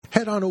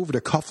Head on over to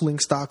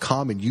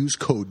cufflinks.com and use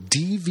code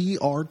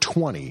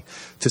DVR20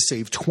 to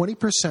save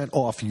 20%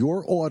 off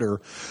your order,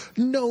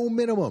 no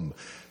minimum.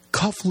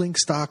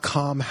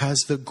 Cufflinks.com has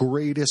the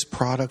greatest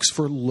products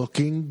for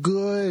looking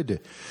good.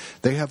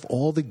 They have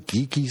all the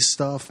geeky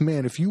stuff.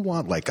 Man, if you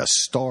want like a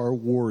Star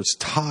Wars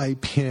tie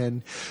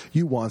pin,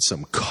 you want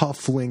some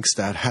cufflinks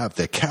that have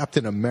the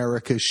Captain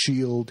America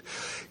shield,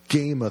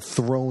 Game of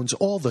Thrones,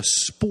 all the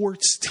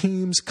sports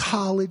teams,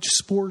 college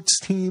sports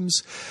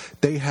teams,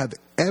 they have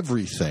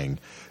everything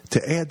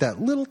to add that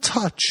little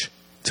touch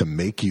to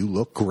make you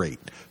look great.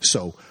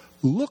 So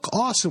look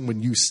awesome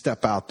when you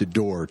step out the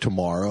door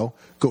tomorrow.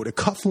 Go to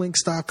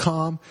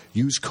cufflinks.com.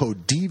 Use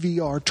code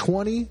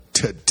DVR20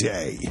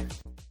 today.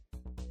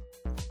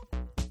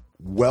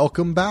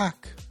 Welcome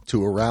back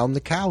to Around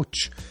the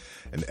Couch,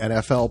 an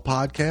NFL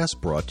podcast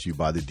brought to you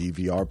by the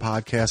DVR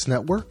Podcast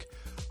Network.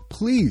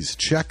 Please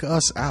check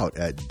us out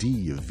at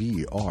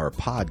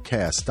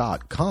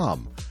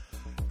dvrpodcast.com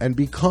and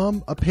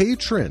become a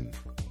patron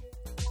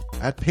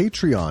at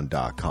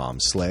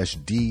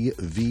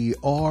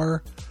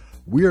patreon.com/DVR.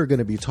 We are going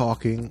to be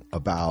talking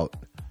about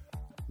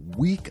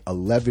Week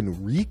 11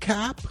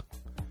 recap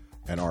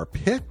and our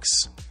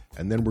picks,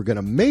 and then we're going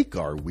to make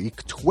our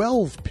Week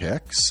 12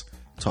 picks,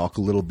 talk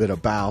a little bit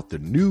about the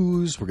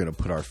news. We're going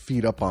to put our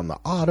feet up on the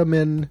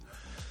ottoman.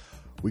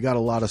 We got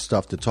a lot of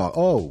stuff to talk.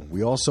 Oh,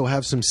 we also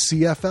have some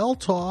CFL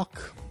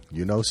talk.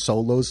 You know,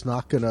 Solo's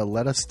not going to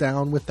let us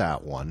down with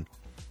that one.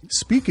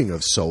 Speaking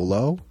of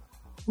Solo,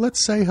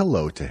 let's say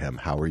hello to him.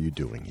 How are you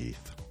doing,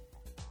 Heath?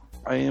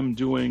 I am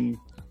doing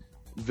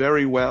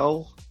very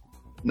well,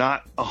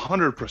 not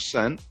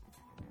 100%,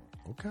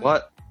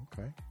 but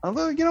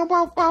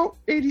about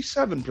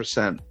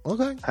 87%.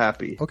 Okay,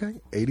 happy. Okay,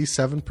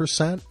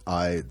 87%.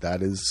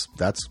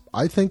 That's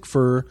I think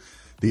for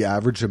the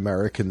average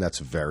American, that's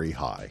very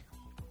high.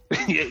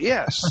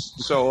 Yes.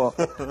 So,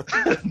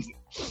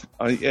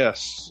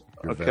 yes.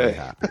 You're okay. Very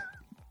happy.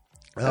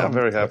 I'm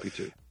very happy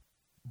too.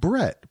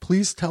 Brett,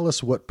 please tell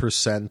us what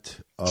percent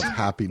of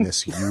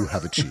happiness you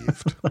have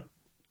achieved.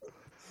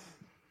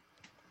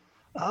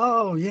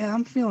 Oh, yeah,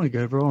 I'm feeling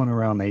good. Rolling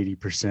around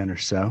 80% or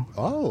so.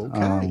 Oh,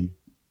 okay.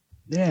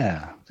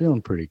 Yeah,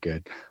 feeling pretty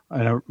good.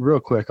 And real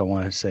quick, I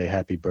want to say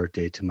happy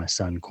birthday to my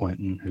son,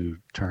 Quentin, who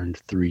turned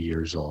 3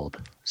 years old.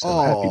 So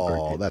happy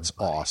birthday. That's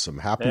awesome.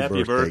 Happy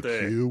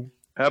birthday, Q.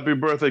 Happy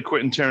birthday,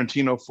 Quentin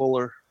Tarantino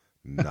Fuller.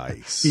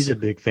 Nice. He's a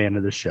big fan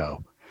of the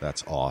show.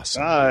 That's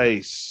awesome.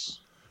 Nice.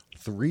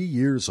 3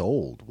 years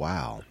old.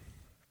 Wow.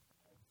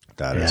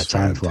 That is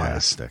time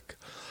fantastic.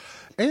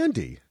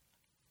 Andy,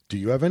 do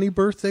you have any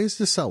birthdays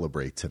to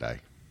celebrate today?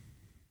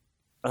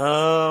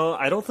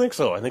 I don't think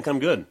so. I think I'm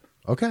good.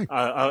 Okay.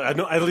 I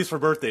know, at least for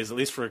birthdays, at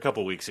least for a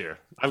couple weeks here.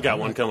 I've got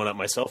one coming up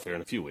myself here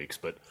in a few weeks.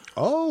 But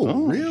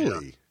Oh,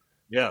 really? Yeah.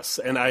 Yes,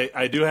 and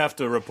I do have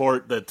to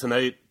report that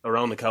tonight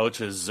Around the Couch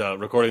is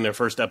recording their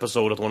first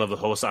episode with one of the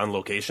hosts on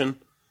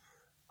location.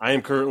 I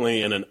am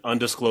currently in an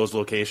undisclosed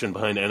location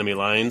behind enemy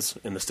lines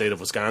in the state of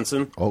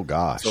Wisconsin. Oh,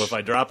 gosh. So if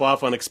I drop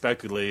off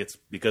unexpectedly, it's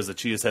because the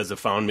cheeseheads have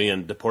found me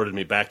and deported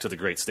me back to the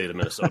great state of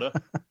Minnesota.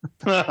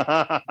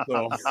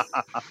 So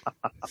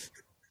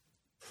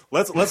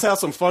let's have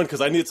some fun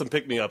because I need some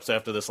pick-me-ups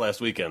after this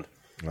last weekend.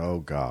 Oh,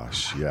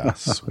 gosh,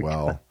 yes.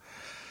 Well,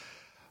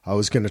 I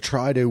was going to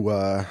try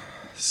to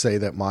say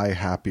that my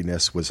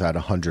happiness was at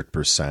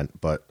 100%,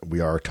 but we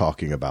are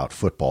talking about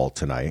football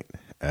tonight,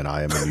 and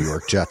I am a New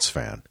York Jets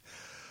fan.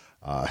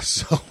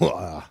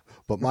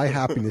 But my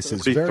happiness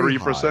is very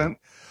 3%.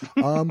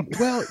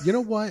 Well, you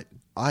know what?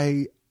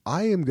 I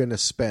am going to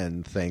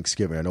spend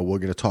Thanksgiving. I know we're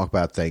going to talk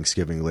about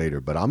Thanksgiving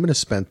later, but I'm going to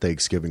spend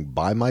Thanksgiving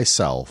by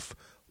myself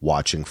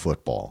watching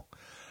football.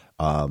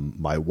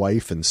 My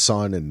wife and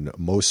son and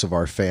most of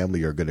our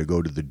family are going to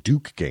go to the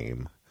Duke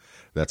game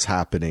that's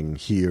happening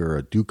here,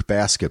 Duke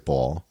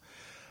basketball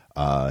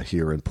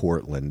here in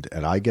Portland,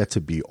 and I get to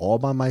be all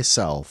by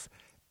myself,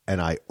 and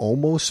I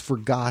almost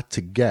forgot to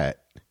get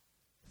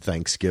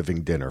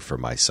Thanksgiving dinner for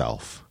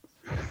myself.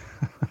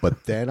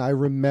 But then I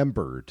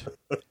remembered,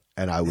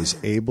 and I was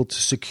able to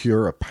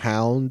secure a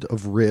pound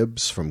of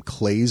ribs from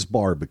Clay's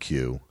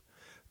Barbecue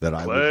that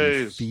I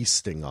would be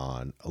feasting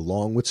on,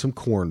 along with some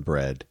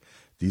cornbread.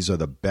 These are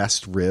the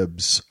best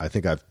ribs. I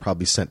think I've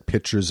probably sent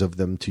pictures of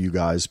them to you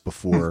guys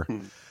before.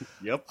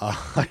 Yep.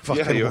 I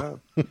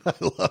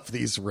love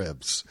these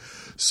ribs.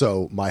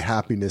 So my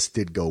happiness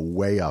did go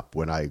way up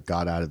when I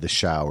got out of the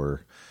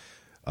shower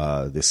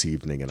this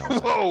evening. And I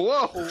was whoa,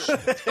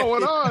 what's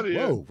going on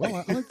here? Whoa,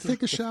 well, I like to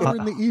take a shower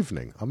in the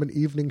evening. I'm an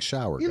evening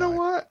shower guy. You know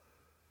what?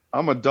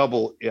 I'm a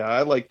double. Yeah,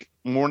 I like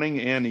morning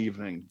and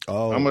evening.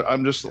 Oh,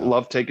 I'm just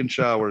love taking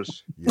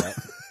showers. Yeah.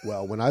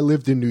 Well, when I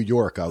lived in New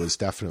York, I was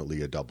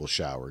definitely a double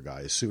shower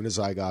guy. As soon as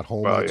I got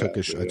home, I took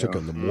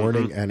in the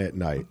morning and at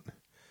night.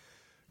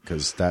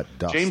 Because that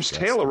dust. James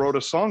Taylor wrote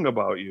a song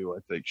about you, I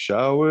think.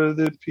 Shower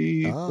the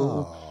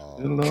people.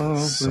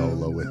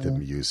 Solo with the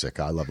music.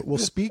 I love it. Well,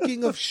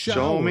 speaking of showering,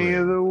 show me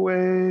the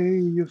way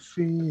you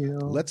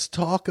feel. Let's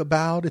talk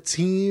about a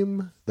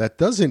team that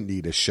doesn't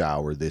need a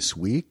shower this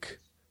week.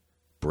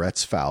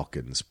 Brett's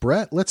Falcons.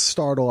 Brett, let's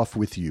start off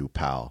with you,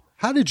 pal.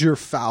 How did your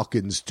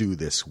Falcons do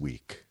this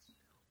week?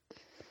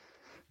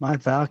 My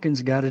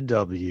Falcons got a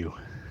W.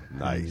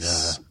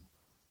 Nice. And,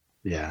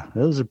 yeah,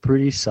 that was a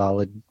pretty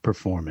solid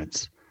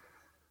performance.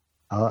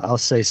 I'll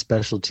say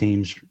special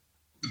teams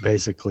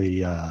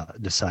basically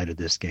decided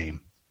this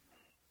game.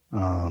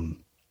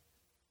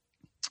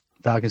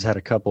 Falcons had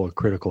a couple of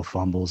critical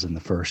fumbles in the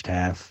first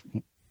half,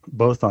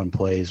 both on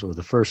plays. Well,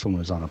 the first one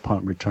was on a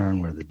punt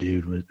return where the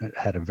dude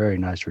had a very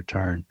nice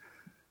return,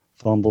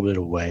 fumbled it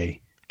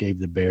away, gave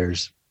the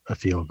Bears a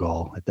field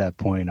goal. At that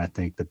point, I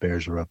think the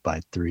Bears were up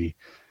by 3.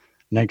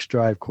 Next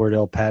drive,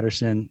 Cordell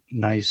Patterson,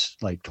 nice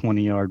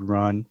 20-yard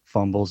run,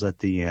 fumbles at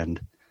the end,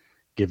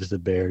 gives the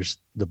Bears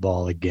the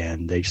ball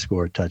again. They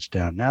score a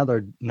touchdown. Now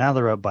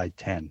they're up by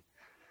 10.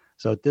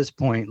 So at this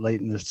point,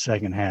 late in the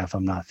second half,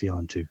 I'm not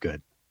feeling too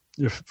good.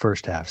 The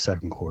first half,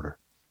 second quarter.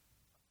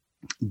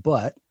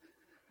 But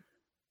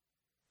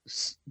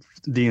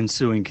the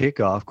ensuing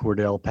kickoff,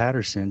 Cordell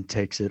Patterson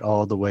takes it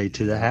all the way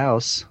to the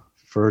house.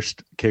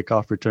 First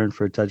kickoff return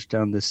for a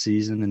touchdown this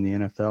season in the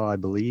NFL, I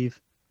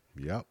believe.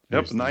 Yep.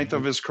 Ninth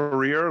of his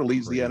career,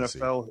 leads Crazy. the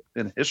NFL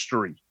in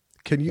history.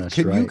 Can you right.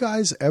 you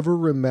guys ever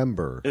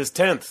remember His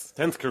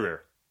 10th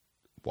career.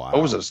 Wow.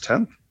 Oh, was his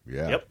 10th?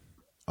 Yeah. Yep.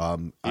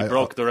 He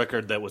broke the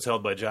record that was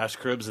held by Josh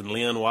Cribbs and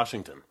Leon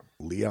Washington.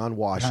 Leon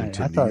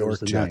Washington, I New thought it York was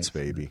the Jets, 9th.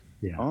 baby.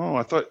 Yeah. Oh,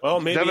 I thought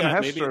Well, maybe Devin I-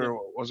 Hester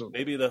wasn't.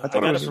 Maybe I I thought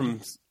got it it was-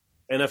 from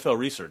NFL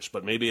research,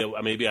 but maybe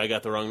I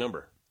got the wrong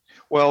number.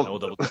 Well,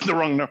 the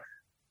wrong number.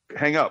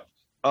 Hang up.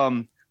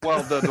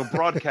 Well, the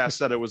broadcast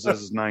said it was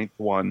his 9th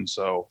one,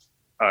 so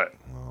Oh,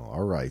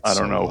 all right. I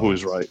don't know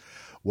who's right.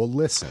 Well,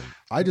 listen,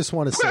 I just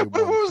want to say What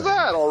one was thing.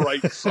 that? All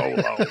right, solo.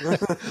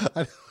 I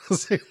want to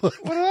say one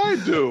What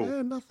did I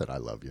do? nothing. I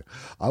love you.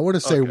 I want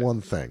to say Okay.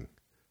 one thing.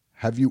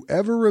 Have you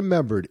ever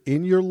remembered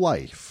in your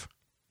life,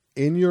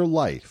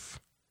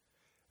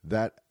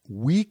 that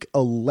week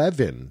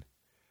 11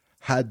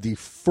 had the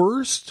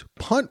first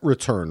punt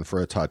return for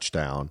a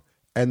touchdown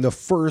and the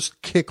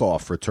first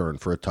kickoff return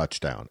for a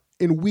touchdown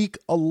in week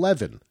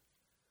 11?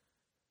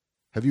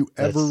 Have you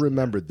ever That's-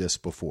 remembered this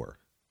before?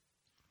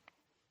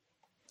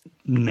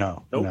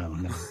 No, Nope.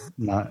 no.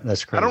 Not,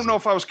 that's I crazy. don't know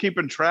if I was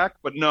keeping track,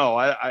 but no,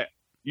 I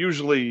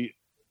usually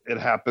it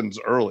happens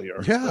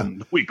earlier Yeah.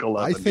 than week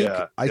 11.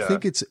 I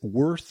think it's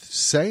worth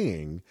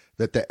saying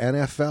that the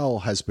NFL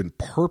has been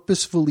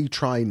purposefully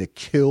trying to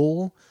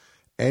kill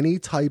any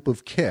type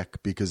of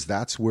kick because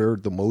that's where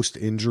the most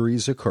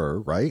injuries occur,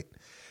 right?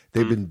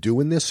 They've been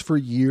doing this for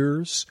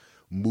years,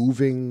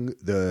 moving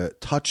the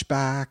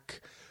touchback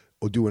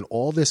or doing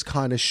all this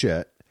kind of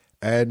shit.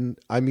 And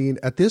I mean,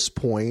 at this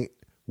point,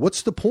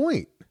 what's the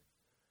point?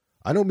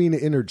 I don't mean to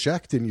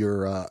interject in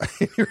your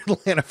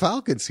Atlanta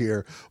Falcons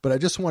here, but I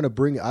just want to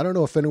bring. I don't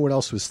know if anyone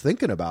else was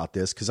thinking about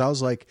this because I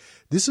was like,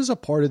 this is a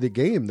part of the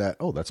game that.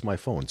 Oh, that's my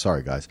phone.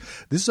 Sorry, guys.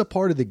 This is a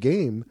part of the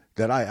game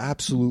that I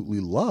absolutely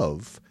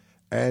love,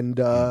 and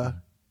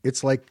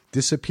it's like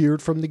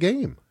disappeared from the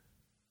game.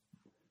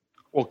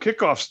 Well,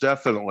 kickoffs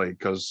definitely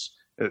because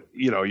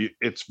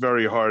it's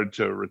very hard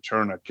to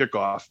return a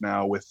kickoff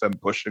now with them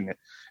pushing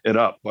it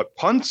up. But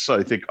punts,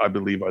 I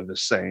believe, are the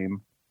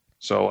same.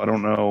 So I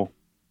don't know.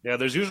 Yeah,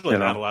 there's usually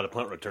not a lot of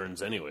punt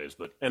returns, anyways.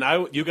 But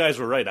you guys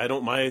were right.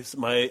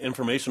 My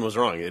information was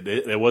wrong.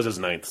 It was his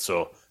 9th.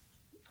 So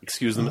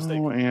excuse the mistake.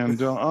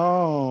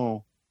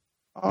 Oh,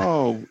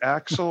 and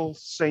Axel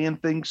saying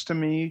things to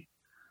me,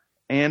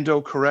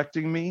 Ando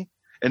correcting me,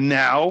 and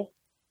now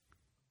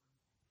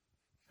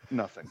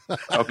nothing.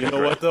 Okay, You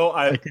know what though?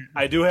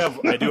 I do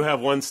have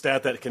one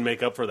stat that can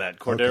make up for that.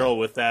 Cordero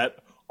with that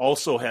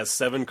also has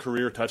 7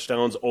 career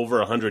touchdowns over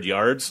 100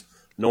 yards.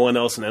 No one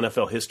else in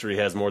NFL history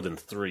has more than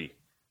 3.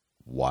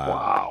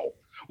 Wow.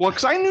 Well,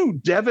 because I knew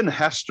Devin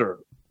Hester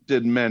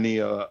did many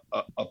a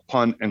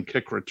punt and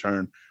kick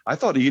return. I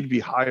thought he'd be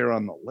higher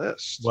on the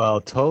list.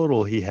 Well,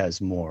 total, he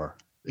has more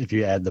if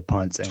you add the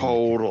punts. And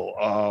Total.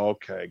 Oh,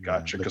 okay,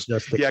 gotcha. but Because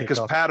just the because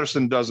kickoff-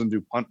 Patterson doesn't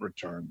do punt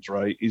returns,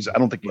 right? I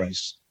don't think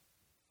he's.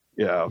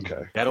 Yeah.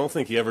 Okay. I don't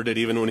think he ever did,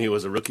 even when he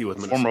was a rookie with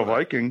Minnesota. Former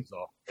Viking.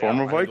 So,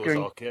 Former I think it was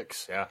Viking. all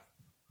kicks. Yeah.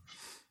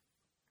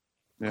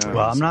 Yeah.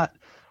 Well,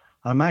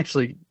 I'm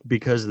actually,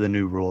 because of the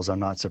new rules, I'm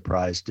not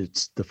surprised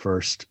it's the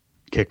first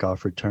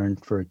kickoff return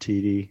for a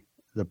TD.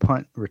 The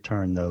punt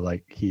return, though,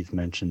 like Heath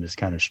mentioned, is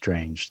kind of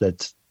strange.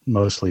 That's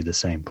mostly the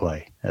same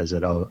play as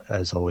it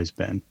has always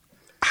been.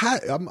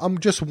 I'm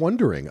just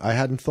wondering. I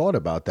hadn't thought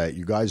about that.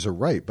 You guys are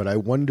right, but I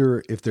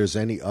wonder if there's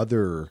any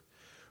other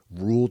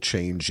rule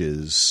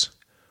changes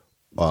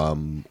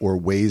or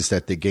ways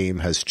that the game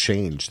has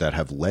changed that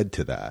have led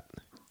to that.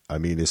 I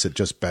mean, is it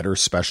just better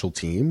special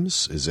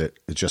teams? Is it's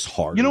just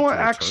harder? You know what, to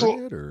return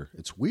Axel? it, or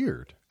it's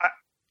weird.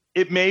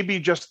 It may be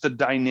just the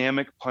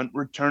dynamic punt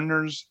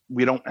returners.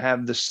 We don't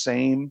have the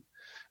same.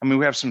 I mean,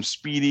 we have some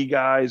speedy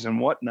guys and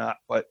whatnot,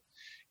 but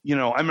I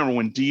remember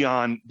when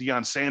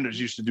Deion Sanders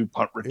used to do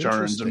punt returns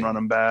Interesting. and run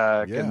them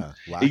back. Yeah, And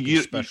lack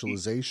of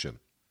specialization.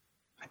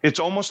 it's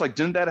almost like,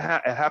 didn't that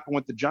happen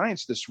with the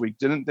Giants this week?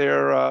 Didn't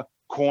their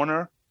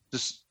corner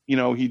just,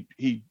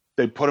 he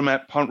they put him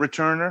at punt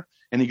returner,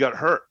 and he got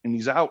hurt, and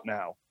he's out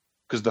now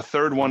because the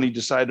third one he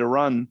decided to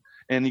run,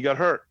 and he got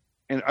hurt.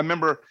 And I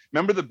remember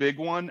the big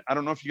one. I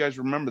don't know if you guys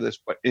remember this,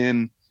 but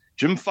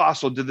Jim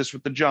Fossil did this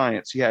with the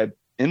Giants. He had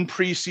in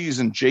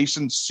preseason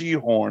Jason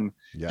Sehorn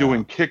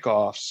doing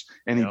kickoffs,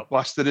 and he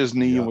busted his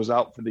knee and was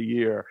out for the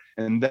year.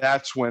 And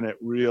that's when it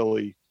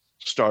really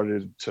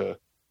started to,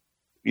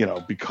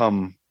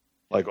 become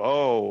like,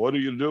 oh, what are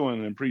you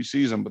doing in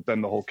preseason? But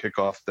then the whole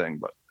kickoff thing.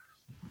 But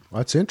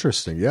that's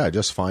interesting. Yeah, I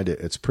just find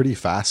it's pretty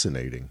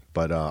fascinating.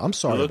 But I'm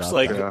sorry about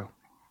that.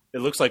 It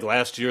looks like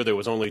last year there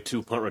was only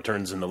 2 punt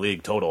returns in the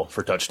league total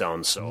for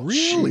touchdowns. So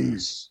really,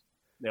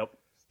 yep.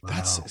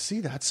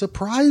 That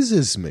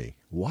surprises me.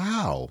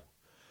 Wow,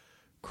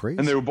 crazy.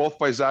 And they were both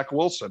by Zach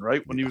Wilson,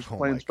 right? When he was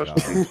playing special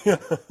teams.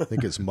 I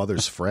think his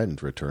mother's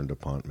friend returned a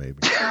punt, maybe.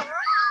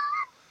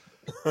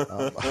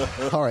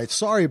 All right,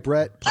 sorry,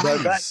 Brett.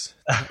 Please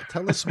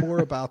tell us more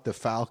about the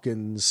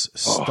Falcons'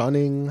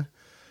 stunning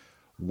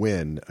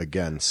win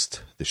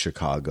against the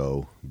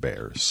Chicago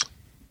Bears.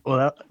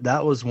 Well,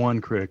 that was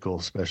one critical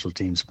special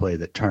teams play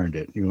that turned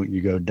it.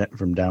 You go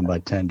from down by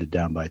 10 to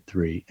down by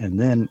 3. And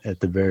then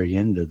at the very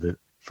end of the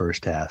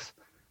first half,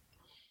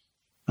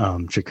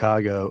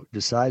 Chicago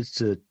decides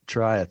to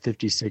try a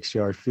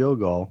 56-yard field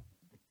goal,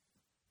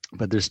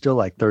 but there's still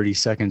like 30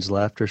 seconds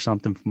left or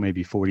something,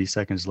 maybe 40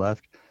 seconds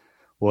left.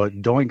 Well,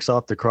 it doinks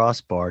off the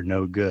crossbar,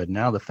 no good.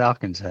 Now the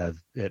Falcons have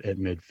it at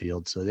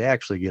midfield, so they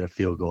actually get a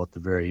field goal at the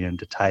very end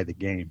to tie the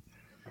game.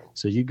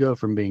 So you go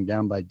from being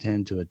down by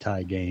 10 to a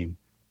tie game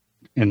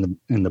in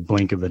the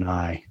blink of an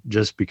eye,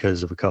 just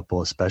because of a couple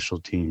of special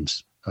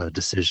teams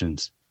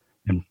decisions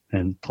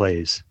and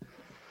plays.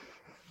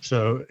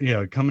 So,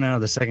 coming out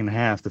of the second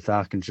half, the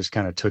Falcons just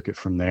kind of took it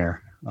from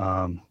there.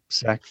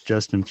 Sacked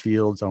Justin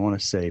Fields, I want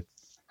to say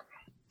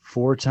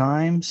 4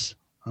 times.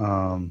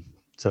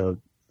 So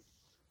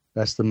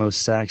that's the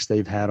most sacks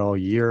they've had all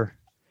year.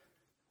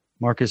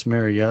 Marcus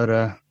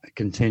Mariota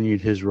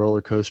continued his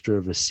roller coaster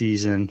of a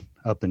season,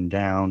 up and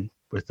down,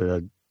 with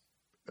a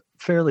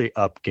fairly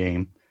up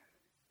game.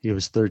 He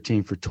was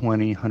 13 for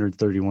 20,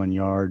 131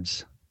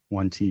 yards,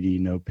 1 TD,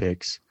 no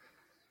picks.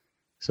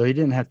 So he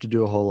didn't have to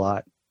do a whole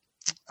lot.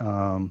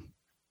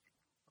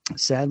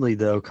 Sadly,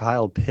 though,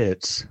 Kyle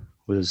Pitts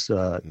was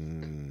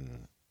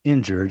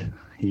injured.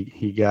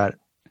 He got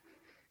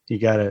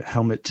a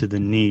helmet to the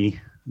knee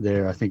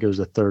there. I think it was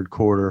the third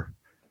quarter,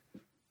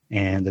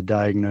 and the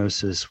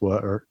diagnosis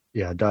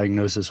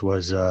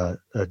was a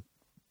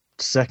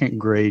second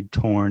grade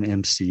torn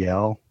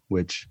MCL,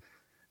 which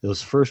it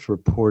was first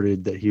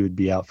reported that he would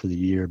be out for the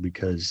year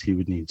because he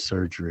would need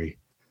surgery.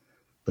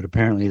 But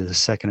apparently the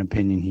second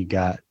opinion he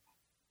got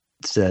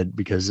said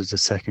because it's a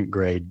second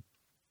grade,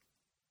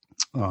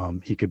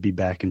 he could be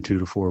back in 2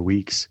 to 4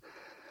 weeks.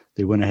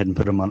 They went ahead and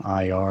put him on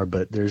IR,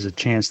 but there's a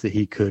chance that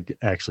he could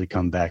actually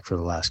come back for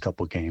the last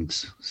couple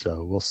games.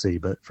 So we'll see.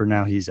 But for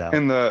now, he's out.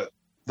 And the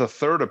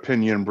third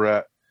opinion,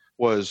 Brett,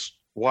 was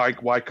why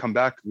come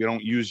back? We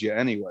don't use you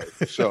anyway.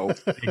 So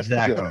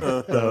exactly.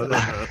 So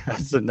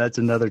that's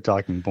another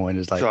talking point.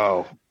 Is like,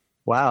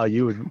 wow,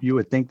 you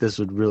would think this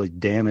would really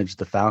damage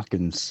the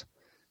Falcons,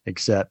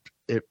 except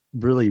it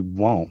really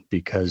won't,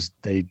 because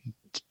they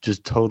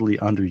just totally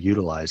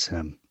underutilize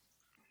him.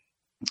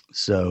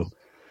 So,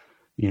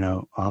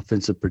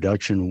 offensive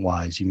production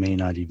wise, you may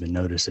not even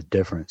notice a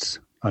difference,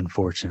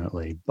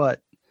 unfortunately.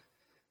 But,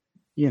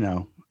 he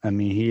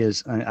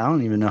is, I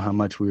don't even know how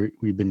much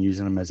we've been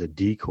using him as a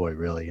decoy,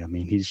 really. I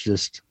mean,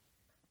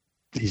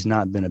 he's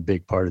not been a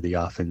big part of the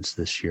offense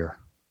this year.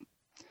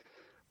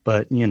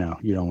 But, you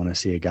don't want to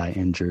see a guy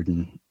injured.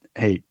 And,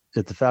 hey,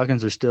 if the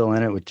Falcons are still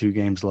in it with 2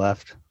 games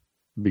left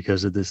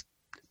because of this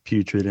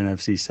putrid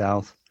NFC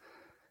South,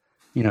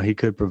 he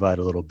could provide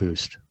a little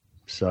boost.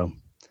 So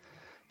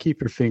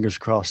keep your fingers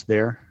crossed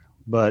there.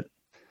 But,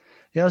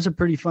 yeah, it was a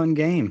pretty fun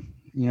game.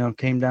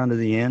 Came down to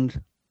the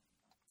end.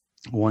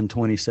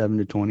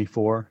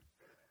 127-24.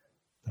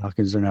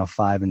 Falcons are now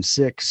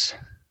 5-6.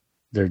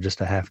 They're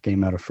just a half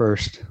game out of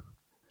first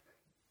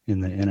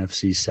in the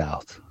NFC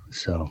South.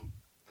 So,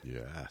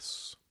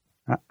 yes,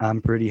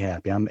 I'm pretty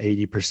happy. I'm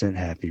 80%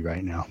 happy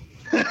right now.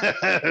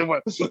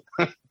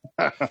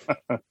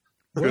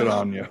 Good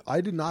on you. I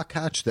did not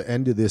catch the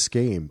end of this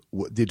game.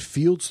 Did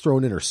Fields throw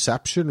an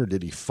interception or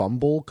did he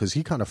fumble? Because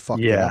he kind of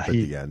fucked it up at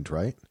the end,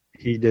 right?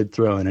 He did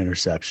throw an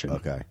interception.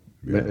 Okay.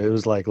 Yeah. It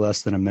was like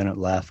less than a minute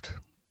left.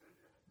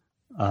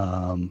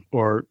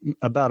 Or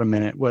about a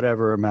minute,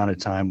 whatever amount of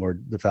time where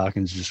the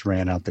Falcons just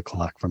ran out the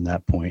clock from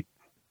that point.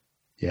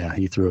 Yeah,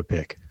 he threw a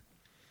pick.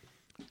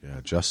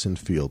 Yeah, Justin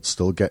Fields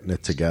still getting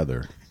it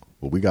together.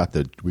 Well, we got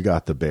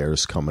the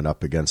Bears coming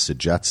up against the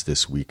Jets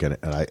this week, and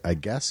I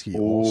guess he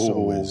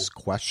also is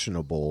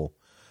questionable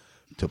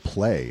to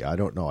play. I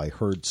don't know. I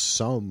heard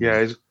some.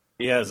 Yeah,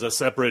 he has a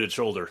separated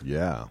shoulder.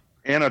 Yeah,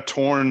 and a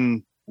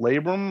torn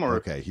labrum, or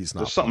okay, he's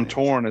not. There's something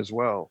torn as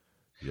well.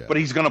 Yeah. But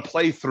he's going to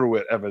play through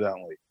it,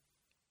 evidently.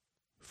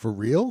 For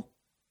real?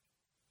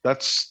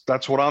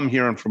 That's what I'm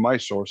hearing from my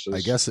sources.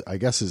 I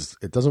guess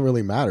it doesn't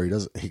really matter.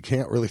 He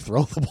can't really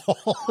throw the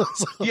ball.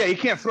 So, yeah, he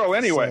can't throw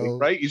anyway,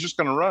 right? He's just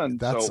going to run.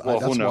 That's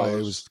who knows? why it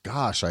was.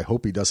 Gosh, I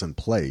hope he doesn't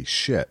play.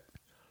 Shit.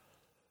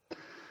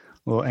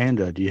 Well,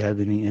 Anda, do you have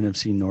any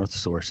NFC North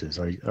sources?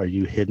 Are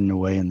you hidden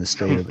away in the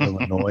state of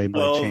Illinois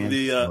by chance?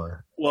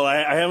 Well,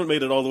 I haven't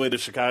made it all the way to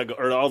Chicago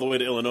or all the way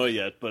to Illinois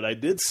yet, but I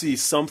did see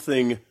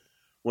something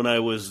when I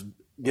was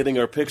getting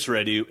our picks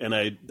ready, and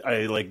I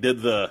like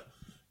did the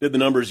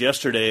numbers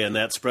yesterday, and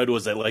that spread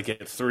was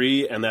at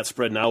 3, and that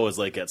spread now is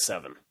at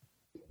 7.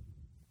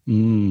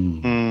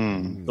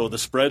 So the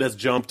spread has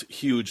jumped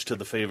huge to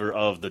the favor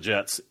of the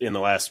Jets in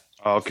the last.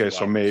 Okay,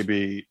 so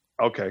maybe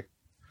okay.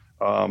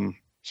 My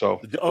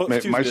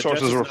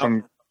sources were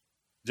from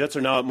Jets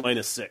are now at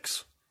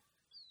 -6.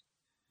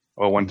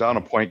 Well, it went down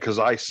a point because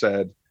I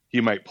said he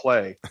might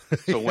play,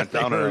 so it went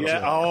down.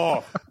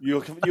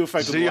 You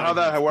effectively see how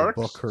that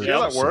works? Yeah,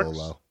 that works.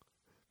 Solo.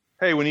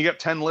 Hey, when you get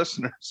 10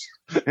 listeners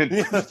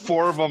and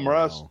 4 of them are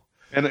us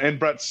and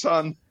Brett's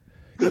son.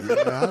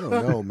 Yeah, I don't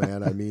know,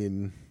 man. I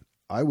mean,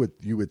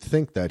 you would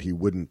think that he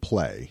wouldn't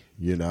play.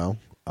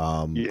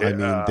 I mean,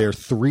 they're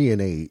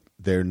 3-8.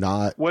 They're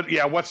not.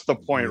 What's the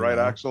point, right,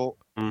 Axel?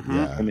 Mm-hmm.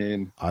 Yeah, I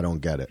mean, I don't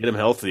get it. Get him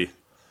healthy.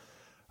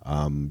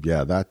 I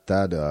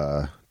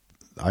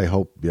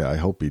hope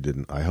he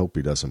didn't. I hope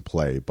he doesn't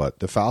play. But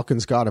the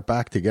Falcons got it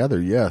back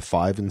together. Yeah,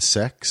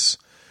 5-6.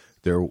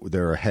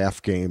 They're a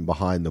half game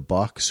behind the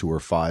Bucks, who are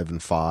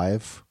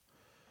 5-5.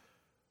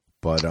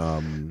 But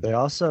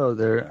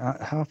they're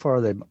how far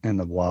are they in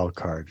the wild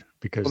card?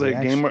 Because a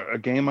game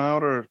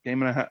out or a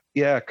game and a half.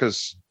 Yeah,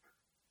 because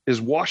is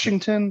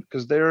Washington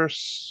because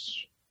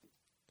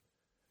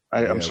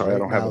I'm sorry, I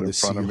don't have it in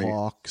front of me. The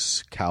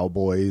Seahawks,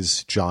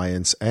 Cowboys,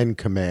 Giants, and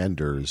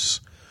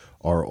Commanders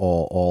are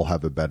all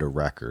have a better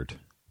record.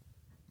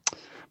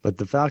 But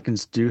the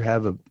Falcons do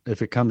have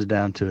if it comes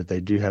down to it,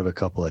 they do have a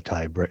couple of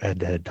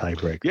head-to-head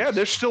tiebreakers. Yeah,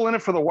 they're still in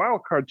it for the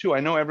wild card too.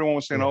 I know everyone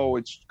was saying,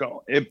 it's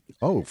going.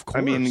 Of course.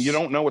 I mean, you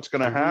don't know what's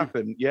going to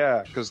happen.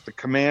 Yeah, because the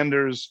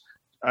Commanders,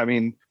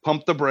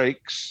 pump the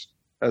brakes,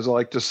 as I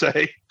like to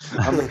say,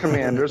 on the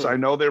Commanders. I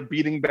know they're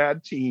beating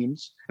bad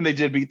teams, and they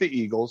did beat the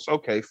Eagles.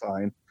 Okay,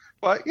 fine.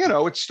 But,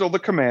 it's still the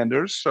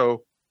Commanders,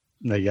 so.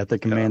 They got the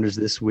Commanders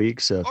this week,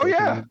 so.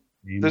 Here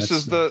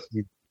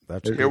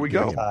we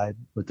go. Tied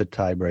with the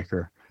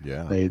tiebreaker.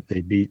 Yeah.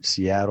 They beat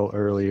Seattle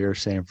earlier,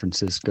 San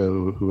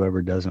Francisco.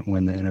 Whoever doesn't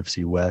win the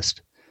NFC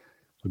West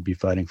would be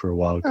fighting for a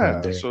wild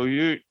card there. So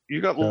you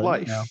got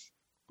life.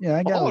 Yeah,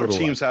 I got all our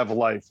teams have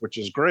life, which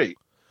is great.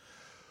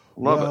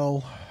 Love it.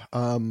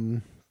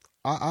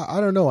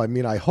 I don't know. I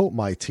mean, I hope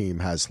my team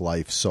has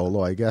life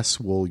solo. I guess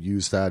we'll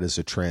use that as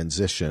a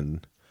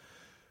transition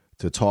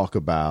to talk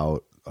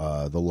about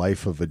the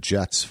life of a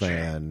Jets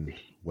fan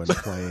when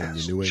playing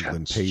the New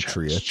England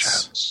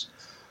Patriots.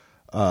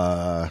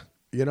 I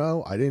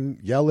didn't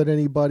yell at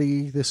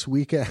anybody this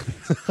weekend.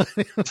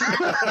 It's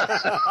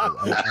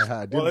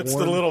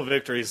the little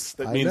victories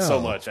that mean so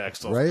much,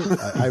 Axel. Right?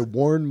 I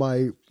warned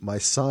my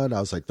son. I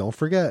was like, don't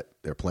forget,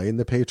 they're playing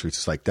the Patriots.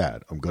 It's like,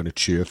 Dad, I'm going to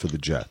cheer for the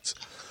Jets.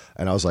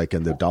 And I was like,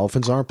 and the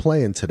Dolphins aren't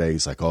playing today.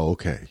 He's like, oh,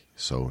 okay.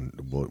 So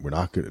we're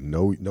not going to,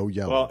 no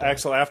yelling. Well,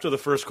 Axel, after the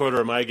first quarter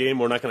of my game,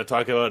 we're not going to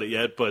talk about it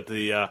yet, but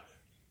there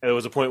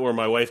was a point where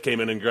my wife came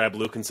in and grabbed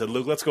Luke and said,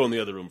 Luke, let's go in the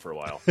other room for a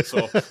while.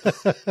 So,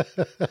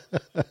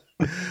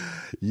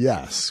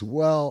 yes.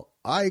 Well,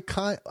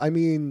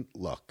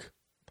 look,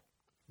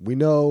 we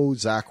know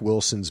Zach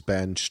Wilson's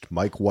benched.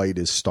 Mike White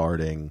is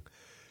starting.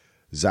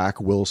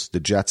 Zach Wilson, the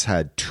Jets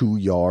had 2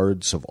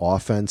 yards of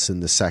offense in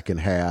the second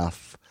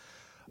half.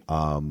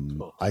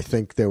 I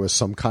think there was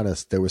some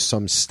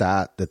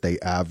stat that they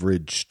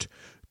averaged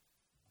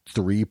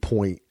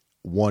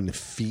 3.1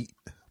 feet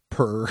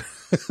per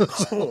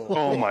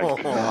oh my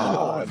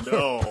god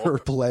per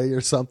play or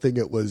something.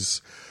 It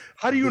was.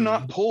 How do you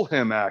not pull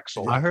him,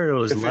 Axel? I heard it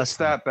was less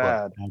that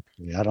bad.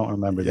 Actually, I don't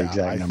remember the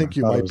exact number. I think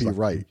you might be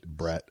right,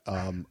 Brett.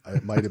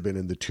 It might have been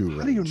in the 2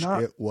 range.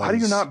 How do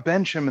you not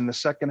bench him in the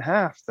second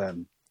half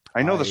then?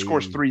 I know the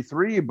score's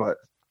 3-3, but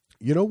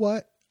you know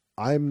what?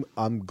 I'm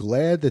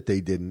glad that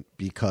they didn't,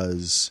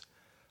 because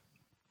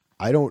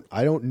I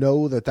don't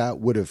know that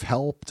would have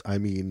helped. I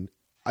mean,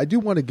 I do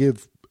want to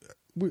give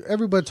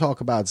everybody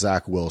talk about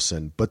Zach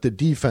Wilson, but the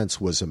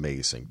defense was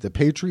amazing. The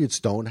Patriots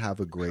don't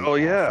have a great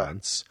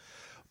offense,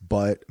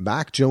 but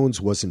Mac Jones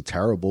wasn't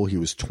terrible. He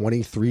was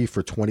 23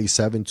 for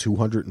 27,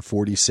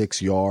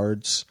 246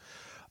 yards.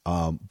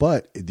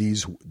 But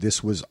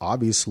this was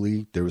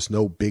obviously, there was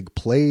no big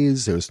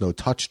plays. There was no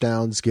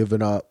touchdowns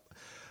given up.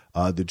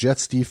 The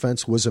Jets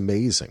defense was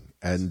amazing,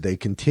 and they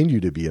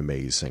continue to be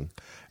amazing.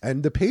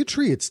 And the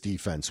Patriots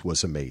defense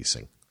was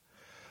amazing.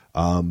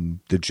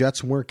 The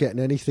Jets weren't getting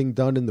anything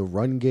done in the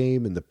run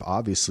game, and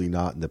obviously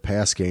not in the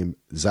pass game.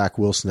 Zach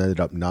Wilson ended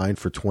up 9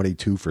 for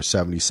 22 for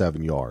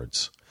 77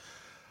 yards.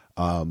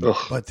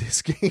 But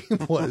this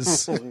game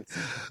was,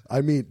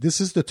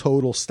 this is the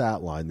total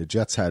stat line. The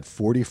Jets had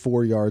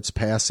 44 yards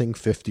passing,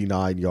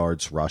 59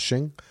 yards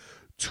rushing,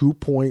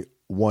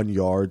 2.1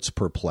 yards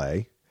per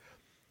play.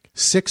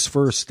 6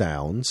 first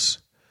downs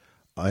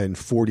and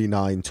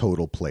 49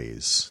 total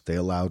plays. They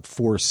allowed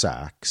 4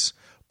 sacks,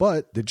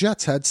 but the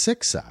Jets had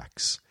 6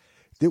 sacks.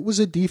 It was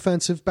a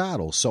defensive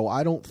battle, so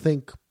I don't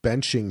think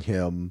benching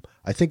him,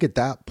 I think at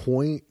that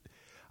point,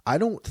 I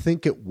don't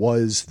think it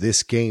was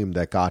this game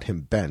that got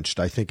him benched.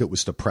 I think it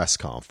was the press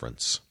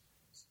conference.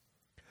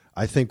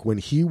 I think when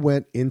he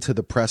went into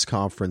the press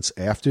conference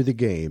after the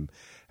game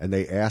and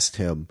they asked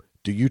him,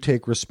 do you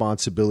take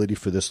responsibility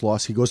for this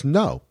loss? He goes,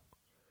 no.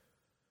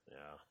 Yeah.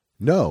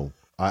 No.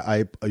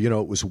 I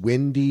it was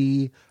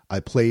windy.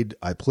 I played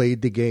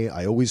the game.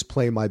 I always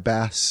play my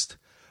best.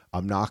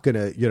 I'm not going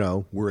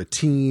to, we're a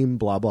team,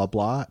 blah, blah,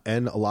 blah.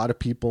 And a lot of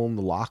people in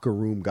the locker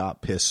room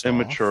got pissed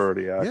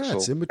Immaturity, off. Axel. Yeah,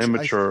 it's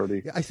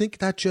immaturity. I think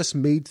that just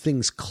made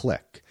things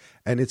click.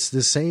 And it's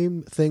the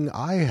same thing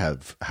I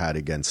have had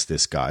against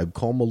this guy. I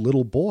call him a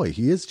little boy.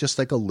 He is just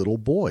like a little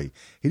boy.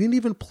 He didn't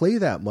even play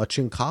that much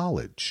in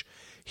college.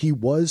 He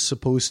was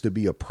supposed to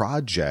be a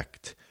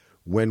project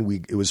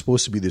it was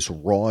supposed to be this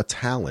raw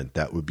talent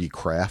that would be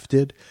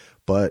crafted.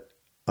 But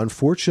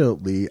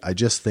unfortunately, I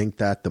just think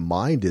that the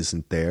mind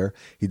isn't there.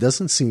 He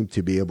doesn't seem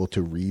to be able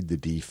to read the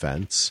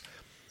defense.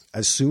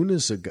 As soon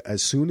as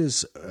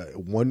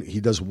he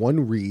does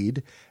one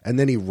read and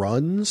then he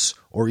runs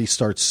or he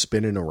starts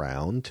spinning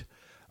around.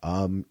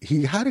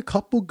 He had a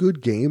couple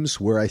good games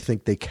where I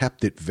think they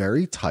kept it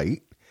very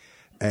tight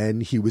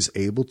and he was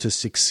able to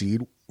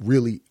succeed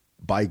really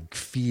by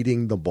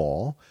feeding the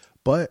ball.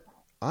 But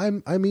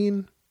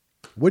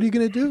what are you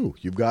going to do?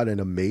 You've got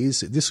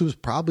this was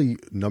probably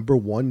number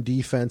 1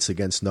 defense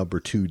against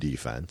number 2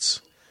 defense.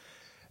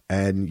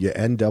 And you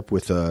end up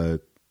with a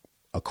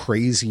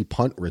crazy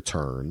punt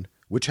return,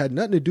 which had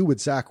nothing to do with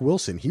Zach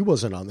Wilson. He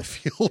wasn't on the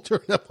field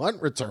during the punt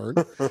return,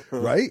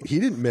 right? He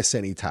didn't miss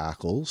any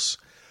tackles,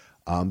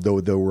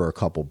 though there were a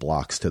couple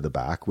blocks to the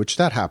back, which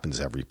that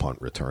happens every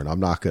punt return. I'm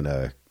not going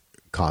to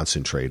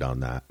concentrate on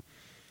that.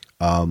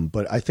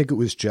 But I think it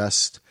was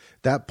just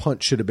that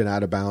punt should have been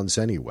out of bounds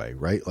anyway,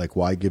 right? Like,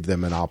 why give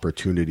them an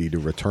opportunity to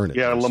return it?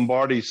 Yeah,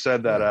 Lombardi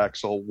said that,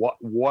 Axel.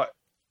 What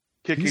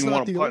kicking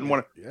one, punting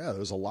one? Yeah,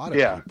 there's a lot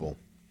of people.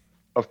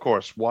 Of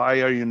course.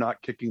 Why are you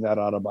not kicking that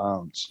out of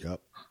bounds?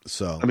 Yep.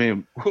 So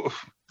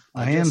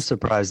I am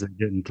surprised they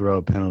didn't throw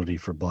a penalty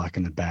for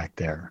blocking the back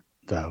there,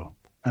 though.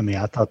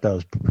 I thought that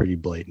was pretty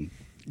blatant.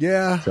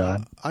 Yeah, so,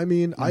 I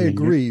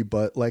agree,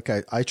 but like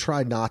I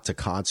try not to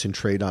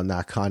concentrate on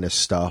that kind of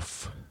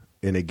stuff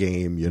in a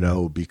game,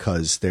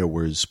 because there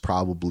was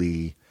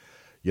probably,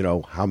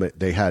 how many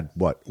they had,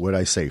 what would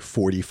I say,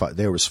 45,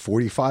 there was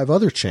 45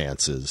 other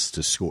chances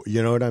to score.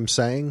 You know what I'm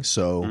saying?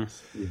 So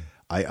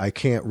I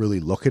can't really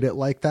look at it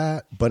like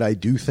that, but I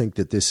do think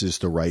that this is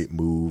the right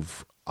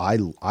move. I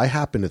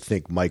happen to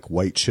think Mike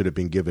White should have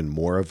been given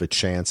more of a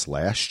chance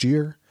last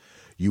year.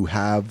 You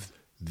have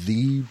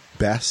the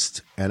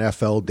best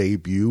NFL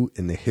debut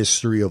in the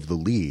history of the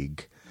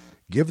league.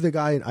 Give the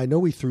guy, I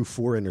know he threw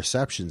 4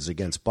 interceptions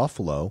against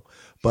Buffalo,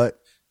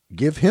 but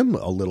give him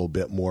a little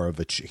bit more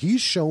of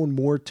he's shown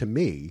more to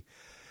me.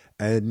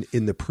 And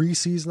in the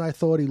preseason, I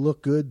thought he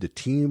looked good. The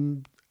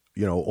team,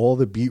 all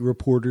the beat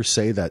reporters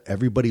say that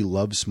everybody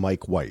loves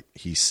Mike White.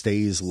 He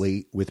stays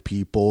late with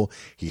people.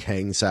 He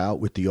hangs out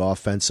with the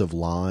offensive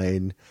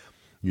line.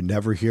 You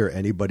never hear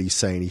anybody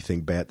say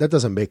anything bad. That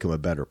doesn't make him a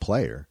better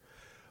player.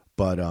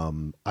 But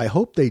I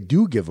hope they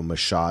do give him a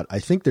shot. I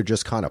think they're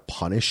just kind of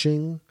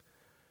punishing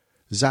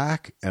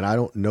Zach, and I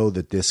don't know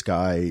that this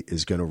guy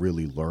is going to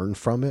really learn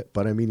from it.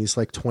 But he's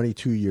like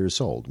 22 years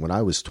old. When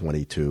I was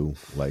 22,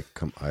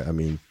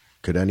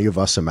 could any of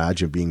us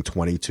imagine being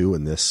 22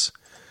 in this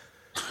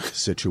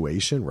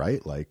situation?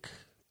 Right? Like,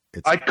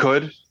 I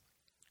could.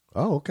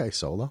 Oh, okay,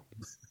 Solo.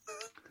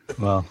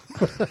 Well,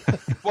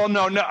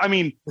 no.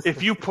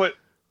 If you put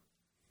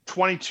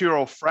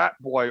 22-year-old frat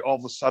boy all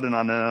of a sudden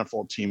on an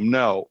NFL team,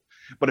 no.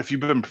 But if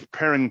you've been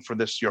preparing for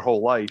this your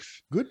whole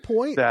life, good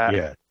point.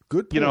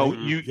 Good point.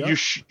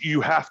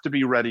 You have to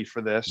be ready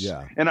for this.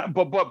 Yeah. And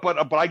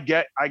but I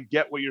get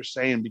what you're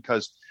saying,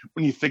 because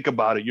when you think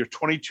about it, you're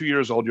 22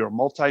 years old, you're a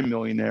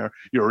multimillionaire,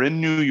 you're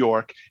in New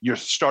York, you're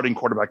starting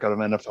quarterback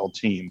on an NFL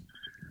team.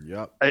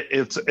 Yep.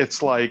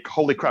 It's like,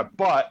 holy crap,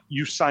 but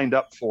you signed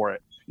up for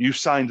it. You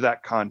signed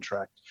that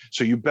contract.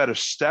 So you better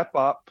step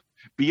up,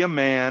 be a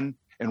man,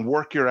 and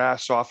work your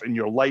ass off, and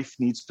your life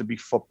needs to be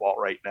football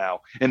right now.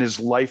 And his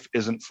life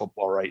isn't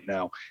football right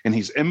now. And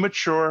he's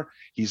immature.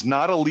 He's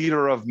not a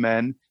leader of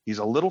men. He's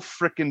a little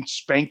frickin'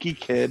 spanky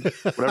kid,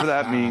 whatever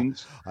that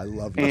means. I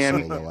love this.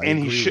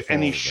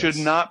 And he should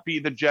not be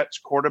the Jets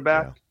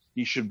quarterback. Yeah.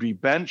 He should be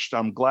benched.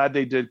 I'm glad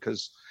they did,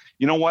 because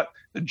you know what?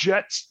 The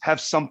Jets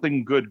have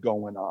something good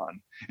going on,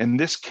 and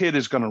this kid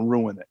is going to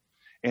ruin it.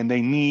 And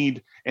they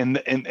need,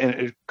 and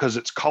because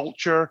it's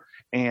culture,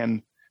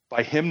 and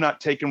by him not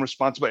taking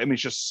responsibility.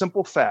 It's just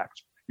simple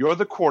fact. You're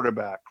the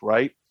quarterback,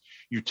 right?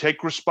 You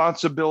take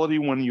responsibility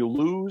when you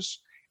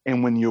lose,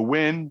 and when you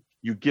win,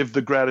 you give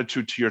the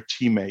gratitude to your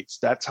teammates.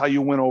 That's how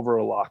you win over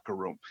a locker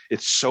room.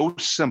 It's so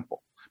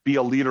simple. Be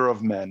a leader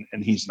of men,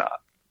 and he's not.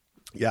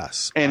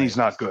 Yes. And he's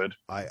not good.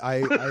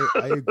 I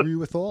agree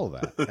with all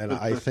that. And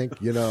I think,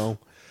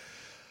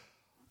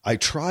 I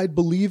tried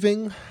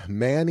believing.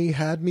 Manny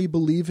had me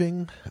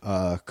believing.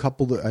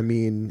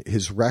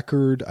 His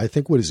record, I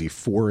think, what is he,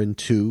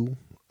 4-2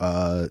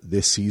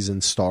 this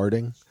season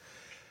starting?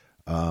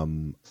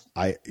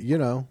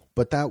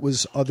 But that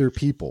was other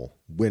people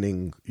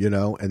winning,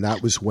 and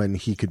that was when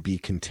he could be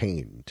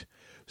contained.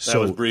 That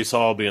was Breece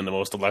Hall being the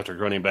most electric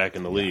running back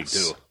in the league,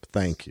 too.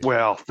 Thank you.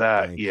 Well,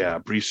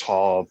 Breece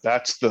Hall,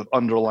 that's the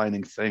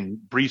underlining thing.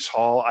 Breece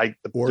Hall,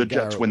 the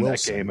Jets win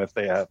Wilson. That game if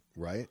they have.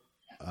 Right.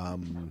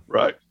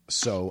 Right.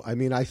 So,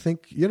 I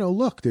think,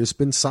 look, there's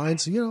been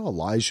signs,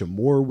 Elijah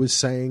Moore was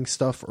saying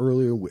stuff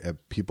earlier.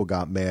 People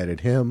got mad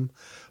at him.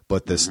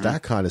 But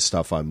that kind of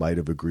stuff I might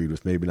have agreed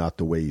with, maybe not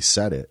the way he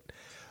said it.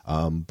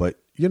 But,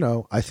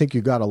 I think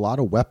you got a lot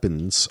of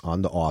weapons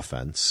on the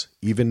offense,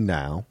 even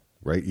now,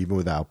 right? Even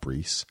without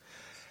Breece.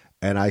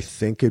 And I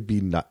think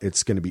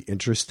it's going to be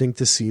interesting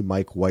to see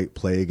Mike White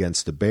play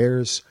against the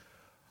Bears.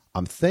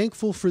 I'm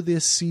thankful for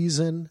this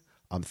season.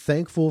 I'm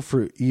thankful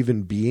for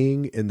even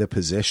being in the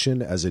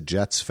position as a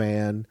Jets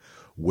fan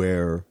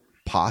where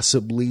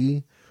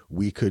possibly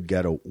we could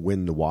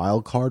win the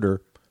wild card,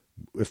 or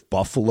if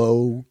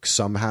Buffalo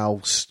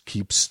somehow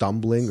keeps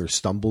stumbling or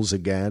stumbles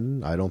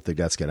again. I don't think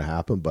that's going to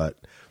happen, but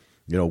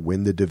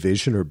win the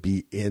division or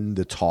be in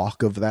the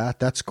talk of that,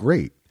 that's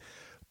great.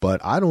 But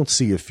I don't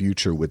see a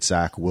future with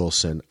Zach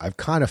Wilson. I've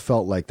kind of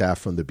felt like that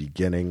from the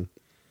beginning.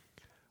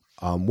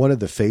 One of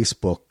the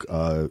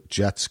Facebook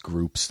Jets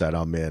groups that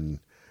I'm in,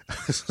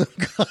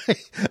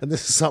 and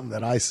this is something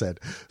that I said.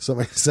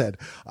 Somebody said,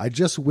 I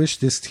just wish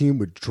this team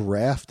would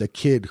draft a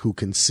kid who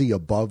can see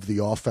above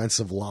the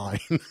offensive line.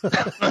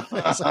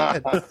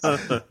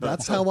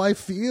 That's how I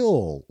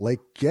feel.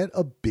 Like, get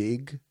a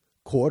big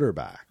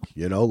quarterback,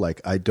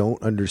 I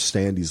don't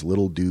understand these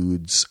little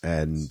dudes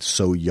and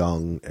so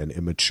young and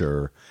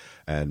immature.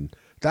 And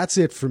that's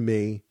it for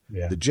me.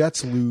 Yeah. The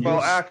Jets lose.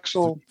 Well,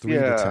 Axel,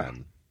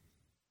 3-10.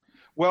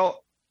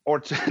 Well, or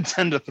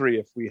 10-3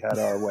 if we had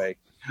our way.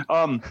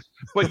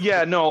 But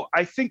yeah, no,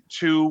 I think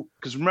too,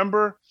 because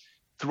remember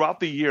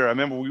throughout the year, I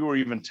remember we were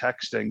even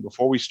texting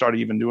before we started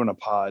even doing a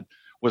pod,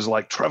 was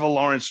like Trevor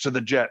Lawrence to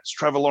the Jets,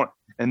 Trevor Lawrence.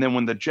 And then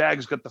when the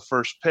Jags got the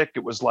first pick,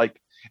 it was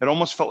like, it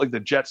almost felt like the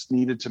Jets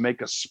needed to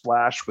make a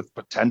splash with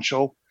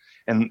potential.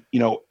 And,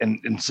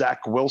 and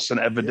Zach Wilson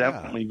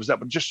evidently was that,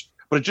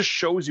 but it just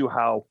shows you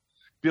how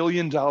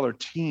billion-dollar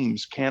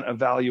teams can't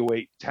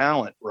evaluate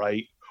talent,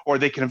 right? Or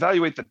they can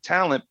evaluate the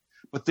talent,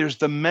 but there's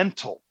the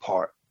mental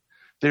part.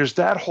 There's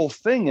that whole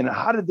thing. And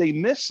how did they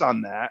miss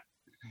on that?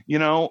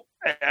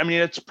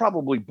 It's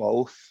probably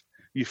both.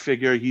 You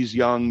figure he's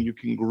young, you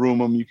can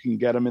groom him, you can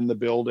get him in the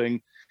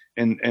building.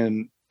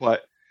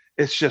 But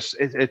it's just,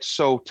 it's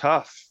so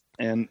tough.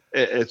 And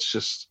it's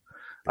just,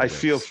 I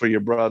feel for your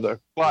brother,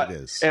 but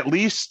at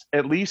least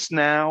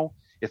now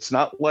it's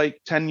not like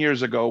 10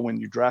 years ago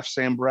when you draft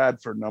Sam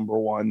Bradford number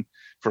one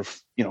for,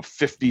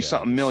 50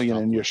 something million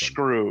and you're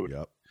screwed.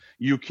 Yep.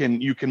 You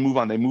can move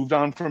on. They moved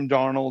on from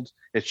Darnold.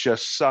 It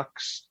just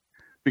sucks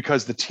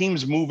because the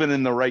team's moving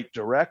in the right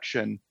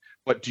direction.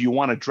 But do you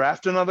want to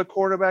draft another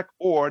quarterback,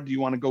 or do you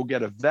want to go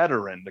get a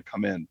veteran to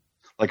come in,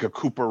 like a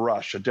Cooper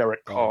Rush, a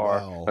Derek Carr,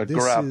 a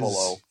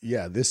Garoppolo?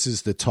 This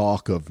is the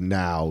talk of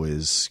now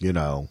is,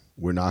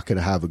 we're not going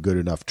to have a good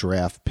enough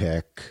draft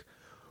pick.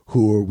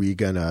 Who are we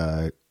going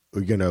to,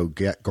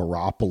 get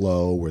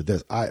Garoppolo or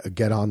this? I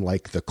get on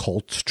like the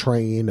Colts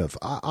train of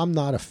I'm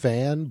not a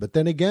fan. But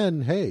then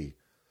again, hey,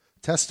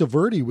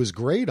 Testaverde was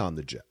great on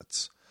the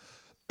Jets.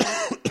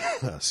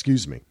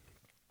 Excuse me.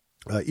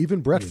 Even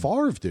Brett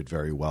Favre did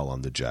very well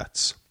on the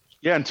Jets.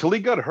 Yeah, until he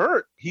got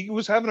hurt. He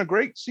was having a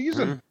great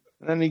season. Mm-hmm.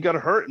 And then he got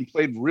hurt and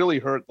played really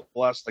hurt the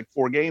last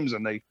 4 games,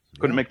 and they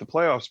couldn't make the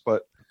playoffs.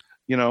 But,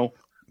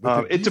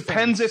 it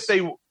depends if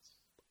they...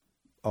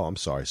 Oh, I'm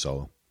sorry,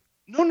 Solo.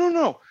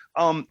 No.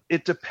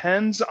 It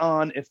depends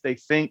on if they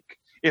think...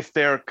 If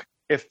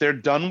they're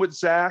done with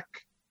Zach,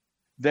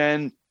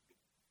 then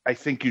I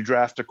think you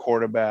draft a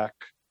quarterback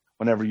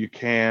whenever you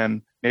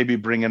can. Maybe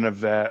bring in a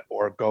vet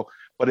or go...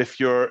 But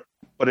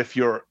if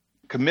you're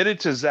committed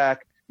to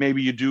Zach,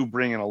 maybe you do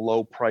bring in a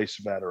low price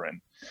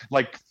veteran,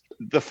 like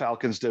the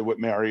Falcons did with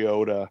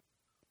Mariota,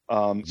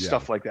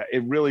 stuff like that.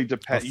 It really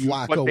depends.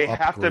 But they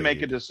have to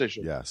make a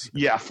decision. Yes.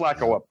 Yeah,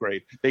 Flacco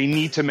upgrade. They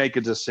need to make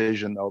a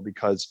decision though,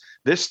 because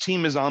this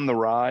team is on the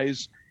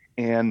rise,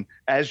 and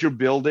as you're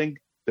building,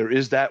 there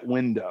is that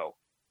window.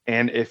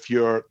 And if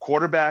your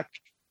quarterback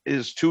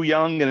is too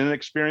young and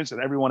inexperienced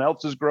and everyone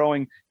else is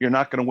growing, you're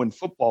not going to win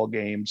football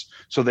games.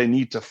 So they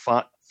need to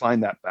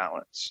find that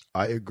balance.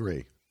 I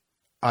agree.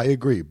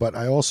 But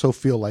I also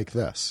feel like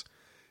this.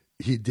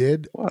 He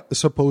did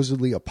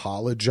supposedly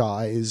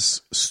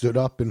apologize, stood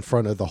up in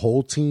front of the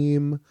whole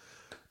team,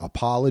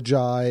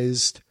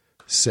 apologized,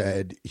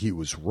 said he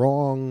was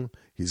wrong.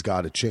 He's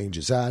got to change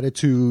his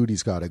attitude.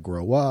 He's got to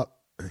grow up.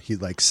 He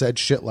said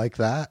shit like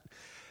that.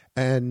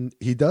 And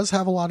he does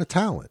have a lot of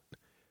talent.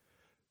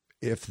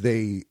 if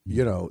they,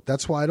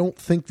 that's why I don't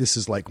think this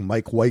is like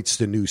Mike White's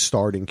the new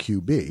starting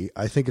QB.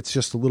 I think it's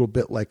just a little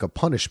bit like a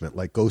punishment,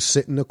 like go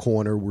sit in the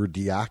corner. We're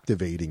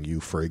deactivating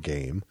you for a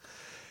game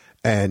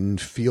and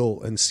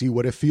see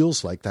what it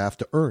feels like to have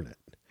to earn it.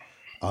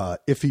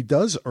 If he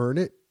does earn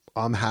it,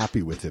 I'm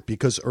happy with it,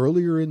 because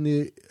earlier in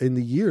the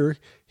year,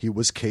 he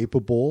was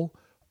capable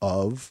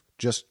of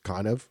just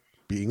kind of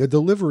being a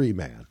delivery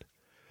man.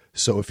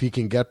 So if he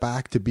can get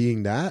back to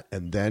being that,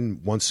 and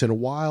then once in a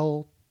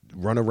while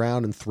run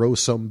around and throw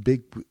some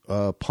big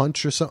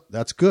punch or something,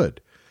 that's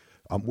good.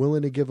 I'm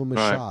willing to give him a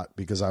shot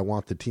because I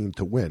want the team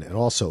to win. And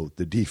also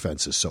the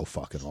defense is so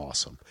fucking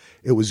awesome.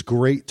 It was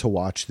great to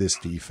watch this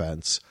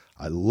defense.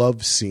 I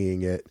love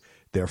seeing it.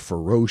 They're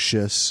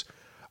ferocious.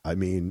 I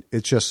mean,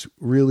 it's just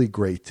really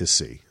great to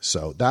see.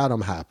 So that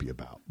I'm happy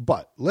about.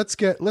 But let's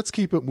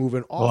keep it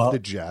moving off the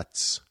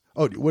Jets.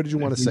 Oh, what did you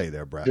want to say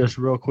there, Brett? Just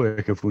real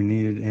quick, if we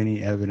needed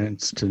any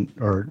evidence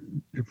or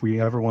if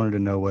we ever wanted to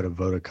know what a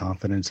vote of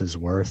confidence is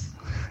worth,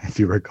 if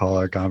you recall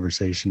our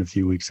conversation a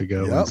few weeks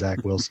ago when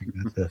Zach Wilson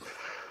got the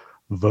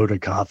vote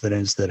of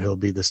confidence that he'll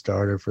be the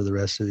starter for the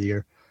rest of the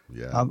year.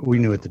 Yeah, we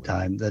knew at the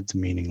time that's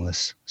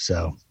meaningless.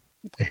 So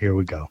here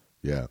we go.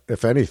 Yeah.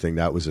 If anything,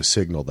 that was a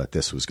signal that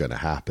this was going to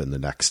happen the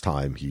next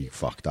time he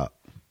fucked up.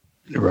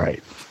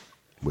 Right.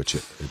 Which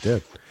it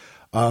did.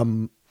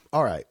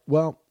 All right.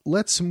 Well,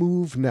 let's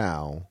move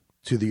now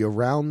to the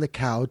Around the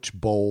Couch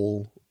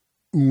Bowl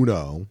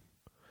Uno,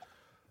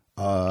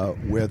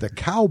 where the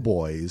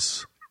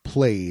Cowboys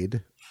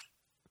played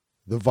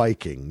the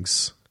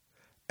Vikings,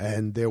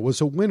 and there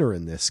was a winner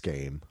in this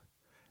game,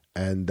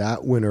 and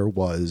that winner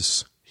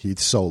was Heath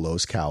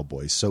Solo's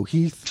Cowboys. So,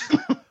 Heath,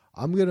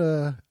 I'm going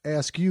to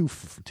ask you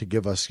to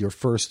give us your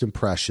first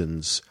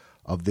impressions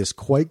of this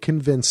quite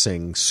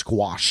convincing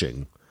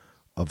squashing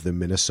of the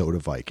Minnesota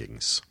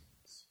Vikings.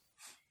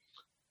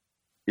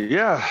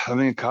 Yeah, I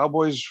mean,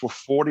 Cowboys were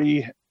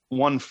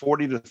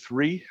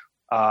 40-3.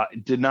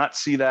 Did not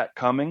see that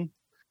coming.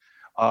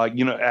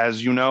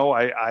 As you know,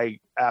 I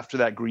after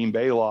that Green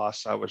Bay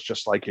loss, I was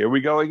just like, here we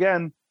go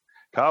again.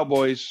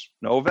 Cowboys,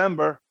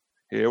 November.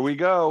 Here we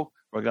go.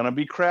 We're going to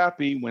be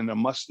crappy when a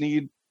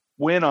must-need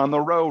win on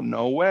the road.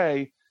 No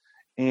way.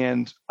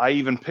 And I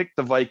even picked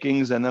the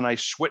Vikings, and then I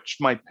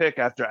switched my pick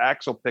after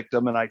Axel picked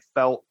them, and I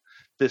felt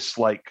this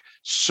like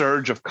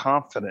surge of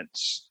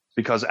confidence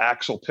because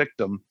Axel picked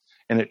them,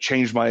 and it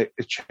changed my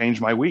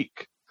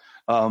week.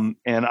 And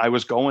I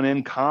was going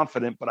in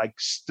confident, but I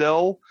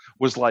still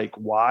was like,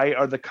 why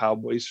are the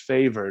Cowboys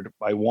favored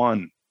by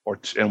 1 or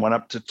 2 and went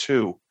up to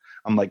 2?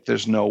 I'm like,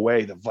 there's no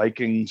way. The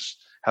Vikings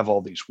have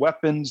all these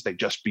weapons. They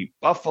just beat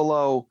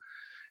Buffalo.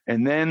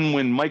 And then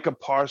when Micah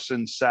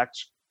Parsons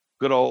sacks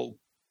good old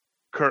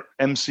Kirk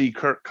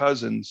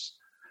Cousins,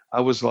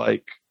 I was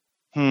like,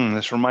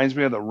 this reminds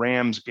me of the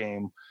Rams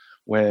game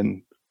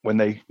when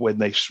they were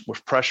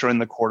pressuring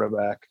the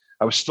quarterback.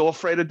 I was still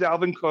afraid of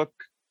Dalvin Cook,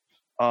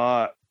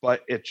 but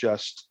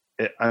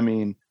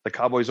the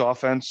Cowboys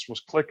offense was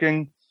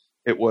clicking.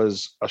 It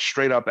was a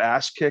straight up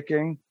ass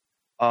kicking.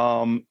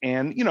 I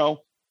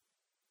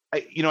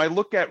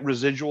look at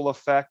residual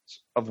effect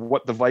of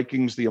what the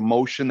Vikings, the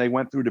emotion they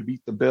went through to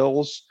beat the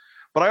Bills,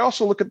 but I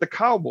also look at the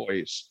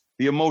Cowboys,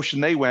 the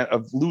emotion they went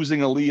of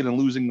losing a lead and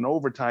losing in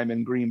overtime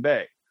in Green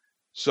Bay.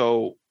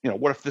 So,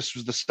 what if this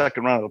was the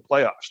second round of the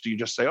playoffs? Do you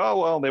just say, oh,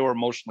 well, they were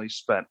emotionally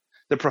spent?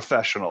 They're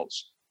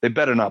professionals. They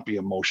better not be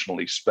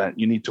emotionally spent.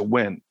 You need to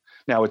win.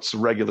 Now it's a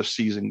regular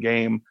season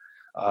game.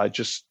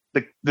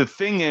 The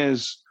thing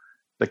is,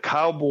 the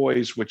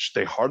Cowboys, which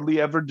they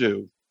hardly ever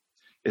do,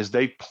 is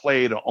they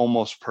played an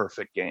almost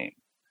perfect game.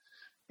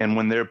 And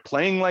when they're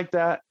playing like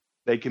that,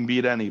 they can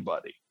beat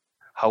anybody.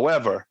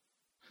 However,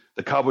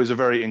 the Cowboys are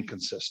very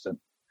inconsistent.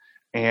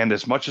 And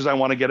as much as I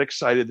want to get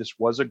excited, this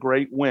was a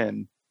great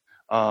win.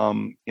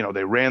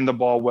 They ran the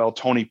ball well.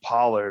 Tony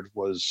Pollard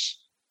was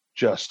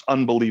just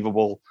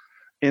unbelievable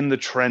in the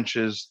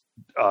trenches.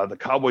 The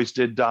Cowboys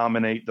did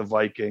dominate the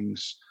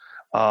Vikings.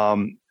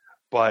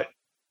 But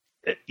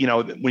when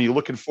you're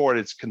looking for it,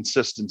 it's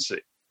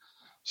consistency.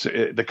 So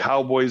the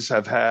Cowboys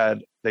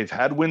they've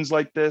had wins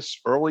like this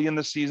early in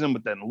the season,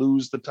 but then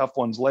lose the tough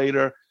ones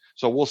later.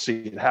 So we'll see.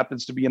 It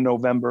happens to be in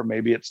November.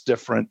 Maybe it's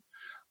different.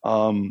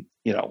 Who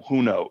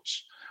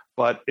knows?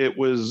 But it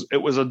was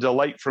a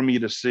delight for me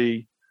to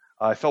see.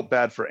 I felt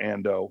bad for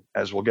Ando,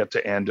 as we'll get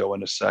to Ando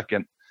in a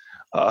second.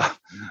 But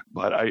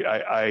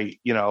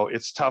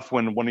it's tough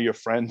when one of your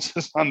friends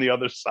is on the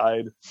other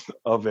side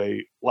of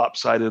a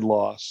lopsided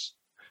loss.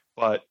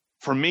 But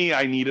for me,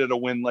 I needed a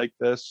win like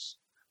this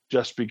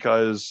just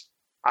because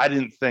I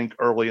didn't think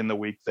early in the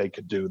week they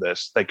could do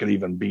this. They could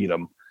even beat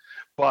them.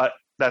 But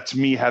that's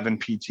me having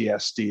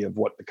PTSD of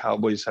what the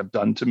Cowboys have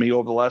done to me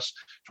over the last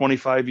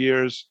 25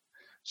 years.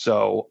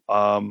 So,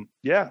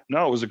 it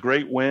was a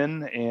great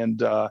win.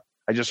 And I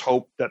just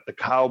hope that the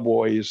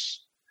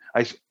Cowboys,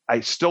 I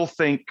still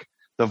think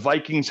the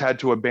Vikings had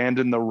to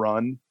abandon the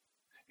run,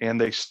 and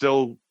they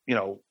still,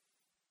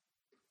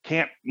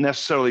 can't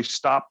necessarily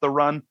stop the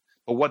run,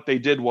 But what they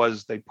did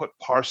was they put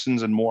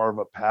Parsons in more of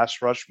a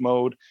pass rush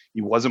mode.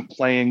 He wasn't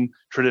playing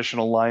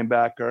traditional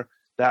linebacker.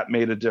 That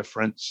made a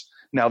difference.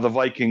 Now the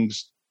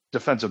Vikings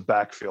defensive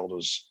backfield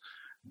is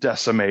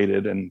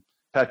decimated, and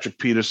Patrick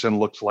Peterson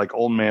looked like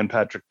old man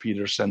Patrick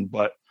Peterson.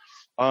 But,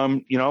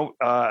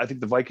 I think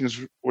the Vikings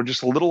were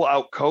just a little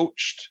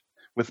outcoached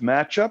with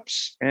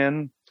matchups,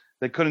 and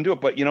they couldn't do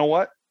it. But you know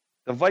what?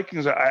 The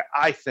Vikings,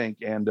 I think,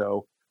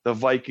 Ando, the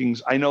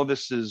Vikings, I know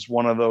this is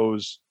one of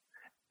those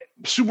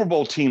Super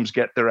Bowl teams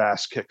get their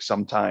ass kicked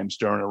sometimes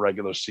during a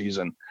regular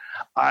season.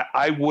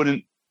 I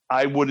wouldn't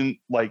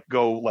like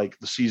go like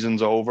the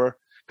season's over,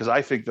 because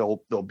I think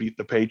they'll beat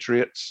the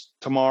Patriots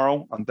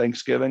tomorrow on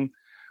Thanksgiving.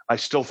 I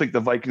still think the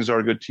Vikings are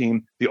a good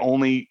team. The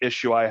only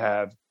issue I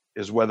have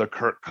is whether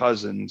Kirk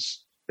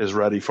Cousins is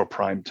ready for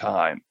prime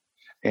time.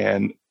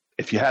 And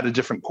if you had a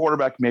different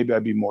quarterback, maybe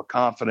I'd be more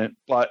confident,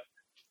 but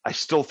I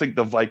still think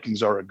the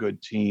Vikings are a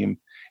good team,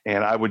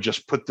 and I would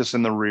just put this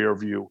in the rear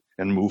view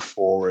and move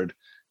forward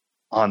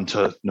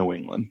onto New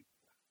England.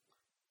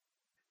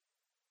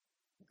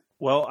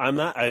 Well,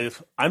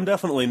 I'm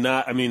definitely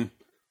not. I mean,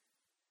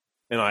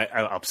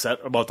 I'm upset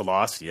about the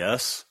loss,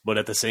 yes, but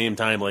at the same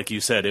time, like you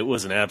said, it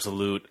was an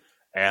absolute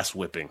ass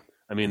whipping.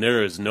 I mean,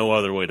 there is no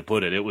other way to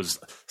put it. It was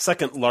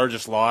second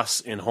largest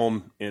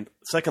home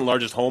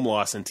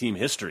loss in team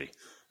history.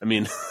 I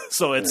mean,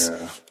 so it's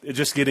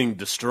just getting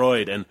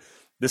destroyed. And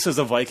this is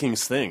a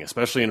Vikings thing,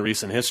 especially in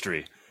recent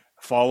history.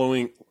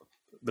 Following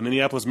the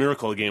Minneapolis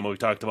Miracle game we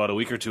talked about a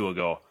week or two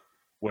ago,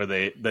 where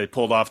they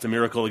pulled off the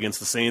miracle against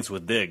the Saints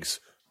with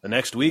Diggs. The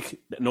next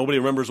week, nobody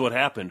remembers what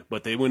happened,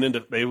 but they went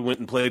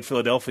and played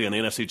Philadelphia in the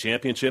NFC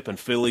Championship, and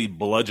Philly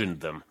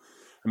bludgeoned them.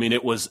 I mean,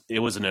 it was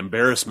an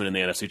embarrassment in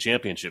the NFC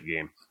Championship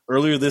game.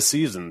 Earlier this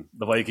season,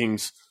 the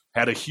Vikings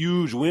had a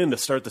huge win to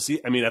start the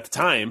season. I mean, at the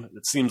time,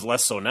 it seems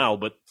less so now,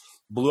 but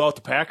blew out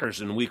the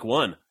Packers in week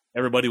 1.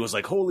 Everybody was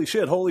like, holy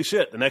shit.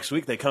 The next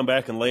week, they come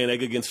back and lay an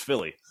egg against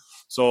Philly.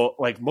 So,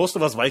 like, most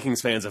of us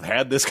Vikings fans have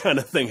had this kind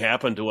of thing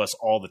happen to us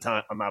all the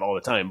time. Not all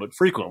the time, but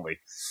frequently.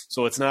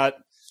 So it's not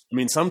 – I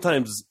mean,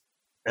 sometimes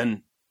 –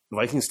 and the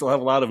Vikings still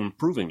have a lot of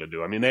improving to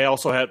do. I mean, they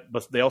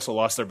also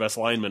lost their best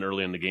lineman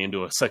early in the game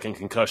to a second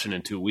concussion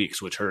in 2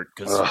 weeks, which hurt.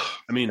 Because,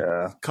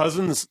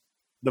 Cousins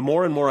 – the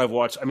more and more I've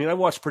watched – I mean, I've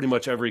watched pretty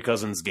much every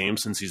Cousins game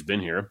since he's been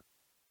here.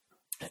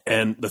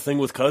 And the thing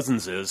with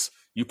Cousins is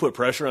you put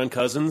pressure on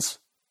Cousins,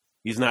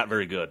 he's not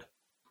very good.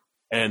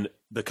 And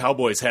the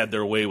Cowboys had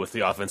their way with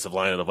the offensive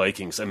line of the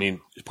Vikings. I mean,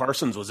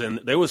 Parsons was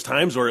in – there was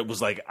times where it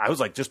was like – I was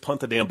like, just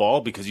punt the damn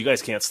ball because you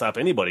guys can't stop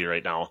anybody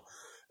right now.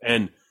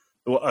 And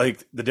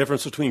like the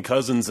difference between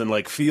Cousins and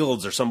like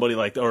Fields or somebody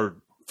like – or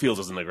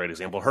Fields isn't a great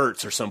example,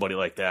 Hurts or somebody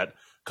like that.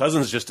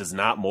 Cousins just is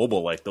not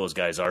mobile like those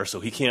guys are, so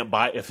he can't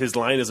buy – if his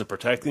line isn't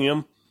protecting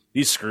him,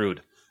 he's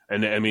screwed.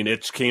 And, I mean,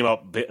 it came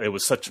out – there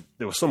was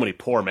so many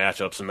poor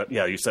matchups. And,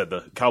 you said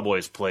the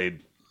Cowboys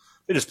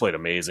they just played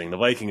amazing. The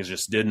Vikings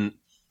just didn't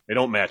 – they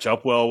don't match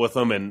up well with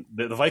them. And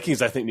the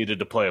Vikings, I think, needed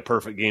to play a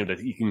perfect game that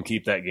he can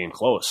keep that game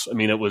close. I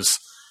mean, it was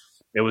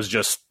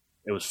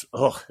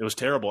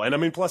terrible. And, I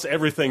mean, plus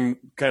everything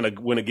kind of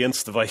went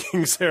against the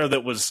Vikings there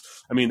that was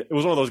 – I mean, it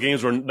was one of those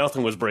games where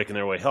nothing was breaking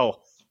their way.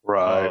 Hell,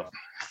 right.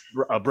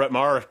 Brett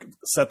Maher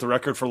set the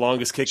record for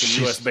longest kick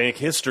in U.S. Bank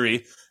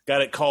history,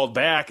 got it called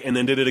back, and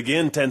then did it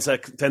again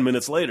 10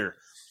 minutes later.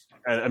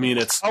 I mean,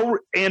 it's –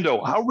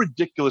 how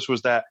ridiculous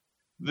was that?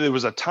 There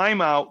was a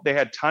timeout. They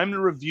had time to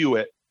review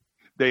it.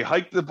 They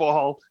hiked the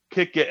ball,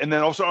 kick it, and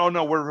then also, oh,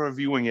 no, we're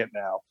reviewing it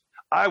now.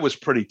 I was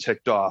pretty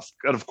ticked off.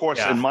 And, of course,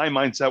 in my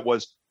mindset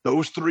was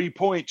those 3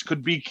 points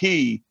could be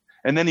key.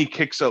 And then he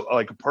kicks a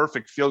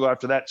perfect field goal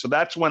after that. So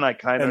that's when I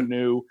kind of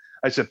knew.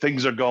 I said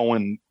things are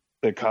going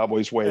the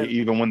Cowboys' way,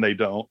 even when they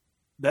don't.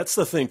 That's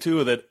the thing,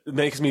 too, that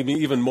makes me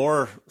even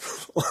more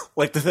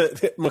like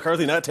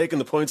McCarthy not taking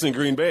the points in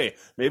Green Bay.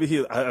 Maybe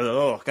he –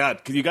 oh,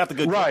 God, you got the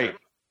good right. Kicker.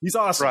 He's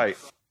awesome. Right.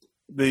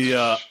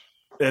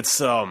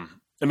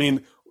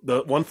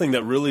 The one thing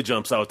that really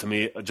jumps out to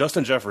me,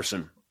 Justin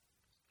Jefferson,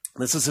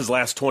 this is his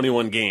last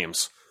 21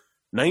 games.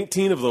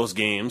 19 of those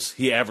games,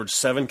 he averaged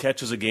 7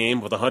 catches a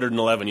game with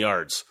 111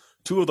 yards.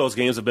 2 of those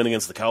games have been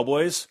against the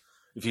Cowboys.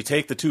 If you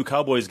take the 2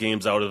 Cowboys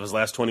games out of his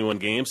last 21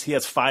 games, he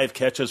has 5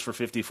 catches for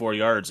 54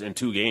 yards in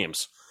 2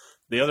 games.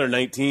 The other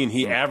 19,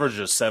 he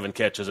averages 7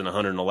 catches and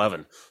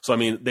 111. So, I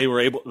mean,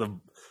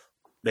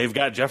 they've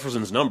got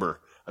Jefferson's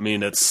number. I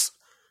mean,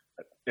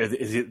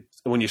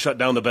 when you shut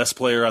down the best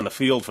player on the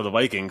field for the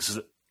Vikings,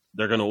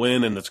 they're going to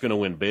win, and it's going to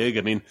win big.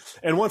 I mean,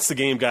 and once the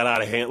game got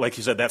out of hand, like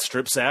you said, that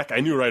strip sack, I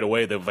knew right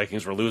away the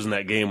Vikings were losing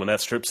that game when that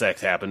strip sack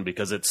happened,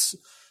 because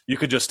you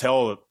could just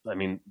tell. I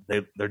mean,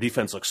 their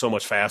defense looks so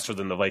much faster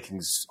than the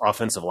Vikings'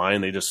 offensive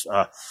line. They just,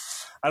 I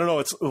don't know.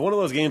 It's one of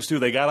those games too.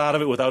 They got out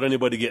of it without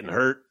anybody getting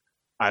hurt.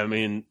 I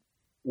mean,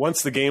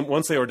 once they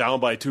were down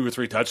by 2 or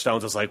 3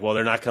 touchdowns, it's like, well,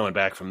 they're not coming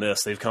back from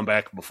this. They've come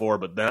back before,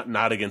 but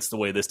not against the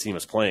way this team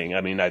is playing.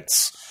 I mean,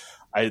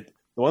 the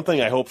one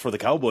thing I hope for the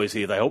Cowboys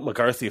here, I hope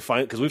McCarthy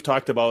because we've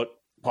talked about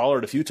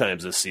Pollard a few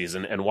times this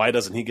season, and why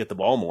doesn't he get the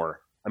ball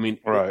more? I mean,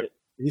 right.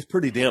 He's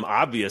pretty damn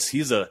obvious.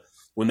 He's a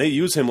when they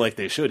use him like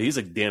they should, he's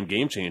a damn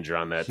game changer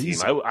on that team.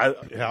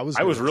 I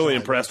was really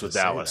impressed with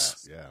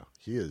Dallas. Yeah,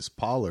 he is.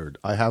 Pollard,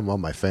 I have him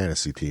on my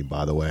fantasy team,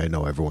 by the way. I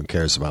know everyone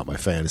cares about my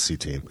fantasy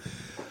team.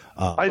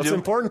 It's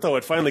important, though.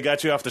 It finally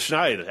got you off the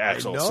schneid,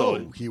 Axel.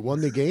 So he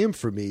won the game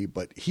for me,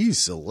 but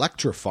he's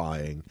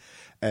electrifying.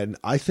 And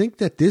I think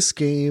that this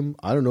game,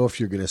 I don't know if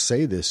you're going to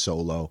say this,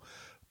 Solo,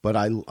 but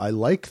I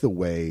like the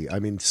way, I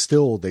mean,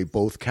 still, they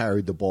both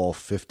carried the ball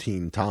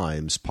 15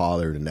 times,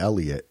 Pollard and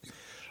Elliott.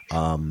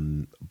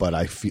 But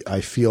I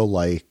feel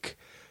like,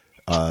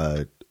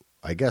 I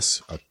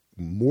guess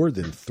more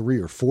than 3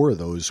 or 4 of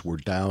those were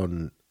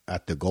down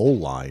at the goal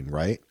line,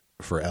 right?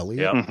 For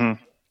Elliott. Yeah.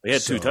 Mm-hmm. He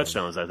had 2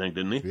 touchdowns, I think,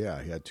 didn't he?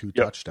 Yeah, he had 2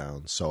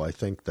 touchdowns. So I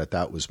think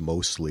that was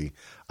mostly,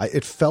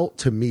 it felt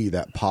to me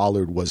that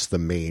Pollard was the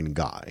main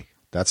guy.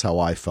 That's how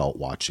I felt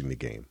watching the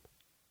game.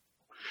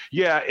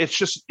 Yeah, it's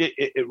just,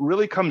 it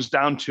really comes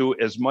down to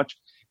as much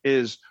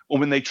is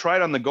when they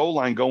tried on the goal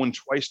line going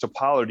twice to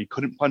Pollard, he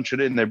couldn't punch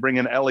it in. They bring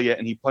in Elliott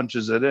and he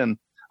punches it in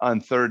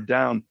on 3rd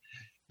down.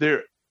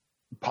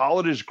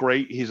 Pollard is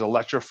great. He's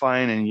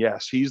electrifying. And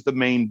yes, he's the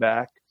main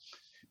back.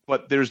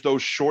 But there's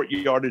those short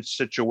yardage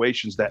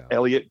situations that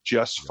Elliott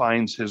just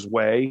finds his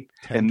way.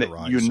 And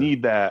that you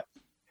need that.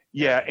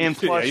 Yeah. And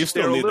plus, you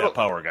still need that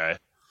power guy.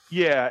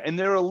 Yeah. And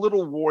they're a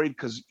little worried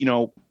because,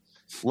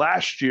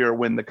 last year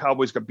when the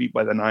Cowboys got beat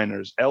by the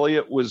Niners,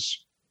 Elliott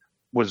was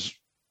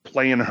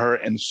playing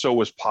hurt, and so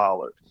was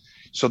Pollard.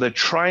 So they're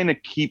trying to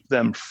keep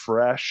them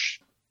fresh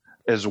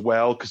as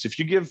well. Because if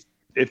you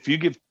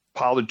give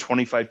Pollard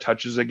 25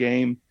 touches a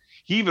game,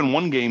 he even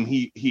one game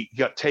he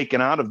got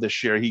taken out of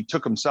this year. He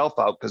took himself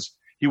out because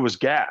he was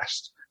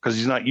gassed because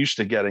he's not used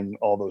to getting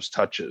all those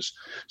touches.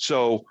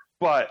 So,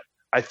 but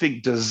I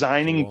think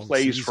designing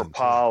plays for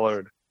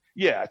Pollard,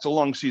 it's a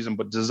long season,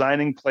 but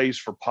designing plays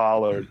for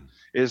Pollard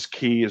is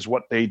key, is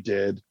what they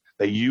did.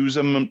 They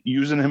using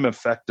him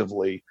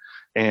effectively.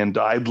 And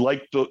I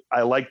like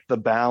the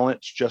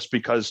balance just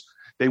because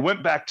they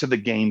went back to the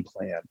game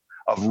plan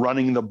of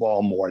running the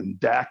ball more and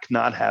Dak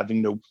not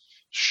having to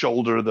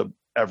shoulder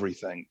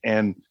everything.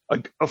 And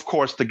of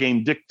course the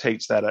game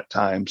dictates that at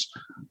times,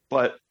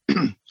 but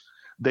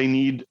they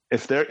need,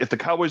 if the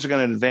Cowboys are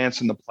going to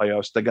advance in the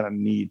playoffs, they're going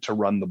to need to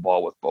run the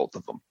ball with both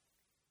of them.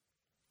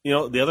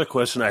 The other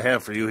question I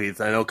have for you, Heath,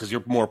 I know because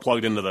you're more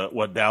plugged into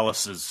what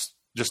Dallas is,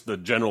 just the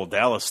general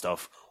Dallas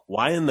stuff.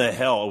 Why in the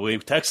hell, we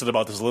texted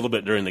about this a little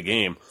bit during the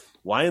game,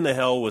 why in the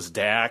hell was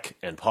Dak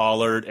and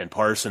Pollard and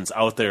Parsons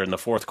out there in the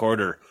 4th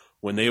quarter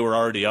when they were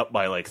already up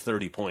by like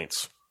 30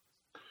 points?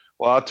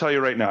 Well, I'll tell you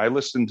right now, I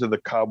listened to the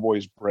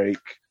Cowboys break,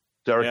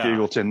 Derek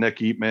Eagleton, Nick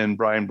Eatman,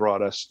 Brian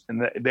brought us,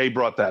 and they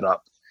brought that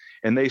up.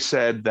 And they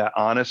said that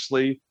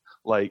honestly,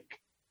 like,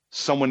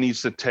 someone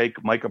needs to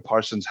take Micah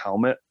Parsons'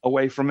 helmet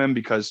away from him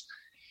because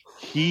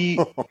he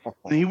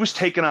was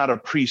taken out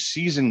of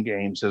preseason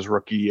games his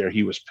rookie year.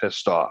 He was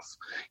pissed off.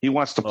 He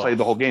wants to play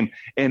the whole game.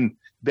 And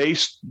they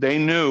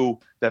knew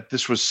that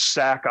this was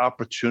sack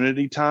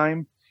opportunity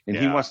time, and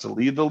he wants to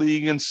lead the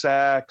league in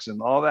sacks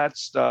and all that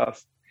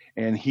stuff.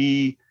 And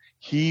he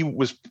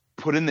was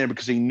put in there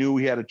because he knew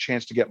he had a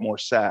chance to get more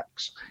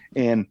sacks.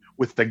 And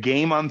with the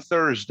game on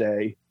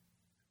Thursday,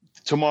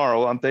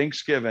 tomorrow on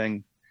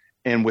Thanksgiving,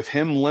 and with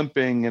him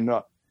limping, and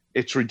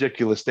it's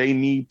ridiculous. They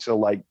need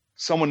to,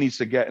 someone needs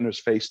to get in his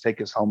face, take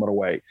his helmet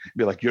away, and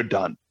be like, "You're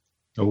done.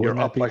 You're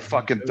up by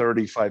fucking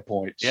 35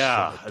 points."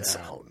 Yeah,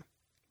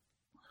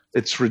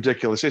 it's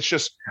ridiculous. It's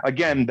just,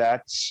 again,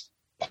 that's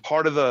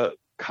part of the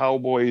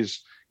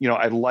Cowboys.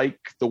 I like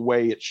the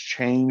way it's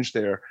changed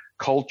their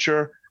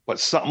culture, but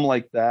something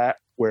like that,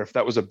 where if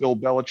that was a Bill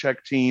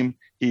Belichick team,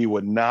 he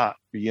would not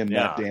be in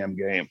that damn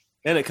game.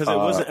 And because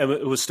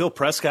it was still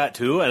Prescott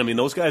too, and I mean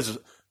those guys,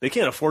 they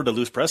can't afford to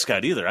lose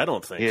Prescott either. I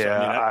don't think.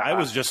 Yeah, so, I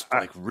was just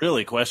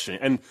really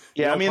questioning. And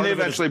they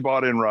eventually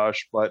bought in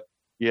Rush, but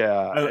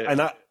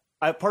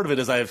part of it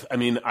is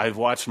I've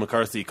watched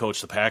McCarthy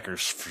coach the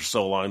Packers for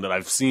so long that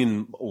I've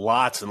seen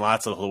lots and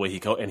lots of the way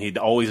he and he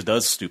always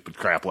does stupid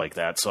crap like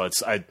that. So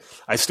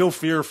I still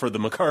fear for the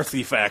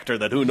McCarthy factor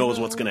that who knows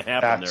what's going to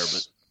happen there.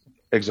 But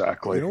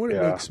exactly, you know what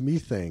it makes me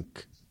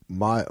think.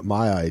 My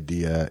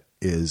idea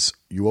is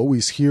you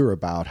always hear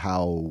about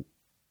how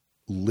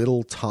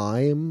little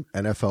time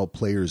NFL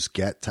players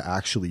get to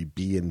actually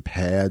be in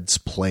pads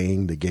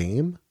playing the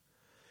game,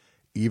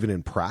 even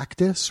in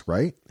practice,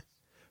 right?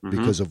 Mm-hmm.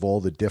 Because of all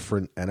the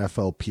different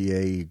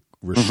NFLPA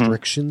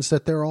restrictions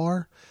that there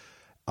are.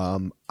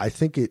 I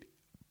think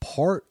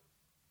I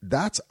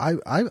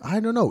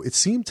don't know. It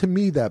seemed to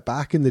me that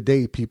back in the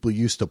day, people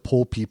used to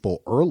pull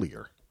people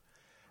earlier.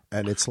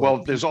 And it's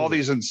there's all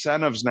these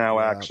incentives now,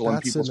 Axel, in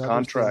people's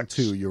contracts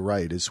too. You're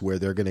right. Is where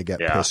they're going to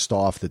get pissed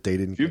off that they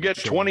didn't. If you get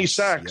 20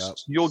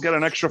 sacks, you'll get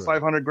an extra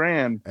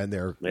 $500,000.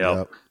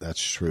 And that's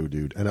true,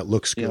 dude. And it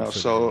looks good for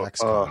the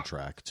next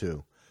contract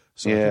too.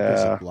 So I think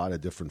there's a lot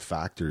of different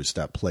factors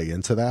that play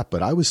into that.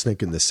 But I was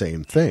thinking the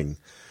same thing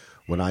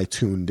when I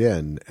tuned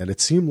in, and it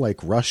seemed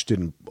like Rush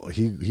didn't.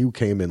 He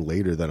came in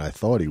later than I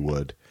thought he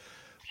would.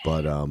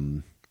 But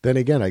then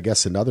again, I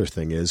guess another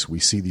thing is we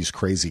see these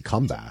crazy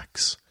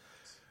comebacks.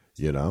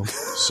 you know?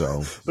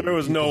 So there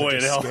was no way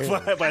in hell scared.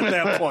 by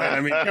that point.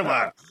 I mean, come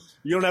on.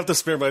 You don't have to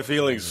spare my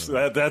feelings.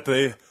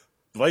 The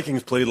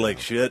Vikings played like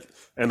shit,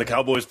 and the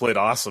Cowboys played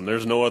awesome.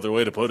 There's no other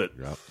way to put it.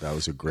 Yep, that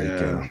was a great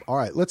game. All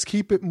right, let's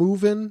keep it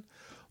moving.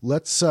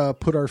 Let's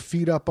put our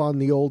feet up on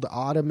the old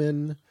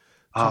ottoman,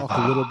 talk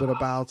a little bit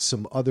about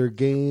some other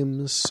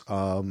games.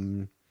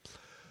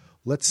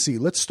 Let's see.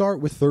 Let's start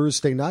with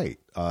Thursday night.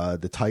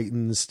 The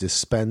Titans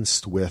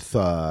dispensed with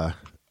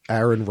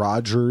Aaron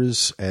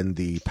Rodgers and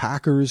the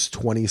Packers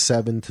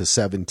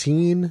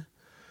 27-17.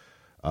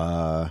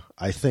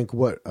 I think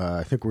we're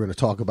going to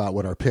talk about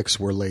what our picks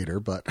were later,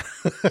 but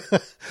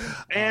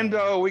and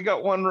we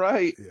got one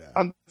right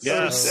on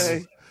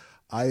Thursday.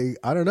 I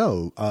don't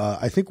know.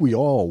 I think we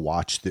all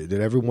watched it. Did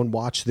everyone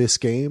watch this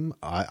game?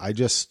 I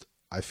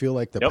feel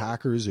like the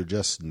Packers are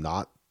just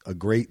not a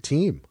great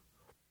team.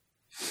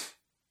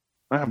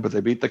 But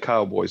they beat the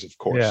Cowboys, of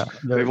course. Yeah,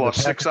 they've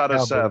lost 6 out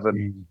of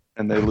 7,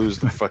 and they lose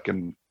the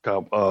fucking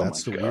Cowboys. Oh,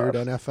 that's the weird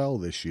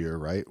NFL this year,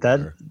 right?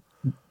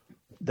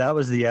 That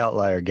was the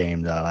outlier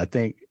game, though. I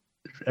think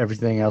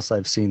everything else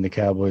I've seen, the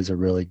Cowboys are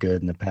really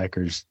good, and the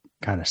Packers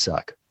kind of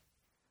suck.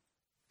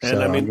 And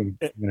so I mean,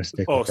 I'm going to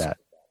stick with that.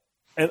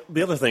 And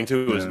the other thing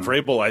too is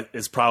Vrabel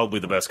is probably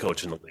the best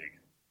coach in the league.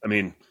 I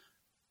mean,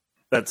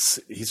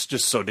 he's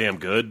just so damn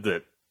good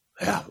that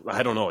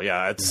I don't know.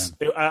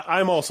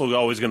 I'm also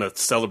always going to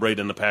celebrate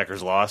in the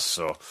Packers' loss.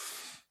 So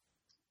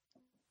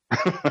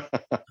I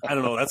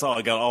don't know. That's all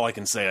I got. All I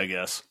can say, I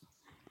guess.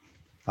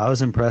 I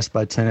was impressed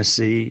by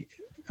Tennessee,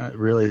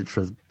 really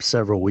for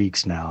several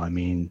weeks now. I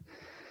mean,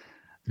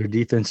 their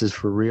defense is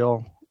for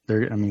real.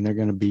 They're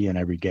going to be in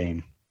every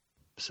game.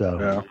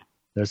 So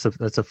that's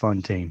a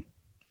fun team.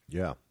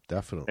 Yeah,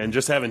 definitely. And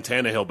just having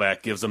Tannehill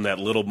back gives them that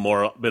little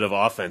more bit of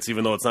offense,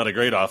 even though it's not a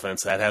great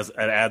offense.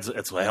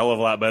 It's a hell of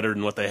a lot better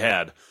than what they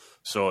had.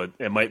 So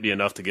it might be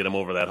enough to get them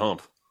over that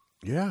hump.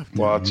 Yeah.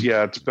 Well,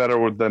 it's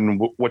better than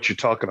what you're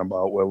talking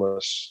about,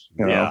 Willis.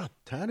 You know? Yeah.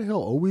 Tannehill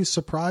always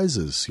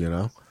surprises, you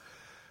know.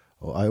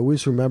 Well, I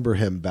always remember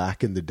him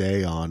back in the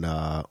day on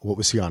what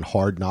was he on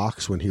Hard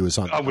Knocks when he was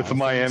on with the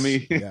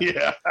Miami.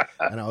 Yeah.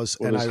 And I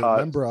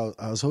remember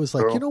I was always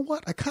like, you know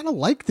what? I kind of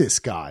like this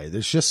guy.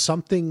 There's just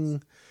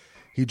something.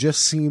 He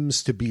just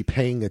seems to be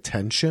paying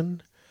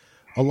attention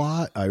a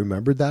lot. I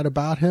remembered that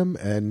about him,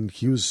 and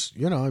he was,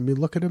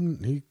 look at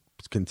him. He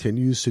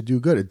continues to do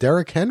good.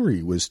 Derrick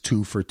Henry was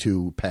 2 for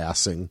 2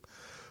 passing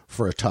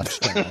for a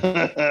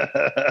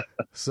touchdown.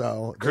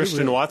 So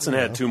Christian Watson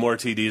had 2 more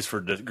TDs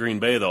for Green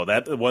Bay, though.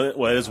 That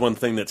is one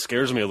thing that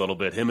scares me a little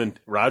bit. Him and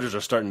Rodgers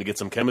are starting to get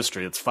some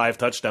chemistry. It's 5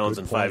 touchdowns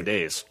in 5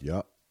 days.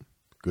 Yep.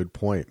 Good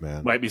point,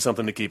 man. Might be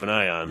something to keep an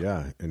eye on.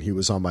 Yeah, and he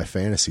was on my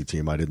fantasy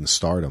team. I didn't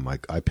start him. I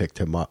picked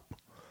him up.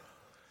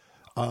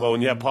 Well,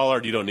 when you have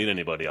Pollard, you don't need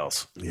anybody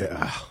else.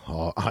 Yeah,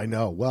 I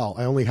know. Well,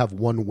 I only have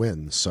 1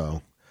 win,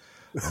 so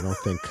I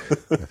think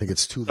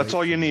it's too late. That's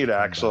all you need,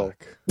 Axel.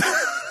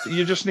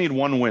 You just need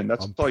 1 win.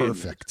 That's all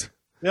perfect.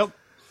 You need.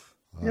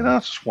 Yep.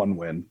 It's just 1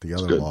 win. The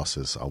other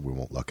losses we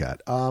won't look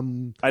at.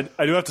 I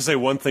do have to say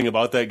one thing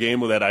about that game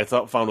that I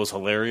found was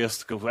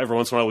hilarious. Every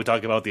once in a while we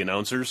talk about the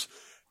announcers.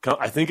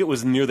 I think it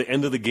was near the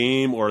end of the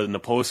game or in the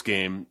post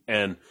game,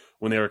 and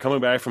when they were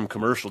coming back from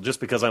commercial, just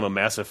because I'm a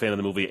massive fan of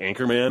the movie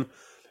Anchorman,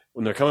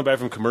 when they're coming back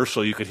from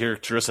commercial, you could hear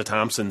Teresa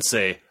Thompson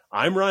say,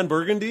 "I'm Ron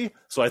Burgundy."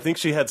 So I think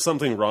she had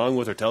something wrong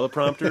with her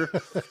teleprompter.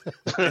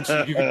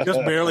 And you could just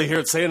barely hear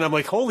it say it. And I'm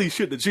like, holy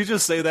shit, did she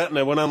just say that? And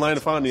I went online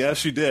and found, yes,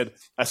 she did.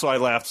 So I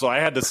laughed. So I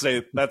had to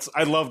say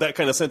I love that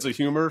kind of sense of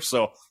humor.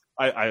 So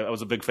I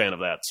was a big fan of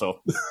that.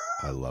 So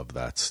I love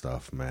that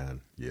stuff,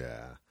 man.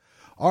 Yeah.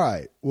 All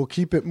right. We'll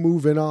keep it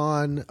moving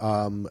on.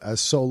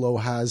 As Solo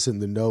has in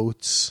the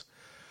notes.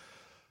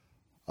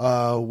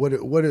 What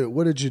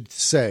did you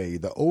say?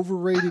 The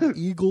overrated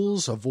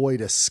Eagles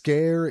avoid a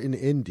scare in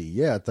Indy.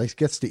 Yeah, I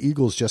guess the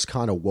Eagles just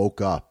kind of woke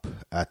up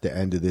at the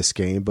end of this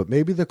game, but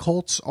maybe the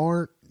Colts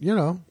aren't,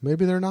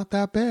 maybe they're not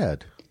that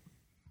bad.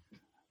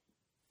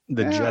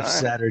 The Jeff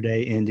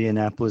Saturday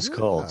Indianapolis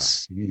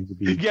Colts.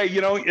 Yeah,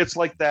 it's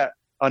like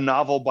a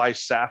novel by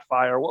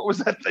Sapphire. What was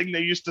that thing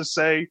they used to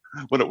say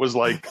when it was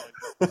like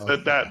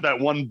that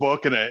one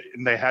book and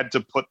they had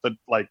to put the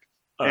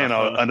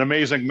an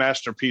amazing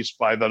masterpiece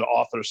by the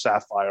author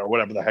Sapphire, or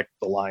whatever the heck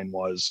the line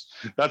was.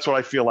 That's what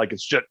I feel like.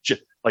 It's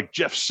like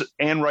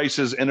Anne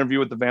Rice's Interview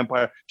with the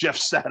Vampire, Jeff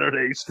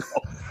Saturday's.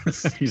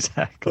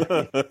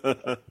 Exactly.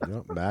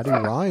 Matty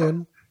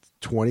Ryan,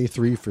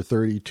 23 for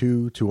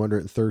 32,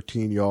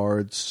 213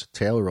 yards.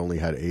 Taylor only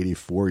had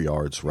 84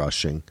 yards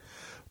rushing.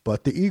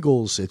 But the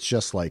Eagles, it's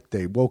just like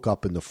they woke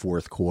up in the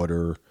fourth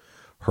quarter.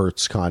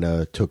 Hurts kind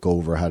of took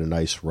over, had a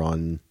nice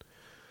run.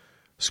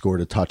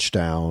 Scored a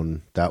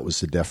touchdown. That was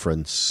the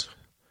difference.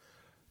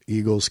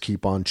 Eagles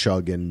keep on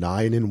chugging.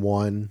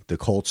 9-1. The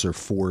Colts are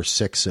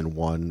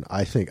 4-6-1.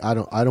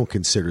 I don't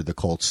consider the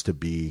Colts to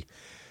be.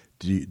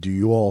 Do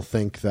you all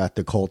think that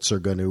the Colts are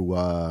going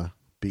to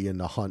be in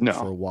the hunt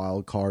for a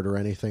wild card or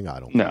anything? I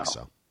don't think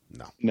so.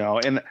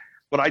 No.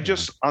 But I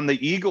just on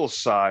the Eagles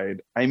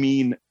side,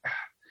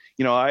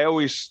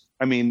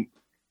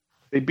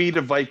 They beat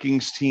a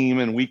Vikings team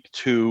in week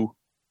 2.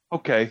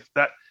 Okay,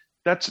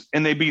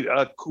 and they beat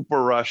a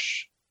Cooper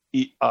Rush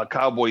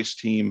Cowboys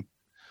team,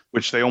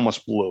 which they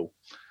almost blew.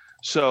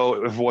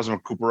 So if it wasn't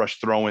a Cooper Rush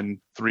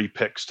throwing 3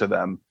 picks to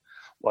them,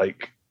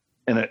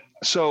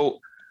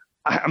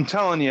 I'm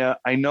telling you,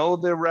 I know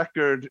their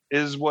record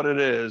is what it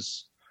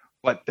is,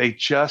 but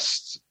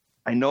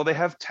I know they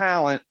have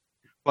talent,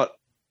 but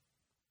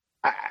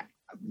I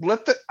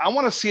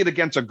want to see it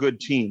against a good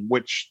team,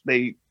 which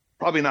they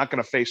probably not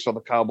going to face till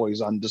the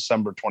Cowboys on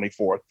December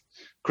 24th,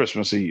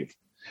 Christmas Eve.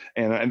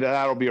 And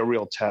that'll be a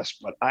real test.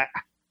 But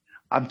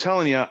I'm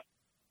telling you,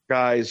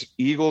 guys,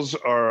 Eagles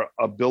are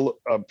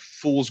a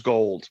fool's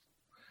gold.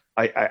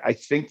 I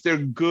think they're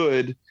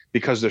good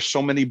because there's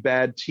so many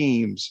bad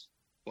teams.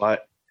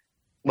 But,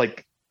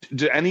 like,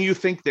 do any of you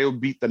think they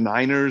would beat the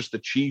Niners, the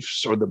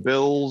Chiefs, or the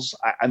Bills?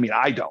 I mean,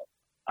 I don't.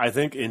 I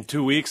think in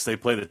 2 weeks they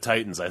play the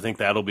Titans. I think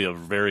that'll be a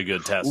very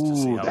good test. Ooh, to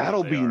see how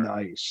that'll they be are.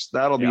 nice.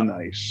 That'll be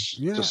nice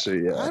to see.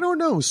 Yeah. I don't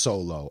know,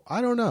 Solo.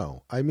 I don't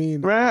know. I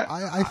mean, Right.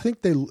 I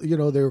think they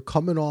were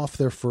coming off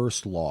their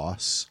first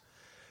loss,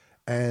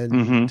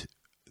 and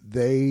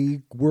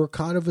they were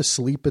kind of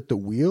asleep at the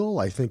wheel.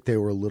 I think they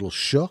were a little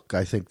shook.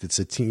 I think it's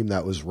a team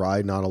that was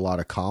riding on a lot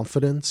of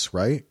confidence,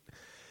 right?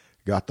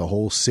 Got the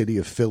whole city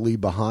of Philly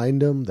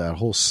behind them. That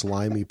whole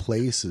slimy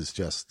place is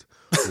just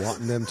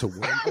wanting them to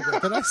win. Okay,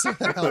 did I say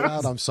that out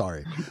loud? I'm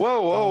sorry.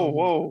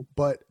 Whoa.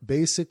 But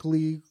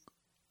basically,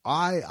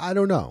 I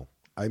don't know.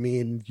 I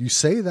mean, you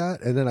say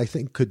that, and then I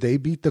think, could they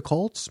beat the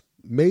Colts?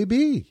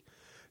 Maybe.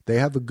 They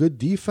have a good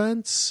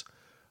defense.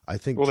 I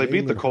think. Well, they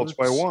beat the Jalen Colts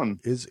by Hurts 1.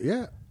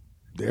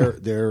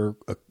 They're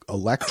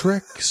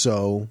electric.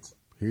 So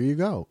here you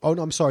go. Oh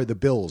no, I'm sorry. The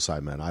Bills. I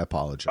meant. I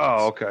apologize.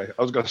 Oh, okay.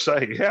 I was going to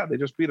say, they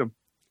just beat them.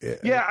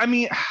 Yeah, I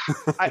mean,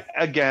 I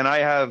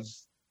have,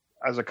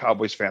 as a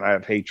Cowboys fan, I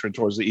have hatred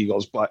towards the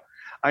Eagles, but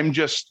I'm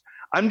just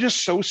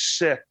so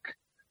sick.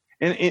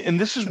 And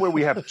this is where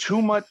we have too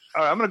much.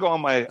 I'm going to go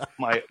on my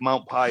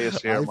Mount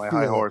Pius here, my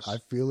high horse. I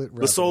feel it.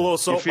 The Solo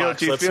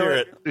soapbox. Let's hear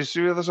it. Do you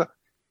see this?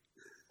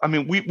 I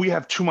mean, we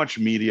have too much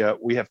media.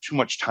 We have too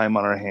much time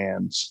on our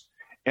hands.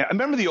 And I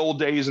remember the old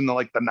days in the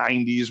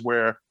 90s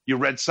where you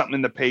read something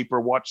in the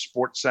paper, watched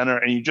SportsCenter,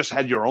 and you just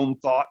had your own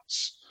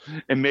thoughts.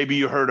 And maybe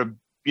you heard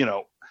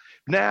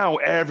now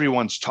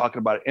everyone's talking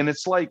about it. And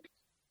it's like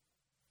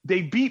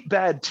they beat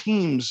bad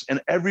teams and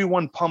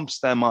everyone pumps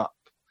them up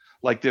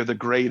like they're the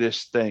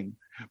greatest thing.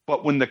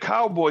 But when the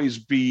Cowboys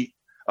beat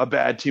a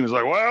bad team, it's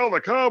like, well,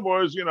 the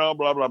Cowboys, blah,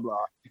 blah,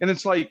 blah. And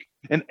it's like,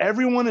 and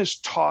everyone is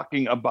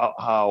talking about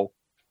how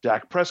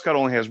Dak Prescott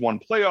only has 1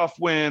 playoff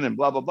win and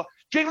blah, blah, blah.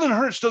 Jalen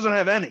Hurts doesn't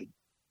have any.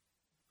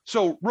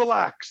 So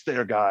relax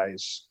there,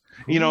 guys.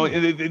 They and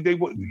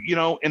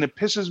it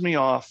pisses me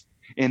off.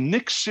 And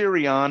Nick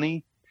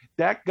Sirianni,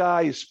 that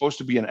guy is supposed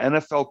to be an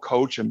NFL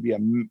coach and be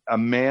a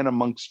man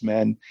amongst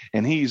men,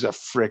 and he's a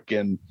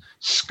frickin'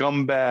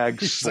 scumbag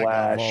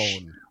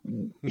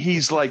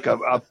he's like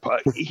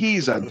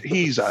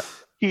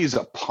he's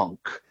a punk.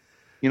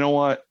 You know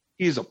what?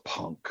 He's a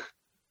punk.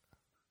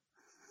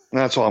 And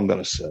that's all I'm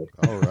going to say.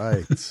 All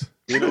right.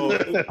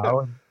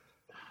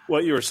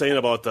 What you were saying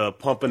about the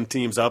pumping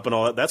teams up and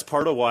all that, that's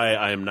part of why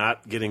I am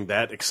not getting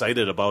that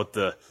excited about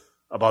the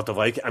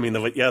Vikings. I mean,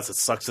 yes, it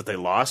sucks that they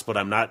lost, but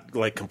I'm not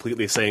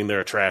completely saying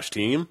they're a trash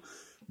team,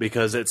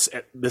 because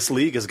this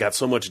league has got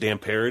so much damn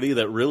parity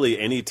that really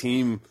any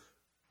team,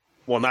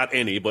 well, not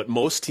any, but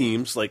most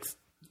teams,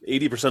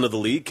 80% of the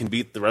league can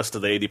beat the rest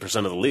of the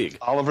 80% of the league.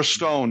 Oliver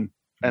Stone,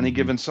 any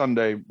given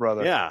Sunday,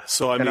 brother. Yeah,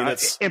 so I mean,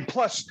 and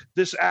plus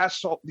these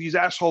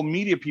asshole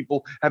media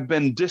people have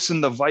been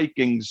dissing the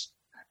Vikings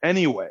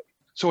anyway.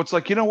 So it's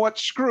like, you know what?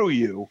 Screw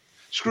you,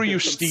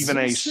 Stephen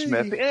A.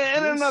 Smith.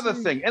 And another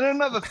thing,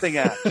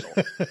 Axel.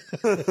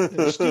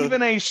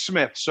 Stephen A.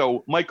 Smith.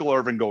 So Michael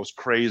Irvin goes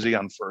crazy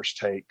on First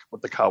Take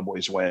with the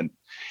Cowboys win.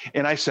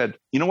 And I said,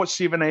 you know what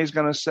Stephen A. is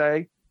going to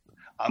say?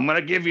 I'm going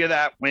to give you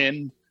that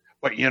win,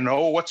 but you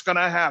know what's going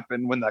to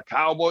happen when the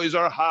Cowboys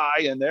are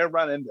high and they're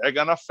running, they're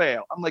going to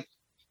fail. I'm like,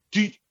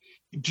 do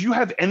you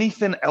have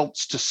anything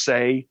else to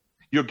say?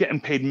 You're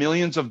getting paid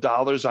millions of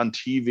dollars on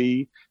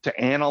TV to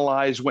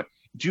analyze what.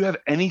 Do you have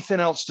anything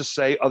else to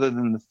say other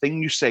than the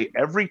thing you say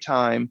every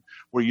time,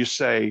 where you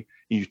say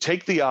you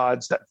take the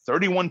odds that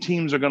 31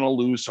 teams are going to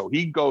lose? So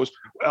he goes,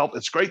 well,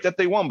 it's great that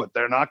they won, but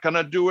they're not going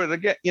to do it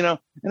again, And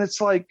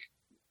it's like,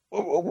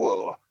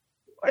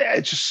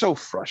 it's just so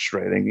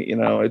frustrating,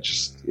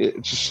 It's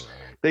just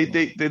they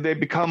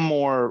become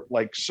more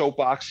like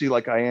soapboxy,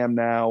 like I am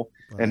now,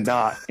 and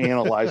not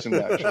analyzing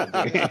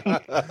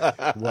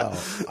that.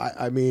 Well,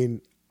 I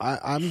mean,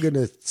 I'm going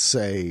to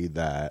say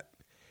that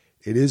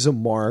it is a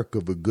mark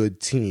of a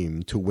good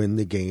team to win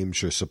the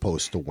games you're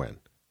supposed to win.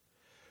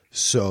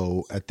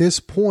 So at this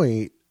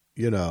point,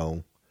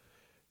 the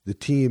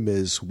team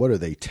is, what are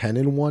they,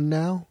 10-1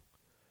 now?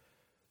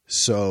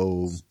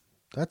 So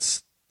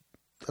that's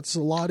a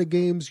lot of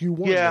games you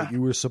won that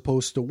you were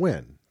supposed to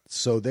win.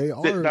 So they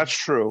are. That's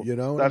true.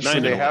 That's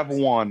true. They have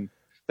won.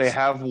 They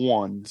have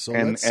won. So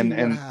let's see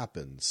what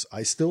happens.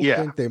 I still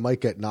think they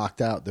might get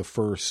knocked out the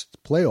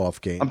first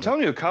playoff game. I'm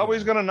telling you, the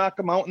Cowboys are going to knock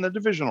them out in the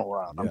divisional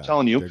round. I'm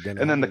telling you.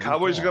 And then the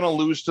Cowboys are going to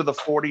lose to the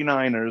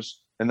 49ers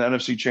in the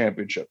NFC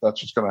Championship.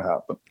 That's what's going to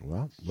happen.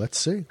 Well, let's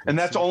see. And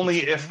that's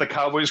only if the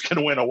Cowboys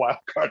can win a wild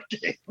card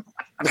game.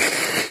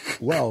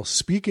 Well,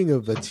 speaking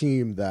of the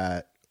team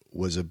that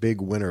was a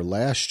big winner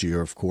last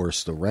year, of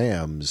course, the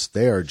Rams,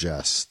 they are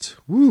just,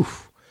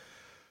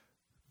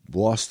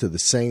 lost to the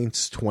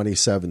Saints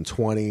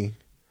 27-20.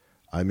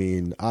 I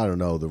mean, I don't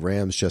know. The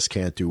Rams just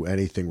can't do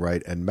anything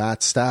right. And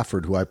Matt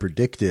Stafford, who I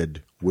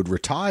predicted would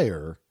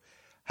retire,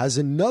 has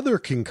another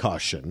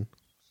concussion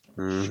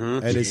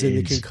and is in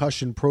the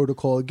concussion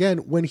protocol again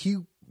when he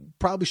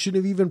probably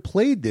shouldn't have even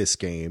played this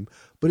game.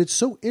 But it's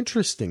so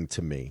interesting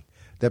to me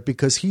that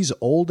because he's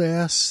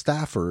old-ass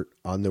Stafford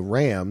on the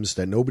Rams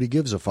that nobody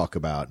gives a fuck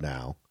about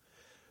now,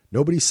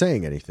 nobody's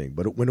saying anything.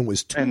 But when it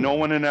was Tua, and no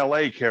one in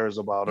L.A. cares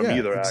about him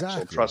either,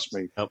 exactly. Axel. Trust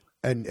me.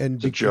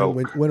 And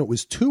when it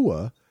was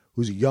Tua,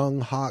 who's a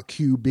young, hot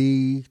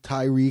QB,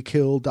 Tyreek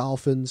Hill,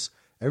 Dolphins,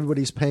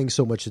 everybody's paying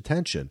so much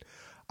attention.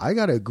 I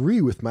got to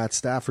agree with Matt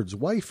Stafford's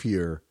wife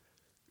here.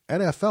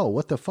 NFL,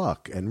 what the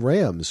fuck? And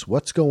Rams,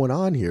 what's going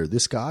on here?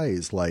 This guy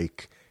is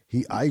like,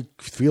 I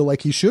feel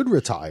like he should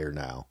retire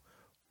now.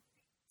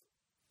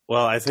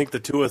 Well, I think the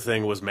Tua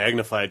thing was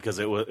magnified because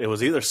it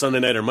was either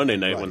Sunday night or Monday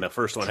night when that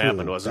first one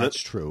happened, wasn't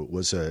That's true. It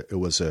was a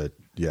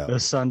It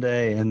was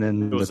Sunday and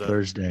then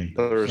Thursday.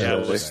 Yeah,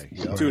 it was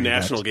two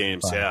national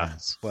games,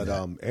 But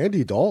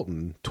Andy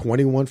Dalton,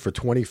 21 for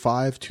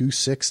 25,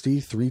 260,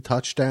 3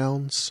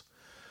 touchdowns.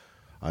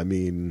 I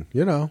mean,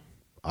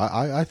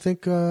 I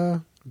think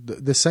the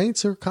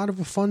Saints are kind of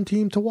a fun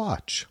team to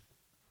watch.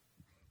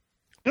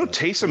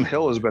 Taysom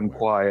Hill has been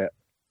quiet.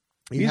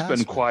 He's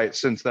been quiet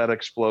since that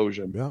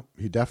explosion. Yeah,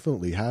 he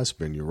definitely has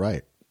been. You're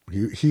right.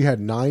 He had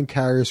 9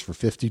 carries for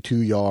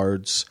 52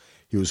 yards.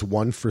 He was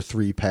 1 for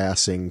 3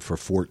 passing for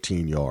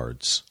 14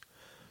 yards.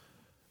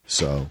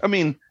 So, I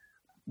mean,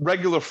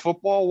 regular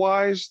football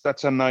wise,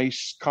 that's a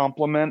nice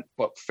compliment,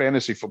 but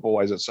fantasy football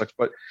wise, it sucks.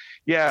 But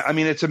yeah, I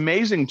mean, it's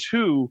amazing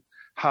too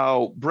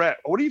how Brett.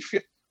 What do you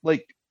feel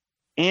like?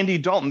 Andy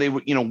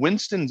Dalton?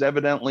 Winston's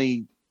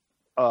evidently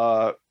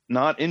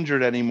not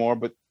injured anymore,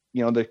 but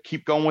they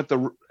keep going with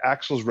the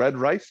Axel's red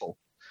rifle,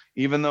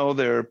 even though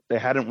they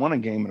hadn't won a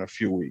game in a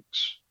few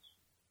weeks.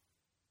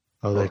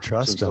 Oh, they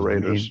trust the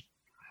Raiders.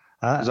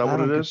 Is that what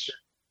it is?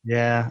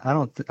 Yeah, I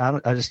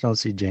just don't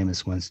see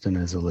Jameis Winston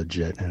as a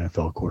legit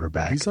NFL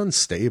quarterback. He's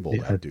unstable,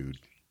 that dude.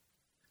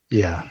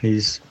 Yeah,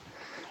 you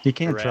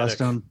can't trust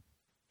him.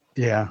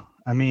 Yeah,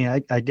 I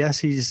mean, I guess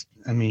he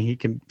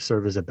can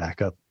serve as a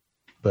backup,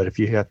 but if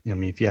you have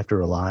to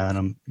rely on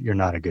him, you're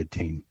not a good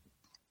team.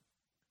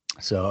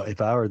 So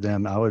if I were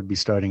them, I would be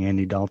starting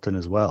Andy Dalton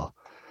as well.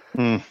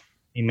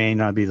 He may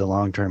not be the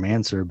long-term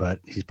answer, but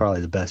he's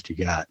probably the best you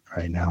got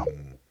right now.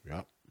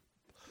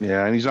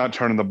 Yeah, and he's not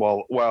turning the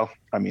ball. Well,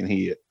 I mean,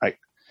 he's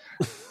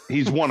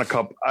won a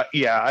couple. I'm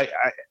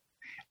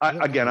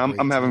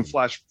having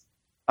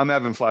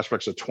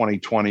flashbacks of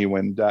 2020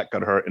 when Dak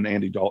got hurt and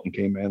Andy Dalton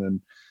came in and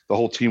the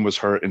whole team was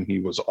hurt and he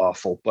was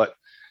awful. But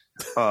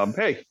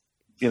hey,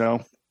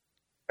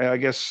 I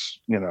guess,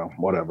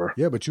 whatever.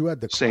 Yeah, but you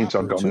had the Saints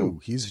on too.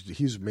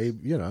 He's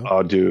maybe,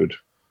 Oh, dude.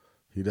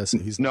 He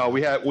doesn't.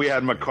 We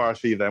had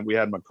McCarthy then. We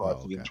had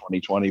McCarthy in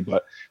 2020,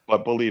 but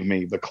believe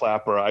me, the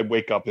clapper. I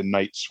wake up in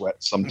night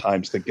sweat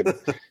sometimes thinking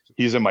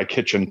he's in my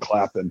kitchen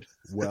clapping.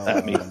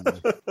 Well,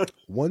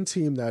 one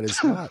team that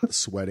is not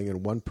sweating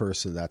and one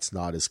person that's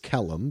not is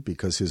Kellum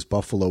because his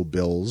Buffalo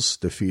Bills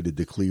defeated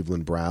the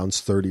Cleveland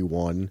Browns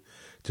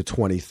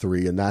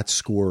 31-23, and that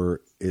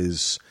score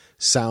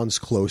sounds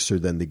closer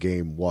than the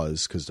game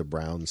was because the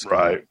Browns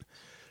got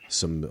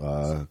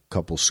some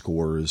couple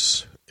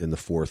scores in the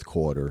fourth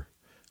quarter.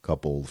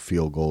 Couple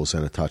field goals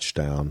and a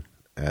touchdown,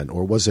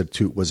 or was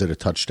it a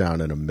touchdown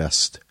and a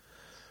missed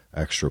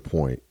extra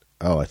point?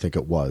 Oh, I think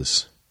it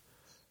was.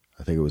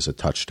 I think it was a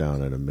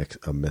touchdown and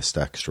a missed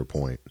extra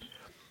point.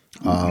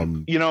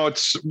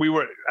 We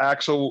were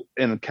Axel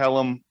and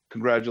Kellum.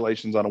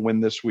 Congratulations on a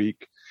win this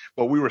week.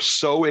 But we were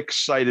so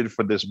excited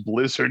for this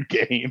Blizzard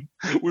game.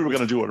 We were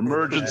going to do an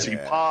emergency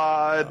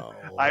pod.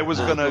 I was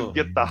going to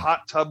get the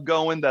hot tub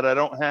going that I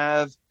don't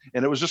have,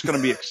 and it was just going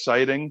to be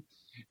exciting.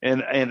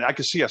 And I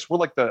could see us. We're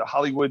like the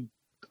Hollywood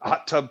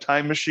hot tub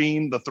time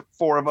machine, the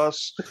 4 of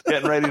us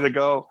getting ready to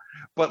go.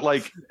 But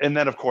and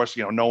then, of course,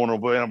 no one will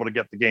be able to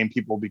get the game.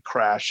 People will be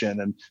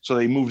crashing. And so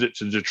they moved it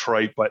to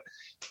Detroit. But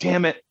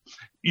damn it,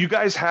 you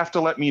guys have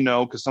to let me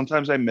know because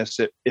sometimes I miss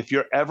it. If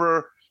you're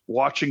ever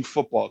watching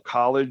football,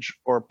 college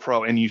or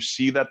pro, and you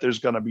see that there's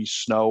going to be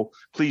snow,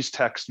 please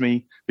text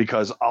me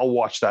because I'll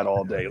watch that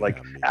all day.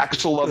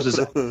 Axel loves his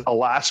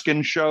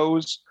Alaskan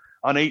shows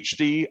on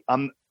HD.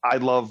 I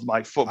love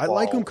my football. I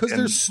like them because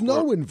there's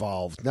snow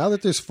involved. Now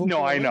that there's football,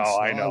 no, I know.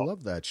 I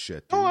love that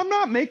shit. Dude. No, I'm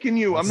not making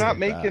you.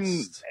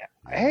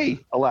 Hey,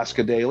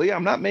 Alaska Daily,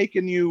 I'm not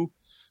making you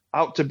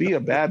out to be a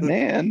bad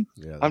man.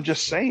 Yeah, I'm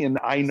just saying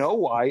I know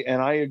why,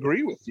 and I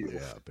agree with you.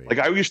 Yeah, baby. Like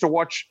I used to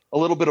watch a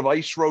little bit of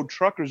Ice Road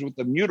Truckers with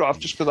the mute off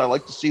just because I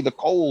like to see the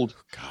cold.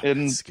 God,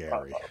 And that's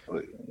scary.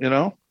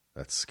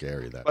 That's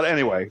scary. But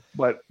anyway,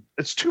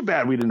 it's too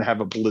bad we didn't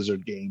have a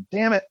Blizzard game.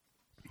 Damn it.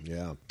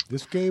 Yeah,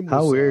 this game. Was,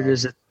 How weird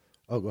is it?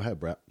 Oh, go ahead,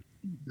 Brett.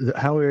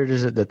 How weird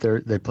is it that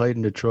they played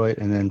in Detroit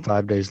and then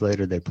 5 days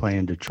later they play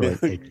in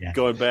Detroit again?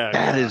 Going back.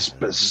 That is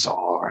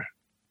bizarre.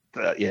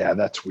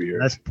 That's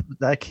weird.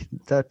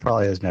 That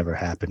probably has never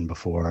happened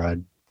before. I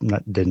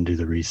didn't do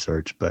the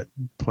research, but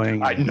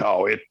playing. I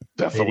know it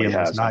definitely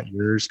has. Not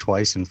yours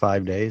twice in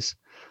 5 days.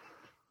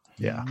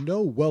 Yeah.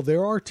 No, well,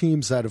 there are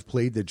teams that have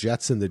played the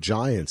Jets and the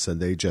Giants,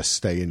 and they just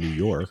stay in New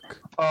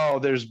York. Oh,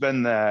 there's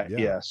been that. Yeah.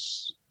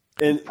 Yes.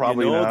 And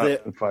Probably not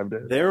in 5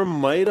 days. There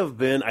might have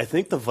been. I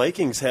think the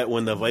Vikings had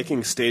when the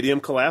Vikings stadium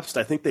collapsed.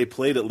 I think they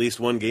played at least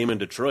one game in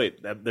Detroit.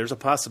 There's a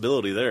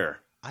possibility there.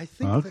 I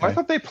think. Okay. I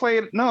thought they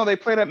played. No, they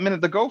played at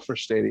Minute the Gopher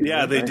Stadium.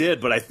 Yeah, they didn't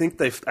did. But I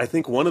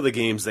think one of the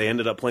games they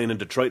ended up playing in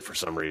Detroit for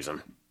some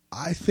reason.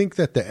 I think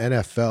that the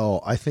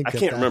NFL. I think I that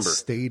can't remember.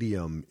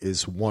 stadium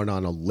is one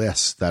on a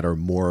list that are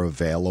more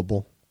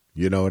available.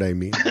 You know what I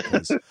mean?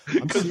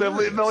 Because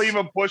they'll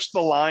even push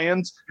the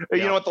Lions.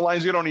 You know what, the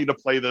Lions, you don't need to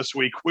play this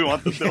week. We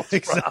want the Bills.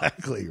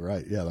 Exactly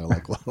right. Yeah, they're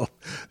like, well,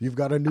 you've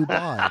got a new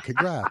bye.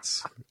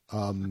 Congrats.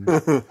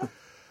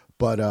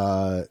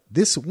 But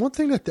this one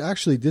thing that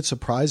actually did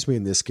surprise me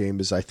in this game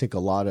is I think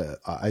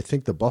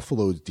the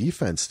Buffalo's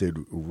defense did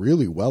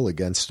really well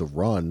against the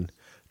run.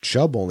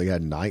 Chubb only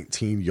had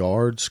 19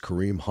 yards.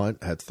 Kareem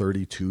Hunt had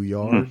 32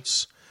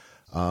 yards.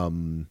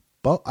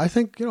 But I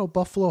think,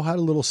 Buffalo had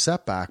a little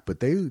setback, but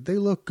they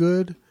look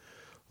good.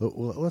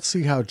 Let's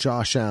see how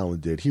Josh Allen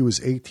did. He was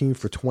 18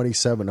 for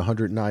 27,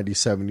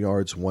 197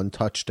 yards, 1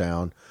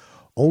 touchdown,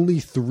 only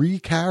 3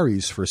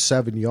 carries for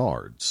 7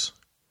 yards.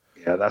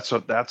 Yeah,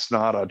 that's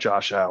not a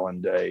Josh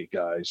Allen day,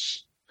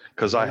 guys.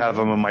 Because I have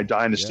him in my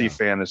Dynasty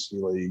Fantasy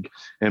League.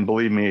 And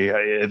believe me,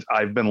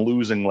 I've been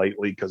losing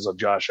lately because of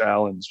Josh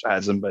Allen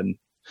hasn't been.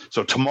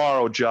 So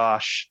tomorrow,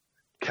 Josh,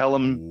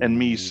 Kellum and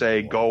me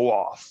say go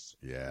off.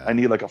 Yeah. I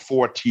need like a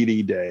 4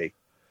 TD day.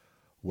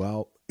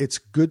 Well, it's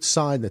good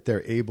sign that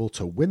they're able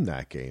to win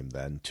that game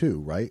then too,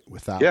 right?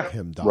 Without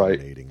him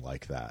dominating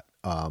like that.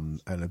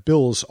 And the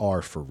Bills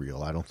are for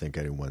real. I don't think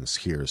anyone's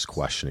here is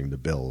questioning the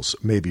Bills.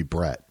 Maybe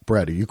Brett.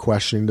 Brett, are you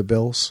questioning the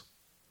Bills?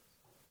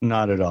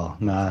 Not at all.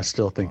 No, I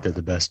still think they're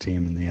the best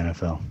team in the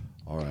NFL.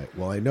 All right.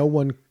 Well, I know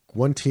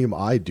one team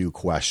I do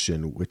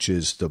question, which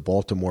is the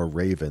Baltimore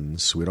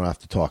Ravens. We don't have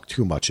to talk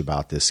too much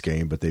about this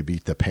game, but they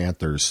beat the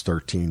Panthers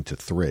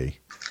 13-3.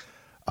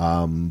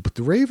 But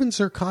the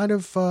Ravens are kind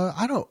of,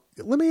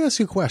 let me ask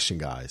you a question,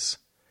 guys.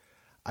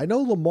 I know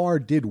Lamar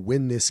did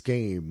win this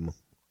game,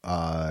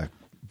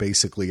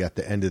 basically at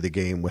the end of the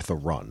game with a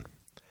run,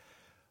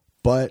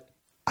 but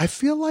I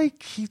feel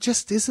like he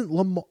just isn't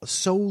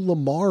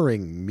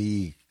Lamaring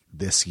me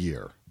this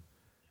year.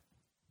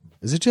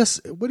 Is it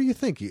just, what do you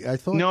think? I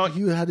thought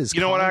he had his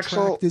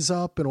contract is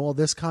up and all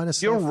this kind of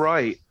stuff. You're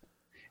right.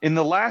 In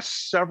the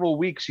last several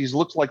weeks, he's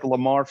looked like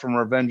Lamar from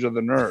Revenge of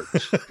the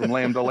Nerds, from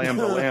Lambda,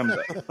 Lambda,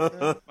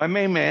 Lambda. My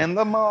main man,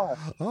 Lamar.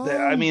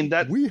 I mean,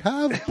 that we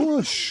have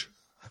Bush.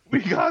 We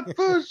got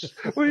Bush.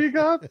 We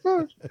got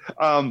Bush.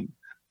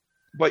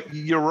 But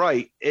you're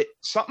right.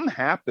 Something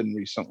happened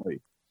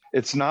recently.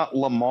 It's not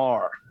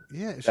Lamar.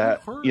 Yeah,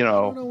 hurt. I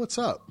don't know what's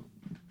up.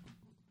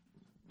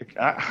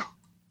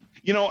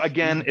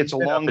 Again, it's a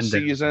long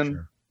season.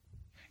 Sure.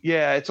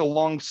 Yeah, it's a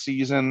long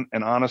season,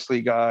 and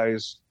honestly,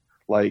 guys,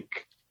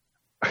 like.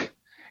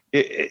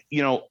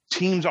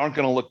 Teams aren't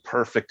going to look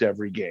perfect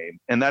every game.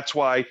 And that's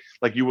why,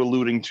 like you were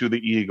alluding to the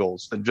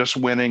Eagles, they're just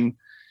winning.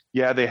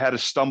 Yeah, they had to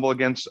stumble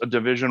against a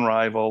division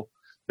rival.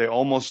 They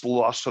almost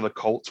lost to the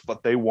Colts,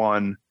 but they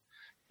won.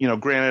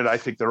 Granted, I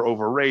think they're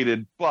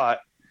overrated,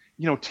 but,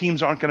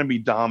 teams aren't going to be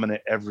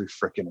dominant every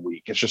freaking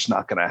week. It's just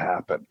not going to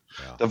happen.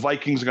 Yeah. The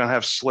Vikings are going to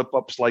have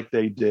slip-ups like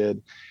they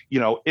did.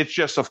 It's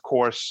just, of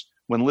course,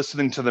 when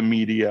listening to the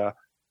media,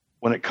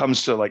 when it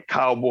comes to like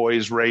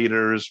Cowboys,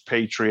 Raiders,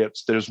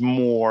 Patriots, there's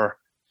more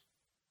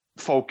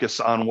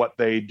focus on what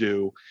they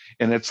do.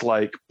 And it's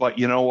like, but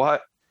you know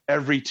what?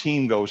 Every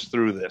team goes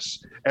through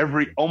this.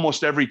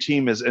 Almost every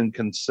team is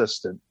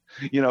inconsistent,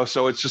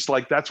 so it's just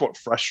like, that's what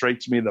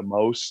frustrates me the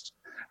most.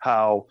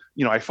 How,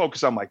 I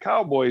focus on my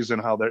Cowboys and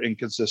how they're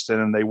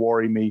inconsistent and they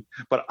worry me.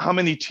 But how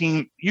many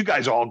teams, you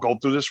guys all go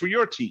through this with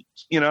your teams,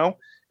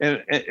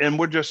 and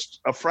we're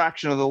just a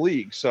fraction of the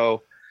league.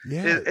 So,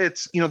 yeah.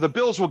 It's the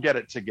Bills will get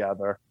it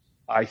together,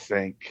 I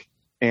think.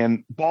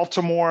 And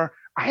Baltimore,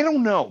 I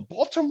don't know.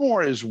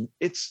 Baltimore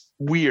it's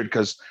weird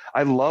because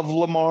I love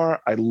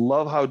Lamar. I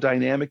love how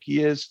dynamic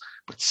he is,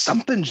 but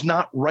something's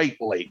not right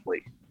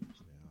lately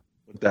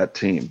with that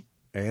team.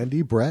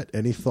 Andy, Brett,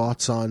 any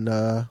thoughts on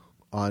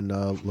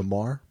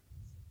Lamar?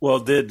 Well,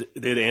 did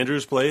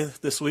Andrews play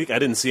this week? I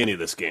didn't see any of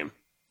this game.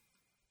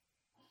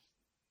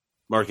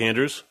 Mark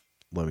Andrews?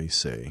 Let me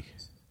see.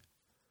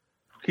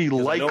 He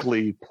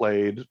likely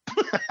played.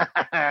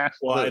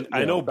 Well,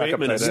 I know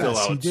Bateman is still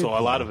out, so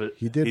a lot of it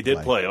he did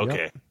play.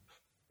 Okay,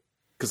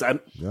 because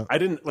I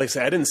didn't like I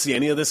say I didn't see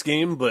any of this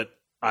game, but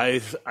I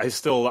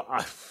still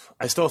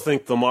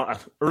think Lamar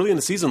early in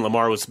the season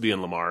Lamar was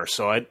being Lamar,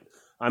 so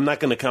I'm not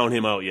going to count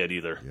him out yet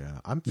either. Yeah,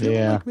 I'm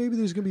feeling like maybe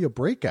there's going to be a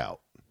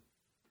breakout.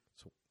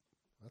 So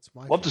that's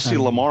my. Love to see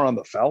Lamar on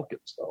the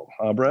Falcons, though,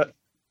 huh, Brett?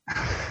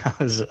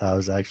 I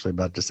was actually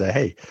about to say,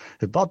 hey,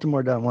 if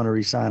Baltimore doesn't want to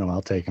re-sign him,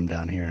 I'll take him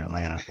down here in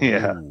Atlanta.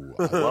 Yeah,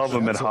 I love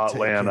him in hot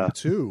Atlanta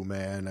too,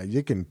 man.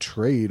 You can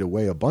trade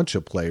away a bunch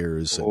of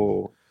players.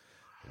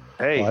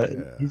 Hey,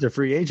 he's a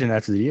free agent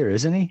after the year,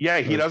 isn't he? Yeah,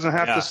 he doesn't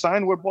have to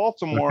sign with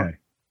Baltimore. Okay.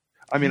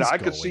 I mean, I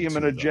could see him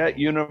in a Jet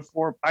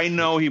uniform. I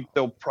know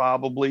they'll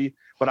probably,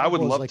 but I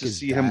would love to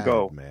see him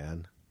go,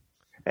 man.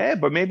 Hey,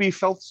 but maybe he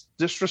felt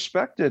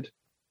disrespected.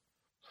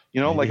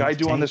 Maybe like I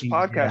do on this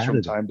podcast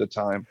from time to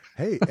time.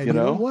 Hey, and you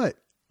know what?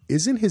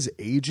 Isn't his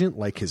agent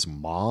like his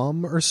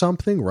mom or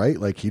something, right?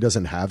 Like he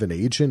doesn't have an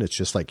agent. It's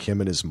just like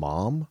him and his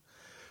mom.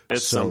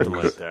 It's something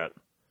like that.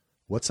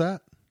 What's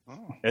that?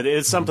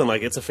 It's something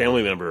like it's a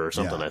family member or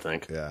something, I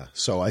think. Yeah.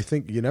 So I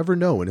think you never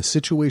know. In a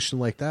situation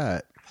like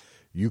that,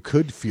 you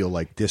could feel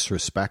like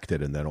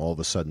disrespected and then all of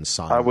a sudden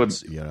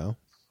silence,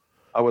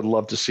 I would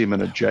love to see him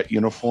in a Jet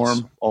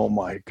uniform. Oh,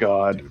 my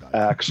God, dude,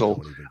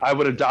 Axel. I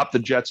would adopt the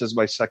Jets as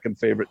my second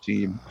favorite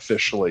team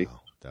officially.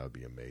 Wow, that would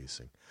be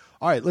amazing.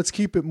 All right, let's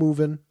keep it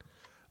moving.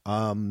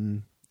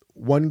 One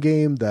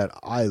game that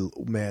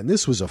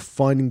this was a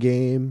fun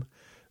game.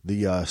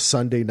 The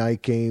Sunday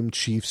night game,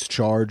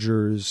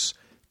 Chiefs-Chargers.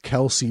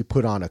 Kelsey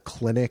put on a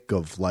clinic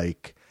of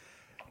another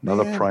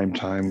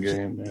primetime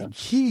game, man.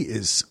 He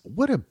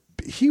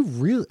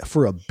really,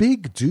 for a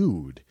big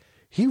dude,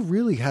 he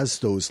really has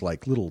those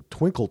little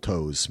twinkle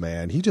toes,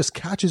 man. He just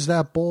catches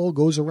that ball,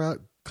 goes around,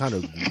 kind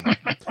of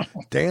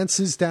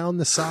dances down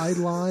the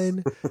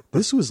sideline.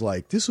 This was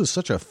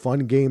such a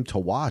fun game to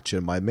watch.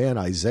 And my man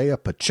Isaiah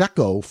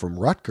Pacheco from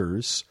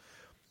Rutgers,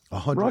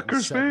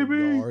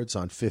 107 yards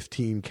on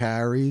 15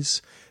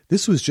 carries.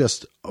 This was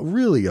just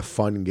really a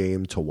fun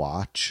game to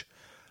watch.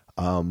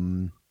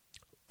 This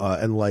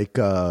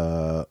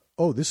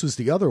was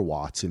the other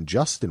Watson,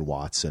 Justin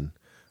Watson,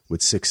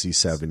 with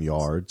 67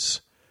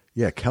 yards.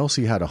 Yeah,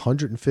 Kelsey had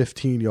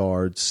 115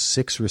 yards,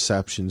 6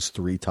 receptions,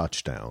 3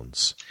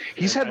 touchdowns.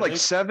 He's had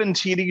 7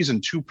 TDs in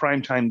 2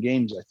 primetime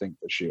games, I think,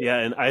 this year. Yeah,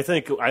 and I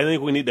think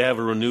we need to have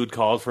a renewed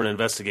call for an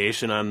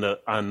investigation on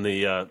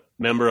the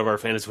member of our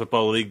fantasy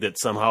football league that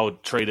somehow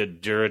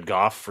traded Jared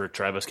Goff for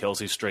Travis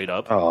Kelce straight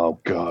up. Oh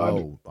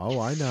God! Oh,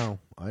 I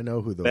know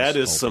who those. That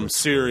is some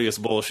serious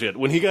bullshit.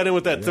 When he got in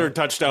with that third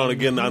touchdown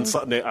again on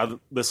Sunday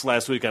this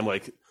last week, I'm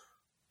like,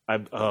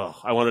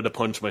 I wanted to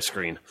punch my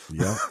screen.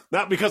 Yeah.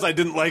 Not because I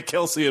didn't like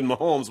Kelce and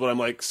Mahomes, but I'm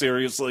like,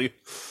 seriously.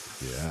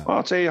 Yeah. Well,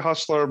 it's a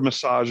hustler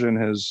massaging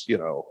his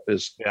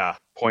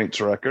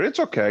points record. It's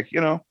okay.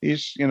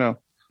 He's,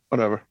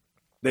 whatever.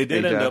 They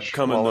did end up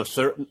coming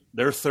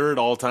their third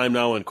all time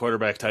now in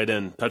quarterback tight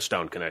end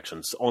touchdown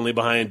connections, only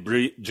behind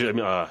Drew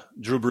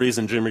Brees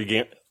and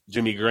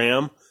Jimmy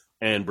Graham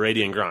and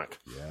Brady and Gronk.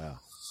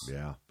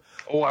 Yeah.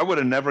 Oh, I would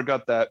have never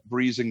got that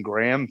Brees and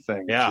Graham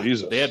thing. Yeah,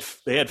 Jesus.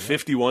 They had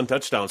 51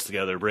 touchdowns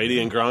together. Brady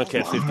and Gronk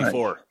had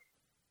 54.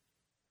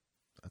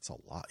 That's a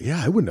lot.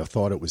 Yeah, I wouldn't have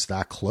thought it was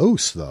that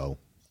close, though.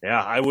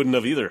 Yeah, I wouldn't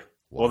have either.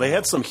 Wow. Well, they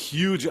had some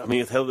huge. I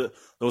mean,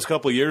 those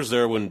couple of years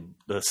there when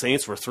the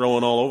Saints were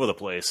throwing all over the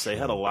place, they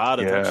had a lot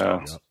of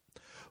touchdowns. Yep.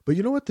 But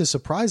you know what? The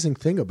surprising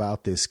thing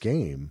about this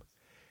game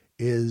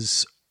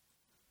is,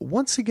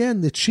 once again,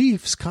 the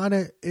Chiefs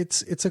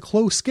it's a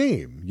close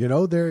game.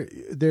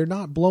 They're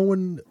not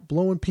blowing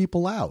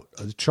people out.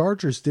 The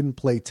Chargers didn't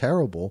play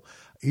terrible,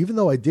 even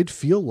though I did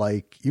feel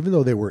like, even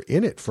though they were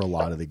in it for a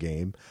lot of the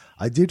game,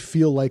 I did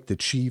feel like the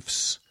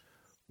Chiefs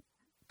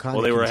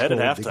they were ahead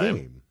at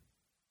halftime.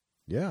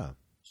 Yeah.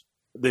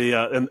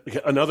 And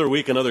another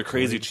week, another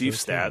crazy Chiefs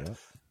stat. Yeah.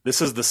 This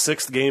is the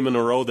 6th game in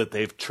a row that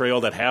they've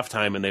trailed at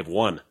halftime and they've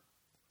won.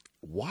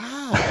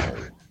 Wow.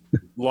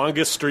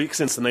 Longest streak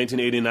since the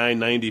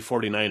 1989-90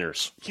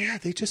 49ers. Yeah,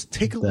 they just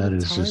take a little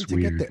time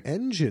to get the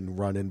engine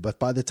running, but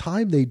by the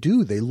time they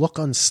do, they look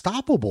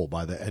unstoppable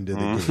by the end of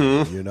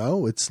the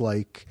game. It's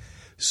like,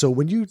 so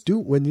when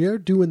you're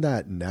doing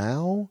that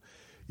now,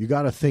 you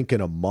got to think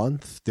in a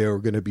month they're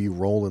going to be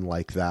rolling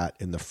like that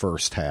in the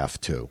first half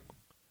too.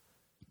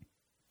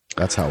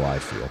 That's how I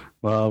feel.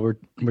 Well, we're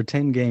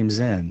 10 games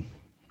in,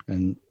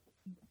 and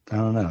I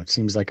don't know. It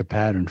seems like a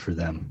pattern for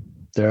them.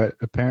 They are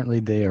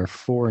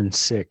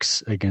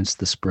 4-6 against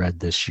the spread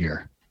this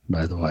year,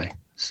 by the way.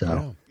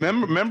 So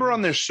remember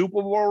on their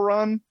Super Bowl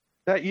run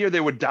that year,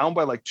 they were down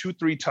by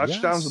 2-3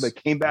 touchdowns, and they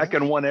came back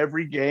and won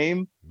every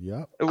game.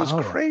 Yep. It was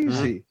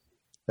crazy. Yeah.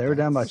 They were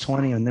down by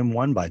 20 and then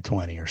won by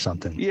 20 or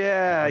something.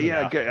 Yeah.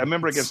 I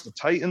remember against the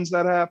Titans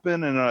that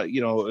happened, and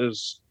it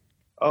was,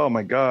 oh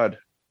my God.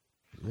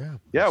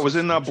 Yeah, it was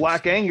in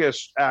Black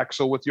Angus,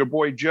 Axel, with your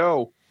boy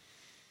Joe,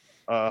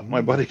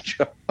 my buddy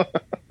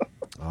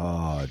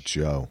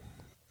Joe.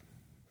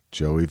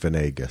 Joey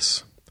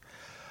Venegas.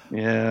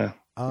 Yeah,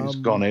 he's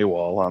gone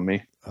AWOL on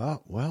me.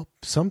 Well,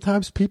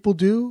 sometimes people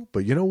do,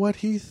 but you know what,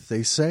 Heath?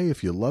 They say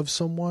if you love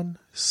someone,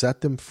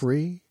 set them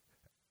free,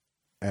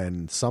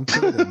 and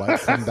something that might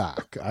come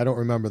back. I don't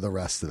remember the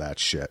rest of that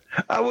shit.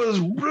 I was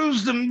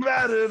bruised and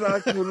battered. I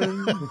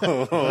couldn't.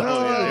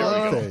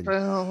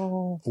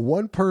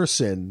 One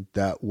person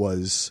that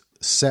was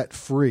set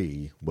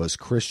free was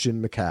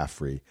Christian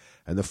McCaffrey,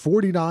 and the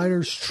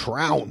 49ers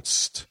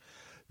trounced.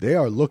 They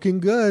are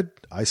looking good.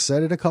 I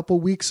said it a couple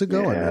weeks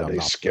ago. Yeah, they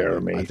scare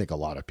me. I think a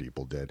lot of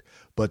people did.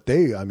 But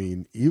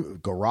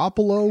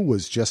Garoppolo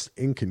was just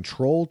in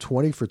control,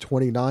 20 for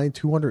 29,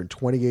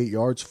 228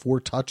 yards, 4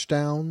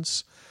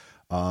 touchdowns.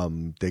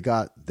 They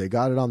got it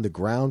on the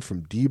ground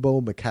from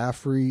Debo,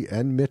 McCaffrey,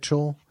 and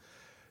Mitchell.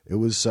 It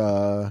was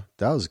that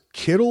was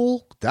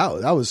Kittle.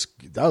 That was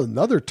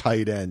another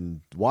tight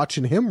end.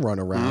 Watching him run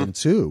around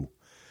too.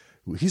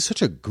 He's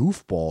such a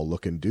goofball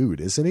looking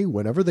dude, isn't he?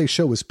 Whenever they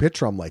show his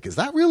picture, I'm like, is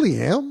that really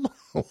him?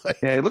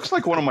 Yeah, he looks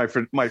like one of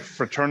my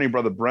fraternity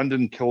brother,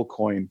 Brendan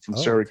Kilcoyne from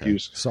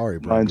Syracuse. Okay. Sorry,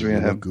 reminds me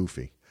of him.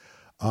 Goofy.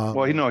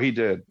 He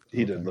did.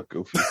 He did look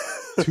goofy.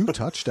 2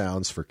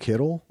 touchdowns for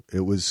Kittle.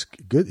 It was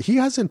good. He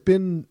hasn't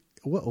been.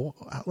 Well,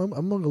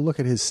 I'm going to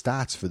look at his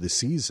stats for the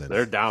season.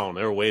 They're down.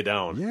 They're way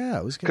down. Yeah,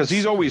 it was because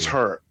he's always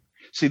hurt.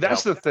 See,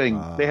 that's the thing.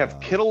 They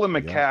have Kittle and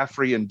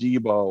McCaffrey and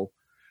Debo,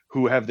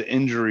 who have the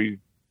injury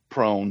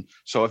prone.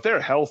 So if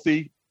they're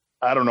healthy,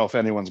 I don't know if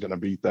anyone's going to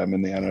beat them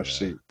in the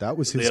NFC. That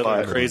was his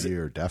crazy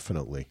year,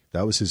 definitely.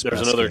 That was his.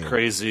 There's best another game.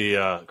 crazy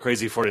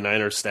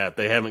 49ers stat.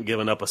 They haven't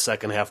given up a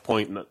second half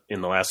point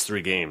in the last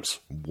 3 games.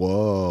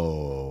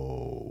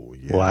 Whoa!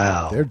 Yeah.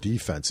 Wow, their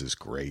defense is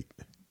great.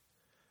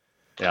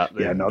 Yeah,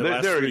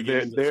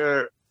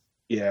 they're.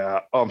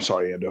 Yeah. Oh, I'm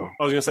sorry, Ando.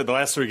 I was going to say the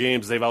last 3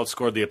 games they've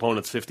outscored the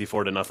opponents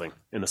 54-0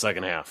 in the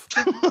second half.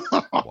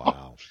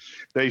 Wow.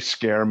 They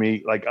scare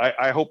me. Like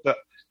I hope that.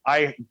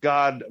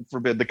 God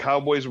forbid, the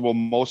Cowboys will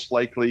most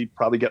likely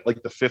probably get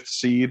like the 5th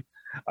seed.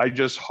 I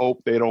just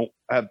hope they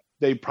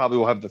probably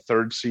will have the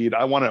 3rd seed.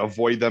 I want to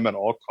avoid them at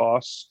all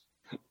costs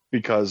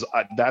because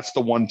that's the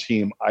one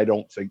team I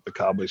don't think the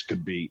Cowboys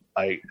could beat.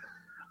 I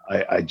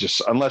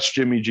just, unless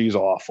Jimmy G's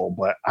awful,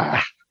 but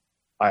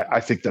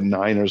I think the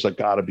Niners have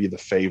got to be the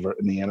favorite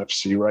in the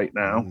NFC right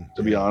now,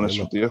 to be honest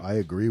with you. I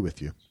agree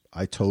with you.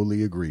 I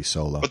totally agree,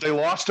 Solo. But they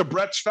lost to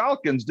Brett's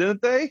Falcons,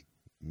 didn't they?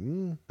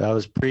 That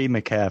was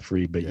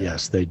pre-McCaffrey, but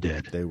yes, they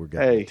did. They were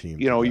getting the team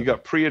together. You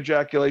got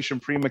pre-ejaculation,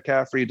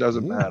 pre-McCaffrey. It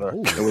doesn't matter.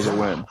 It was a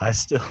win. I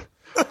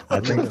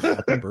think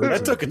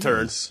that took a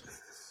turn.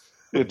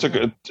 It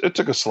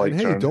took a slight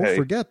turn. Don't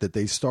forget that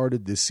they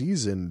started this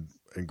season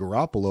and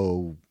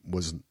Garoppolo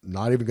was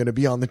not even going to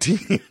be on the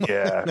team.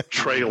 Yeah,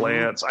 Trey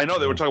Lance. I know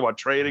they were talking about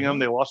trading him.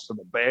 They lost to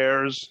the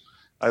Bears.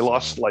 I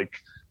lost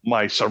like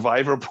my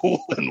survivor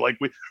pool in like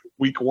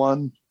week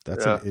 1.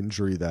 That's an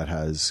injury that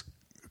has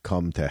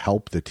come to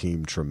help the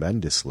team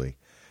tremendously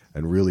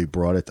and really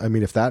brought it. I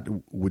mean, if that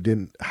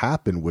didn't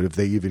happen, would have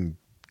they even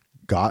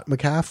got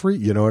McCaffrey?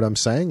 You know what I'm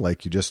saying?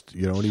 Like you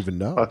don't even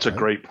know. That's a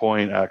great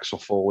point, Axel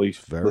Foley. It's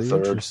very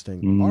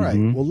interesting. All right.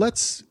 Well,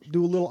 let's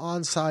do a little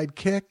onside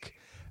kick.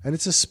 And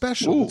it's a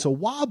special, it's a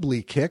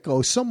wobbly kick.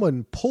 Oh,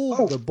 someone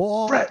pulled the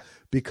ball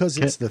because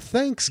it's the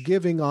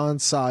Thanksgiving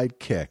onside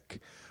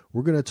kick.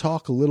 We're going to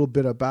talk a little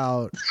bit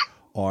about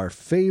our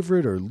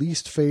favorite or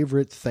least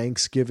favorite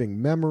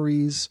Thanksgiving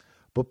memories.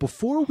 But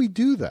before we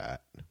do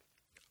that,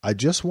 I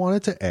just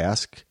wanted to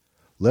ask,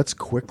 let's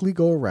quickly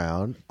go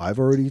around. I've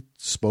already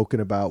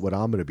spoken about what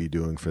I'm going to be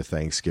doing for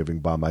Thanksgiving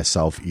by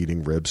myself,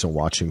 eating ribs and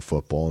watching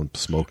football and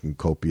smoking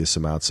copious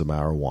amounts of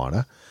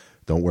marijuana.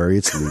 Don't worry,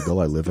 it's legal.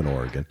 I live in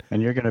Oregon.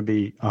 And you're going to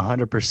be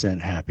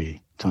 100%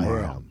 happy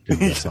tomorrow. I am.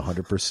 Yes,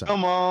 100%.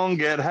 Come on,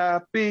 get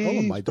happy.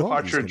 Oh, my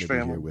dog is going to be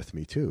family here with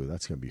me, too.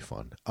 That's going to be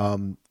fun.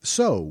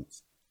 So,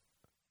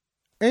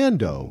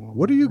 Ando,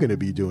 what are you going to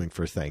be doing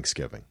for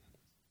Thanksgiving?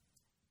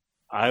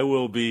 I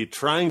will be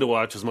trying to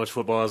watch as much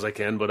football as I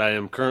can, but I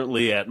am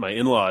currently at my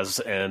in-laws,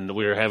 and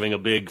we're having a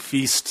big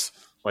feast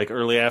like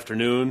early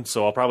afternoon,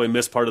 so I'll probably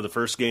miss part of the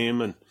first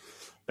game and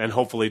then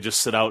hopefully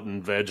just sit out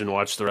and veg and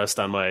watch the rest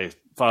on my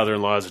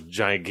father-in-law's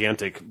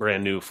gigantic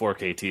brand new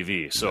 4K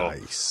TV. So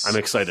nice. I'm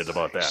excited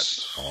about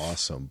that.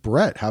 Awesome.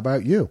 Brett, how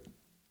about you?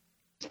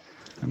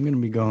 I'm going to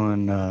be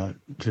going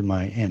to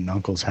my aunt and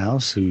uncle's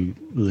house who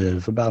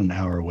live about an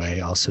hour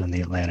away, also in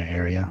the Atlanta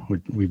area.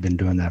 We've been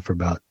doing that for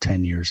about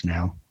 10 years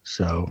now.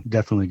 So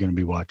definitely going to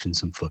be watching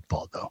some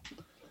football, though.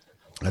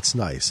 That's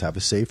nice. Have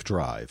a safe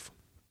drive.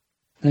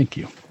 Thank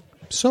you.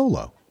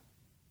 Solo.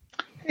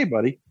 Hey,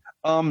 buddy.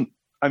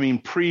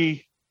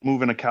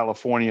 Pre-moving to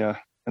California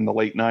in the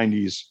late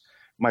 90s,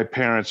 my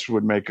parents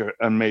would make an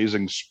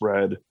amazing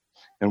spread,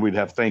 and we'd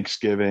have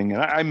Thanksgiving.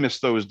 And I miss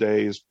those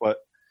days, but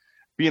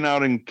being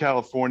out in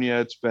California,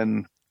 it's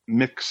been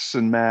mix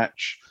and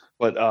match.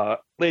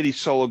 But Lady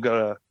Solo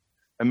got an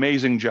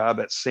amazing job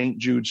at St.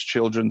 Jude's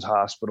Children's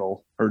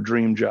Hospital, her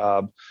dream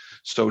job.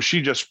 So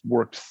she just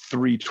worked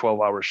 3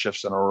 12-hour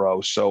shifts in a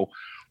row. So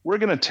we're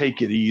going to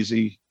take it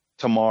easy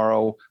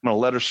tomorrow. I'm going to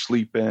let her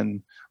sleep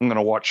in. I'm going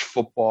to watch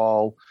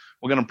football.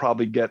 We're going to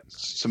probably get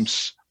some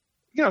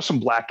some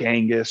Black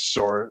Angus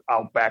or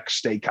Outback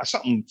Steakhouse,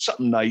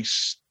 something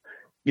nice,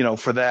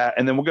 for that.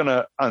 And then we're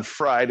gonna on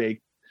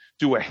Friday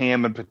do a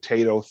ham and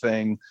potato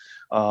thing.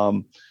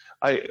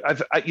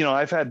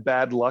 I've had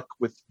bad luck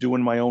with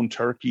doing my own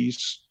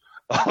turkeys,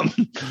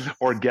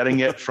 or getting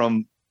it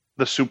from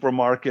the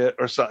supermarket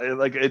or something.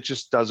 Like, it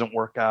just doesn't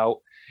work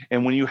out.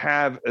 And when you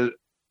have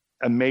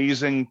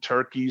amazing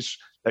turkeys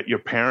that your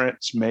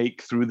parents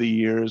make through the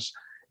years,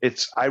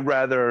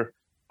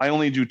 I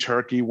only do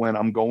turkey when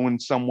I'm going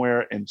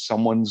somewhere and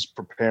someone's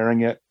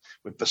preparing it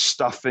with the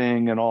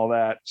stuffing and all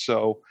that.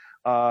 So,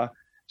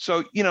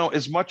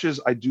 as much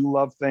as I do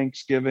love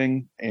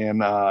Thanksgiving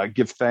and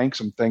give thanks,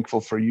 I'm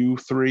thankful for you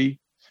three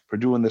for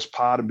doing this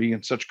pod and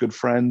being such good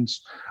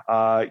friends.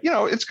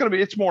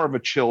 It's more of a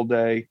chill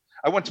day.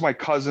 I went to my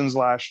cousin's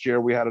last year.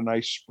 We had a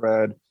nice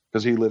spread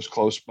because he lives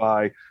close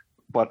by,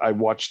 but I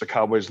watched the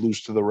Cowboys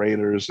lose to the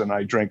Raiders and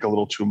I drank a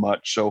little too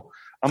much. So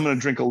I'm going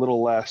to drink a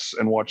little less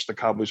and watch the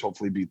Cowboys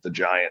hopefully beat the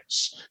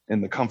Giants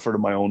in the comfort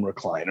of my own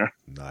recliner.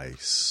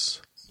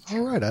 Nice.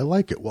 All right. I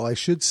like it. Well, I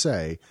should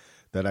say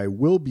that I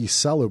will be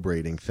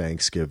celebrating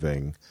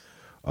Thanksgiving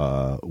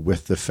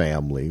with the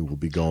family. We'll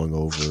be going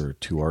over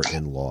to our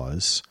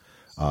in-laws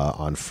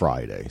on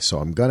Friday. So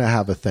I'm going to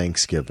have a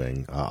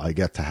Thanksgiving. I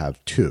get to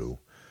have two,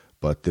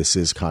 but this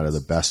is kind of the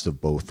best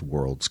of both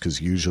worlds because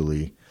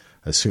usually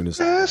as soon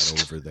as I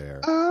get over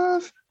there.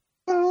 Of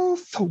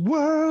both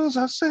worlds,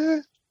 I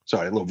said.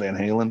 Sorry, a little Van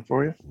Halen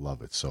for you.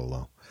 Love it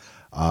solo.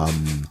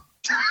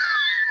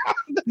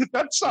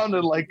 That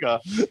sounded like a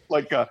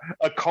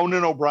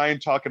Conan O'Brien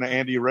talking to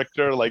Andy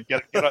Richter. Like,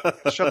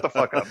 shut the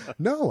fuck up.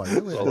 No, I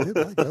did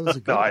like that. Was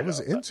a good. I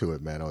was into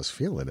it, man. I was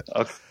feeling it.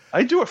 Okay.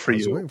 I do it for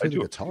you. Waiting for the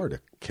guitar to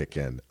kick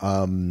in.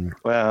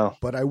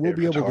 But I will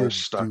be able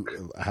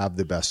to have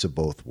the best of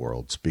both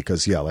worlds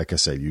because, like I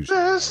said, usually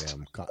I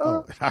am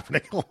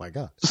happening. Oh my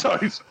god!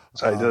 Sorry,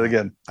 I did it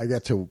again. I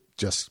get to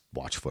just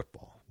watch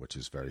football, which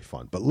is very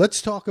fun. But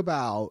let's talk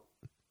about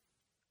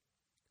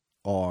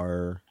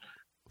our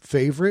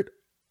favorite.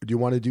 Do you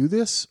want to do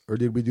this, or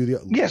did we do the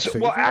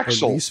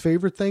least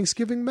favorite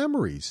Thanksgiving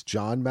memories?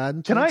 John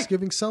Madden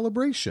Thanksgiving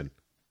celebration.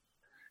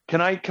 Can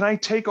I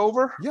take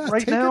over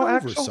now,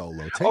 Axel?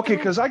 Solo. Okay,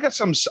 because I got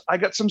some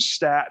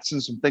stats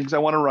and some things I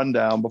want to run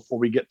down before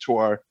we get to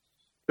our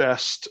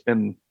best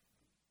and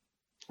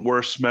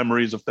worst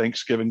memories of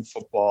Thanksgiving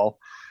football.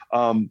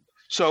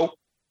 So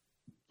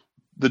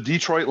the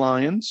Detroit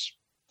Lions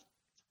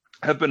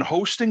have been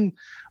hosting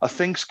a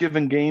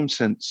Thanksgiving game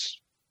since.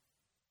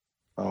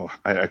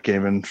 I can't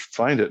even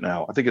find it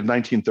now. I think it's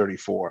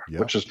 1934,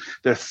 which is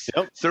they're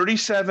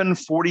 37,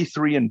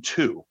 43, and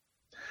 2.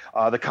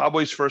 The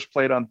Cowboys first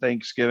played on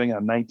Thanksgiving in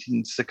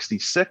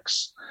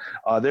 1966.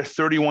 They're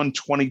 31,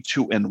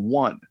 22, and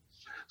 1.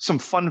 Some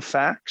fun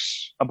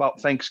facts about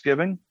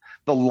Thanksgiving.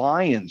 The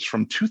Lions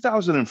from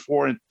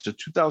 2004 to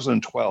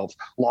 2012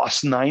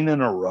 lost 9 in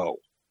a row.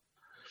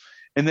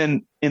 And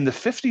then in the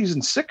 50s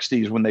and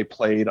 60s, when they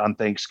played on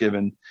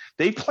Thanksgiving,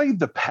 they played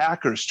the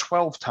Packers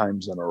 12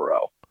 times in a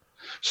row.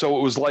 So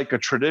it was like a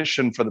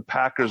tradition for the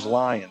Packers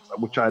Lions,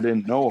 which I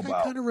didn't know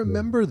about. I kind of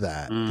remember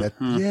that.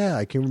 Mm-hmm.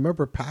 I can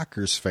remember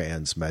Packers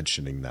fans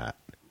mentioning that.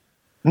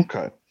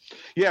 Okay.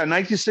 Yeah, in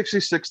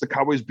 1966, the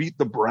Cowboys beat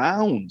the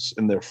Browns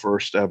in their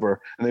first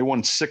ever, and they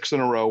won 6 in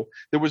a row.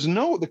 There was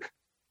the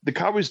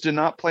Cowboys did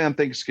not play on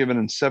Thanksgiving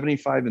in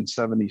 75 and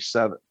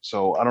 77.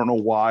 So I don't know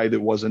why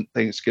there wasn't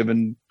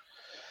Thanksgiving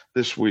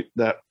this week,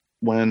 but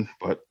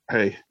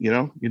hey,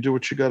 you do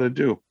what you got to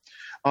do.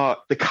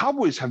 The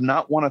Cowboys have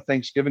not won a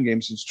Thanksgiving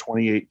game since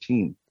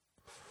 2018.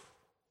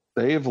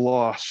 They have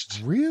lost.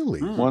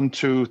 Really? 1,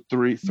 2,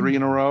 3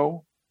 in a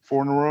row,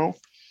 4 in a row.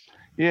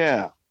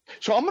 Yeah.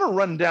 So I'm going to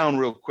run down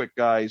real quick,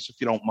 guys,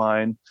 if you don't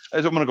mind.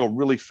 I'm going to go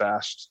really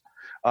fast.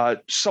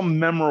 Some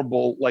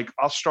memorable,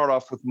 I'll start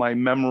off with my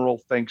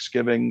memorable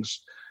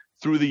Thanksgivings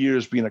through the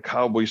years being a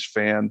Cowboys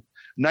fan.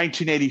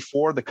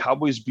 1984, the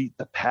Cowboys beat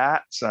the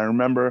Pats. I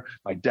remember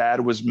my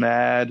dad was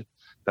mad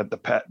that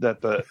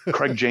the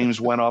Craig James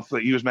went off.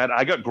 He was mad.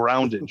 I got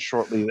grounded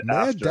shortly after.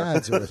 Mad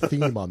dads are a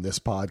theme on this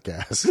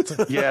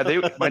podcast. Yeah,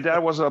 my dad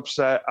wasn't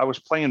upset. I was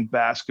playing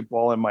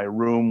basketball in my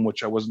room,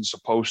 which I wasn't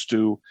supposed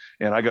to,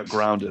 and I got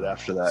grounded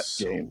after that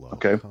game.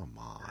 Okay, come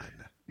on.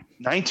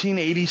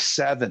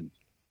 1987.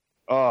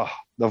 The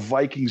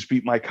Vikings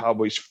beat my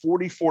Cowboys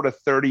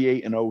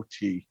 44-38 in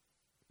OT.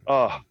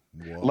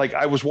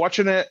 I was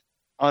watching it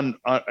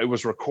it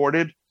was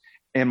recorded.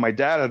 And my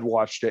dad had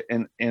watched it,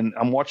 and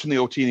I'm watching the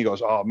OT, and he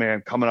goes, "Oh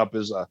man, coming up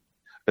is a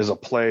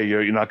play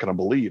you're not going to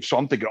believe." So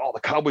I'm thinking, the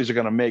Cowboys are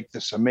going to make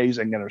this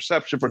amazing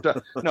interception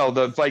no,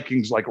 the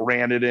Vikings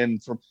ran it in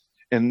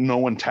and no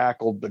one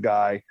tackled the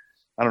guy.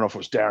 I don't know if it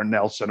was Darren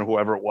Nelson or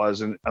whoever it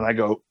was, and I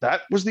go,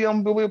 "That was the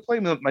unbelievable play."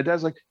 And my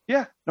dad's like,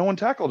 "Yeah, no one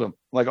tackled him." I'm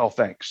like, "Oh,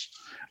 thanks."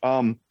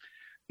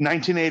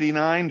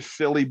 1989,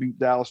 Philly beat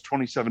Dallas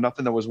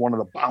 27-0. That was one of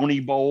the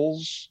Bounty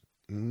Bowls,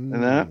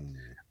 and that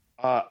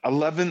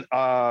 11.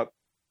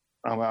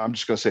 I'm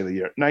just going to say the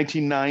year.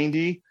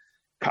 1990,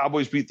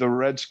 Cowboys beat the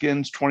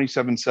Redskins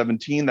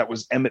 27-17. That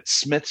was Emmitt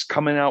Smith's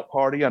coming out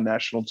party on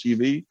national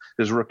TV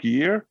his rookie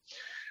year.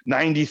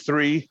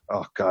 93.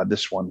 Oh, God,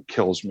 this one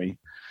kills me.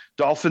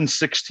 Dolphins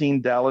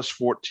 16, Dallas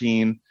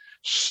 14.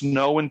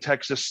 Snow in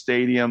Texas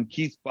Stadium.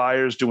 Keith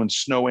Byers doing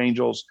Snow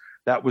Angels.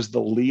 That was the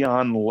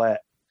Leon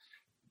Lett.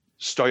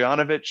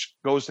 Stojanovic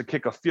goes to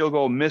kick a field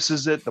goal,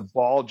 misses it. The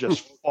ball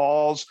just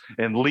falls,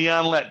 and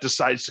Leon Lett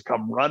decides to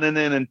come running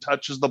in and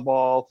touches the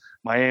ball.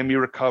 Miami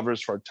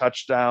recovers for a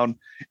touchdown.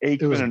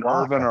 Aikman and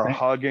Irvin are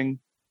hugging.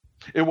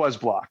 It was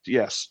blocked,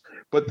 yes.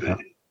 But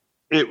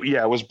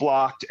it was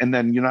blocked, and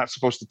then you're not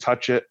supposed to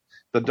touch it.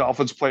 The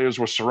Dolphins players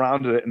were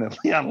surrounded it, and then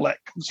Leon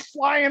Lett comes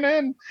flying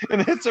in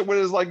and hits it with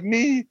his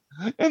knee,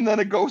 and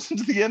then it goes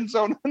into the end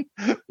zone. And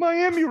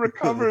Miami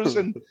recovers,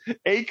 and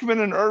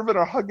Aikman and Irvin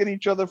are hugging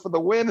each other for the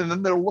win, and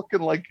then they're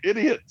looking like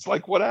idiots.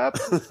 Like, what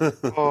happened?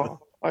 Oh,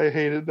 I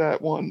hated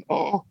that one.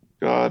 Oh,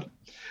 God.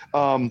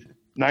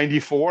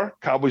 94,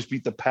 Cowboys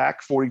beat the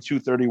Pack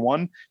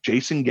 42-31.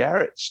 Jason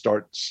Garrett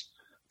starts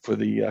for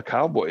the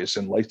Cowboys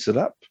and lights it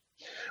up.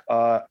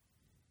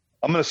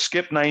 I'm going to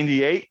skip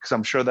 98 because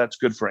I'm sure that's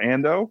good for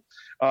Ando.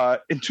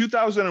 In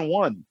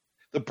 2001,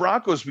 the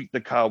Broncos beat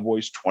the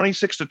Cowboys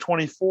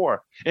 26-24.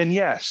 And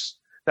yes,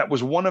 that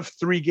was one of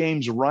 3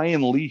 games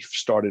Ryan Leaf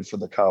started for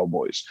the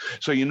Cowboys.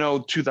 So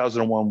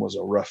 2001 was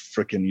a rough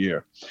freaking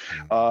year.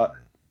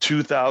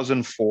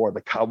 2004,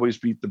 the Cowboys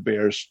beat the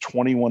Bears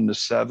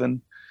 21-7.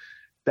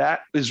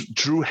 That is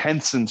Drew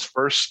Henson's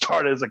first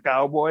start as a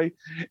Cowboy.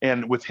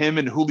 And with him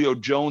and Julio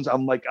Jones,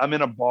 I'm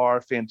in a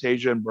bar,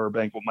 Fantasia in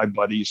Burbank with my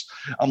buddies.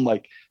 I'm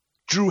like,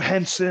 Drew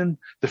Henson,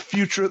 the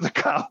future of the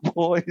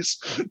Cowboys.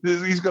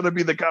 He's going to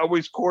be the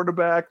Cowboys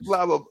quarterback,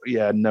 blah, blah, blah.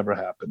 Yeah, it never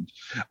happened.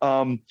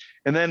 And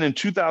then in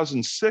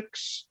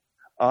 2006,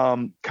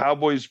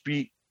 Cowboys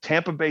beat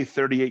Tampa Bay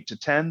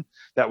 38-10.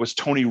 That was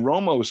Tony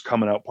Romo's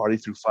coming out party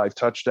through 5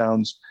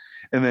 touchdowns.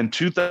 And then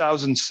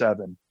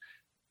 2007,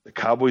 the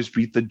Cowboys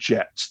beat the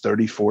Jets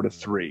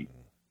 34-3.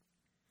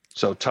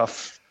 So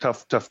tough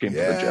game for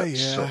the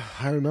Jets. Yeah, so.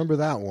 I remember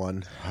that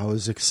one. I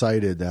was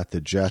excited that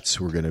the Jets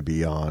were going to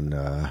be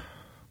on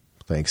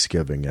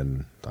Thanksgiving,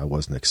 and I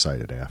wasn't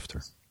excited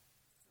after.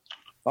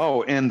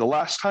 Oh, and the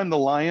last time the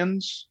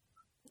Lions...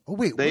 Oh,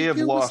 wait. They have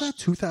lost... Was that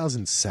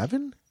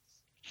 2007?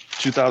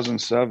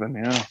 2007,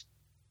 yeah.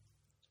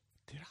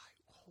 Did I?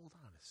 Hold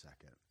on a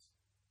second.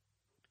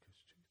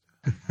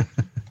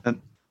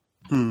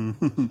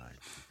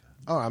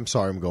 Oh, I'm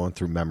sorry. I'm going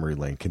through memory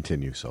lane.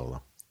 Continue,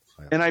 Solo.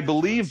 And I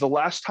believe the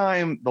last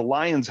time the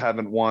Lions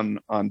haven't won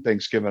on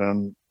Thanksgiving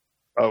in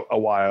a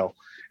while.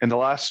 And the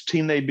last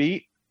team they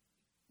beat,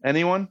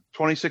 anyone?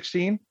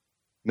 2016?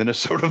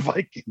 Minnesota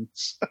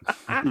Vikings.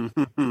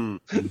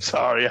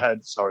 Sorry.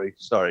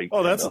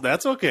 Oh,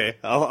 that's okay.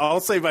 I'll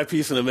say my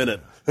piece in a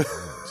minute.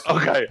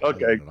 Okay.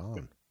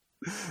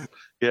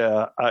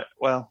 Yeah.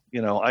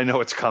 I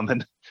know it's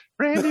coming.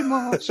 Randy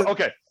Moss.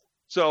 Okay.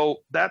 So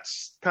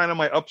that's kind of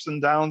my ups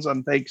and downs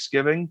on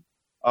Thanksgiving.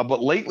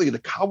 But lately, the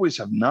Cowboys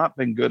have not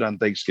been good on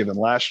Thanksgiving.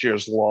 Last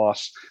year's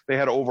loss, they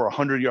had over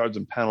 100 yards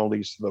in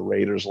penalties to the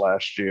Raiders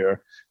last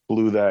year,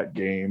 blew that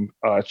game.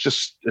 It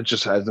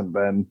just hasn't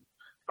been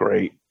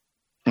great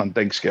on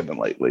Thanksgiving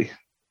lately.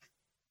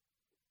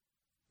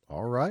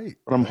 All right.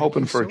 But I'm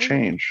hoping for a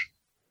change.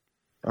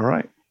 All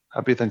right.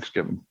 Happy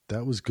Thanksgiving.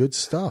 That was good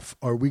stuff.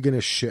 Are we going to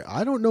share?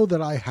 I don't know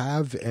that I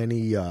have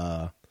any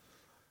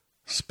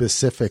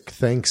specific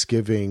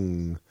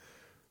Thanksgiving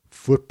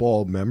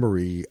football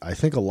memory. I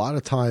think a lot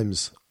of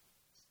times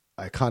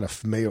I kind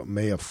of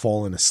may have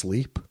fallen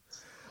asleep.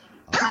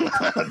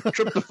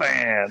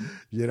 Tryptophan.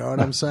 You know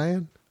what I'm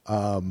saying?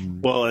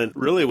 Well, and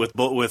really with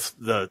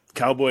the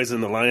Cowboys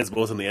and the Lions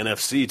both in the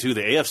NFC too,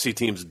 the AFC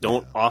teams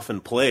don't often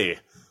play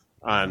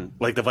on,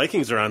 like the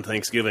Vikings are on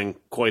Thanksgiving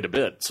quite a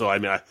bit. So I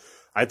mean,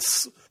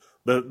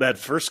 that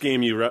first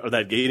game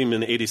that game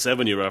in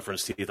 '87 you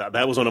referenced, Heath,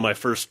 that was one of my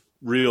first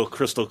real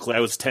crystal clear. I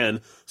was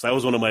 10, so that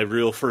was one of my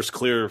real first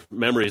clear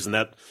memories. And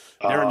that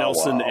Darren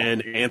Nelson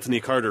and Anthony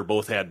Carter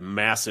both had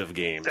massive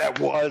games. That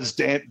was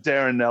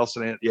Darren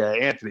Nelson. Yeah,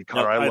 Anthony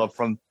Carter. I love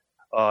from.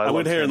 I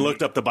went here and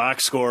looked up the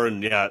box score,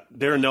 and yeah,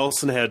 Darren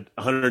Nelson had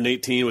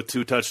 118 with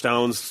 2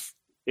 touchdowns.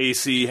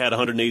 AC had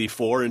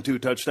 184 and 2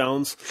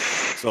 touchdowns.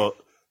 So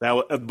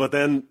but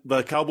then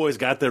the Cowboys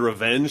got their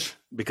revenge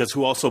because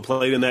who also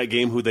played in that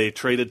game, who they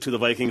traded to the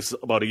Vikings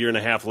about a year and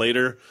a half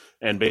later,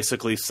 and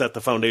basically set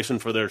the foundation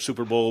for their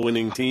Super Bowl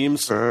winning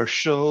teams.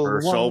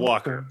 Herschel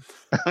Walker.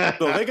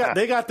 So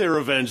they got their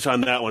revenge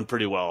on that one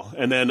pretty well.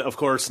 And then of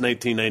course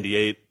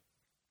 1998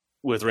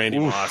 with Randy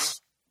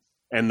Moss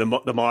and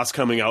the Moss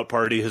coming out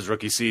party, his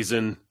rookie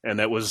season, and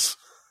that was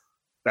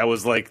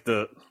like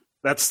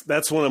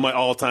that's one of my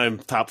all-time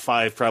top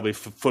 5 probably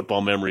football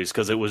memories,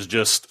 because it was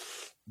just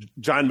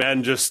John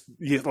Madden just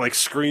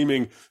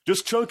screaming,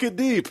 just chunk it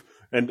deep.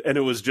 And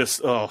it was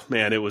just, oh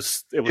man, it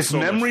was if so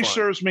memory much fun.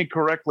 Serves me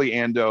correctly,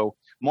 Ando,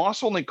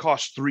 Moss only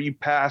cost 3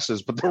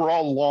 passes, but they were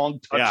all long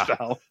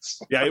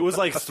touchdowns. Yeah, it was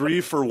like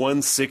 3 for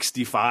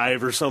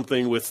 165 or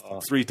something with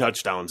 3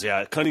 touchdowns.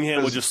 Yeah,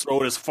 Cunningham would just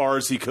throw it as far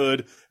as he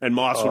could, and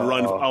Moss would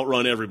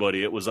outrun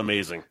everybody. It was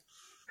amazing.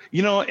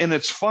 And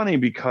it's funny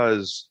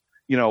because,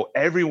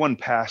 everyone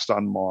passed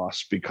on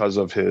Moss because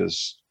of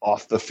his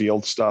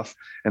off-the-field stuff.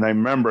 And I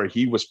remember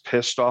he was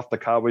pissed off the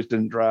Cowboys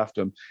didn't draft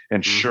him.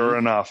 And sure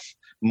enough,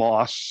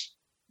 Moss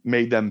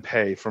made them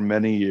pay for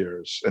many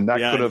years. And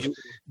that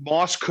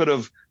Moss could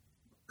have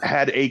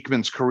had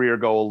Aikman's career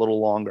go a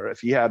little longer. If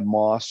he had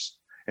Moss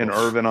and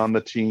Irvin on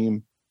the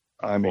team,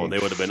 I mean, they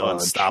would have been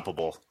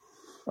unstoppable.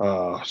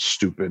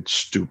 Stupid.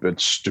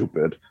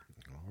 All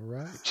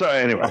right. So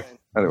anyway.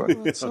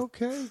 It's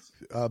okay.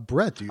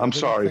 Brett, do you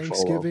have any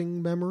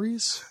Thanksgiving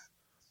memories?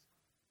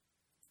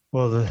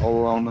 Well,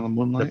 All Alone in the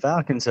Moonlight? The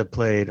Falcons have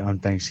played on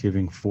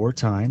Thanksgiving 4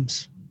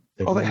 times.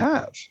 They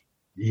have?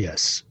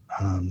 Yes.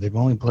 They've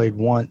only played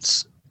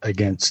once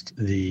against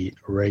the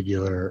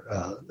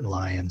regular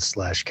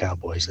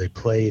Lions/Cowboys. They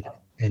played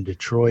in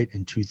Detroit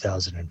in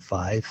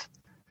 2005.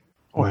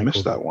 I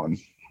missed that one.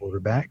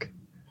 Quarterback.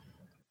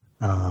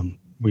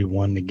 We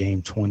won the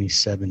game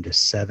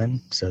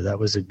 27-7, so that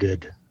was a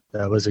good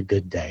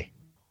day.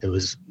 It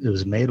was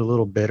made a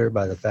little bitter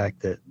by the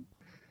fact that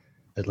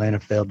Atlanta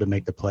failed to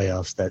make the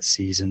playoffs that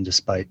season,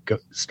 despite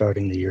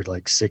starting the year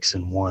like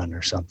 6-1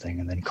 or something,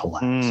 and then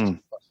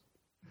collapsed.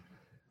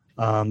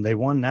 They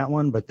won that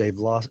one, but they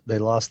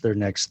lost their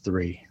next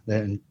 3.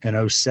 Then in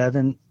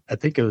 2007, I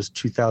think it was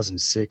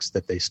 2006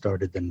 that they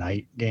started the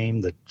night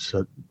game, the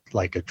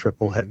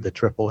triple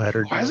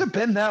header. Has it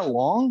been that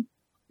long?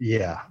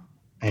 Yeah.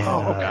 And,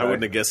 okay. I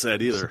wouldn't have guessed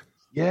that either.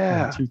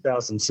 Yeah. In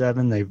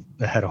 2007, they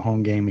had a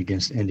home game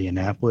against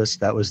Indianapolis.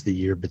 That was the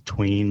year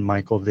between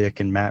Michael Vick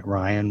and Matt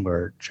Ryan,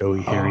 where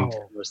Joey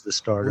Harrington was the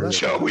starter. Well,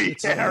 Joey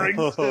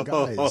Harrington.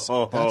 Guys,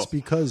 that's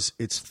because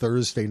it's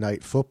Thursday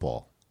night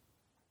football.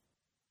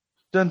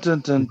 Dun, dun,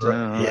 dun,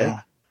 dun.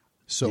 Yeah.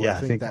 So I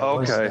think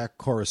that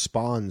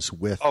corresponds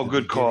with the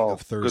good call.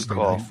 Of Thursday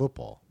night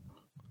football.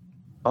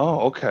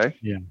 Oh, okay.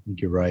 Yeah, I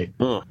think you're right.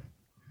 Well,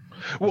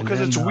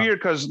 because it's weird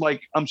because,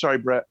 I'm sorry,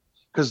 Brett,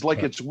 because,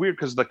 it's weird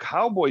because the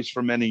Cowboys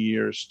for many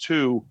years,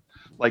 too,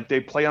 they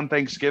play on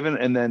Thanksgiving,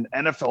 and then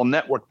NFL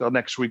Network the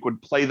next week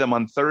would play them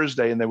on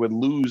Thursday, and they would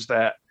lose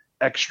that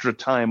extra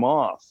time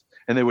off.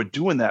 And they were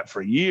doing that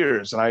for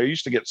years, and I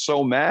used to get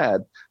so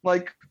mad.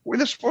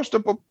 We're supposed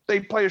to they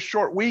play a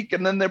short week,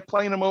 and then they're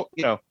playing them,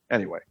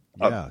 anyway.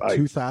 Yeah,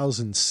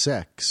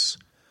 2006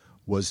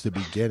 was the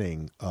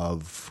beginning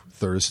of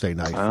Thursday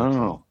night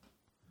football.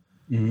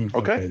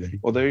 Okay.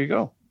 Well, there you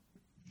go.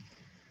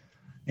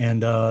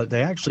 And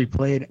they actually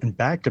played in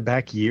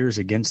back-to-back years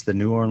against the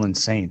New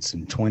Orleans Saints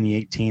in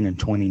 2018 and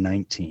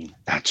 2019.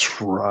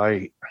 That's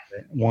right.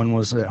 One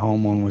was at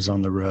home, one was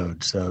on the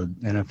road. So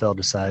NFL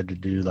decided to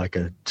do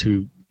a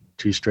two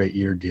straight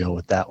year deal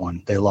with that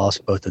one. They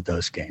lost both of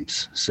those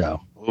games. So,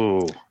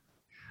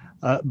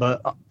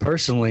 but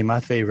personally, my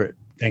favorite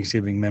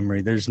Thanksgiving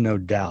memory, there's no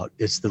doubt,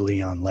 it's the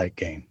Leon Lett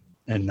game.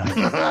 And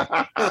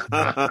I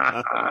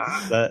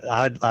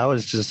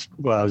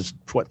was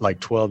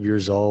 12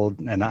 years old,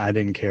 and I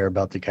didn't care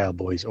about the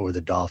Cowboys or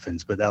the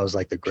Dolphins, but that was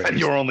the greatest. And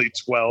you're only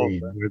 12.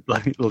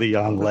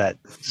 Leon Lett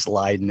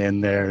sliding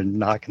in there and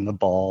knocking the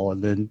ball,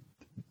 and then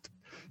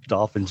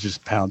Dolphins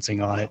just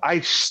pouncing on it.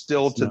 I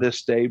still, to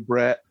this day,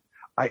 Brett,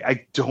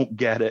 I don't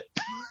get it.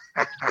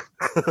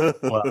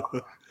 Well,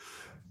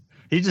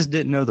 he just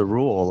didn't know the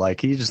rule.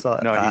 He just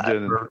thought. No, he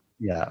didn't.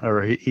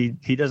 Or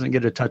he doesn't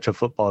get to touch a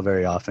football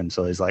very often,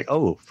 so he's like,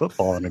 "Oh,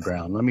 football on the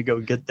ground. Let me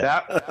go get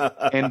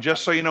that." And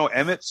just so you know,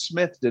 Emmitt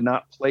Smith did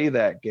not play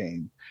that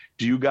game.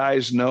 Do you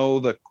guys know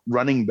the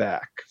running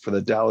back for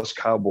the Dallas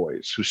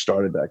Cowboys who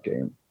started that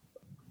game?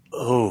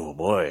 Oh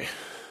boy,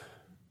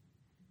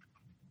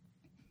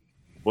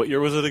 what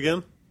year was it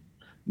again?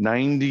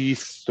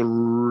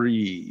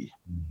 93.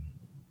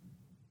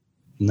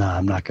 No,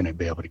 I'm not going to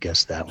be able to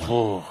guess that one.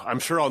 Oh, I'm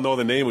sure I'll know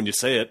the name when you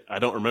say it. I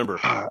don't remember.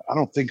 I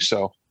don't think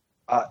so.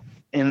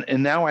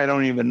 And now I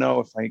don't even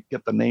know if I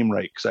get the name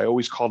right because I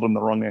always called him the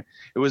wrong name.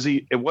 It was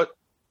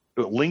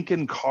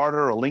Lincoln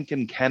Carter or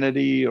Lincoln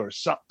Kennedy or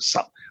some.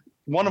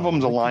 One of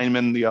them's a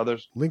lineman, the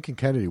others. Lincoln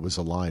Kennedy was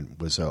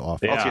off.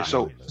 Yeah. Okay,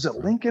 so is it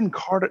Lincoln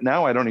Carter?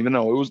 Now I don't even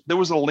know. There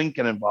was a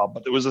Lincoln involved,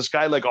 but there was this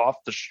guy off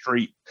the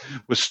street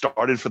was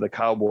started for the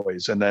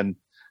Cowboys and then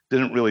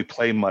didn't really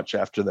play much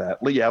after that.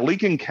 Yeah,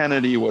 Lincoln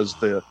Kennedy was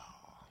it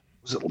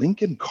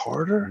Lincoln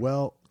Carter?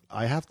 Well,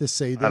 I have to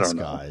say this,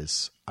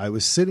 guys. I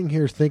was sitting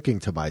here thinking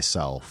to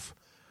myself,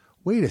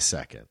 wait a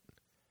second.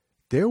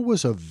 There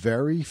was a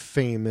very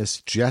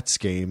famous Jets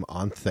game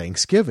on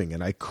Thanksgiving,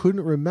 and I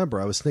couldn't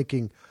remember. I was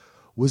thinking,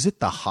 was it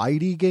the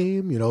Heidi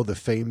game? The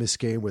famous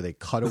game where they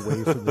cut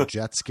away from the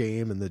Jets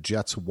game and the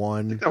Jets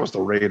won? I think that was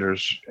the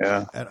Raiders,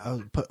 yeah.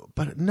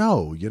 But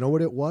no, you know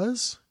what it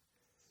was?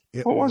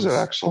 What was it,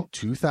 Axel?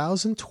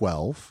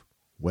 2012,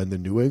 when the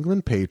New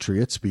England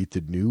Patriots beat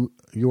the New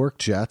York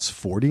Jets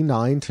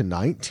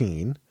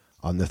 49-19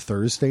 on the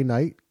Thursday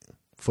night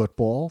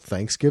football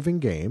Thanksgiving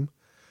game.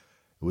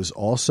 It was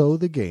also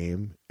the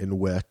game in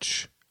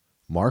which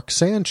Mark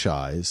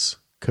Sanchez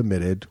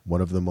committed one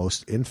of the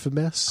most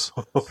infamous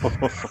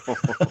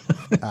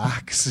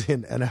acts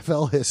in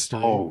NFL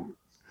history,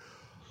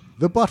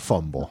 the butt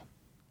fumble.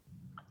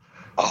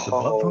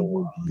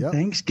 Yep.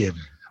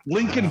 Thanksgiving.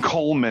 Lincoln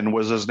Coleman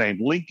was his name.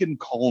 Lincoln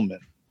Coleman.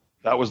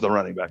 That was the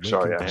running back.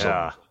 Sorry, Axel.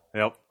 Yeah.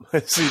 Yep. I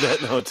see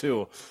that now,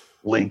 too.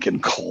 Lincoln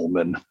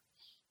Coleman.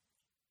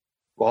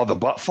 Well, the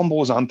butt fumble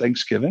was on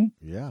Thanksgiving?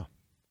 Yeah.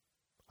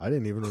 I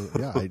didn't even,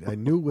 I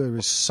knew there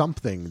was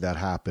something that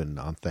happened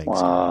on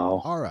Thanksgiving.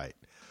 Wow. All right.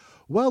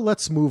 Well,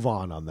 let's move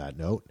on that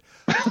note.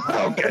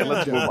 Okay,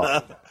 let's move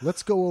on.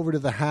 Let's go over to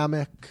the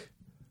hammock.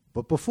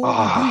 But before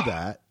we do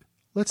that,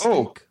 let's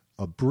take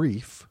a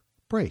brief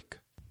break.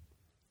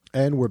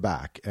 And we're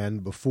back.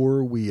 And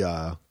before we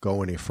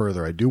go any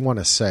further, I do want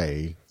to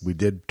say we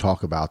did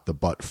talk about the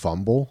butt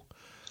fumble,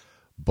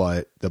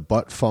 but the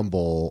butt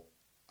fumble,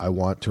 I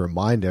want to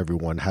remind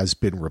everyone, has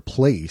been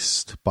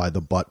replaced by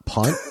the butt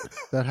punt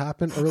that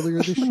happened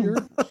earlier this year.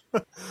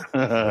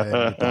 And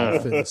the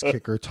Dolphins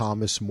kicker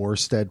Thomas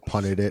Morstead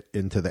punted it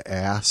into the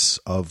ass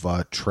of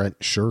Trent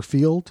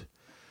Sherfield.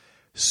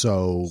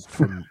 So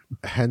from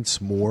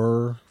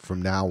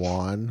now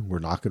on, we're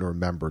not going to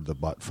remember the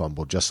butt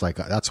fumble. Just like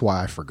that's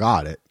why I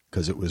forgot it,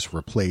 because it was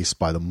replaced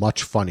by the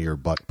much funnier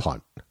butt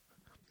punt.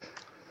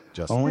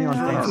 Just only on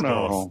I don't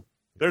know.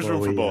 There's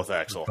room for both,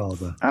 Axel.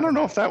 I don't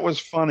know if that was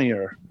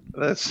funnier.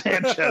 That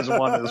Sanchez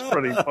one is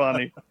pretty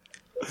funny.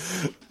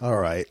 All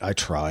right, I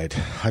tried.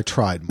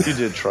 You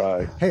did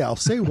try. Hey, I'll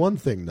say one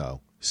thing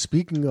though.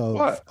 Speaking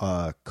of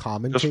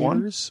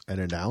commentators and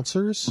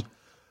announcers,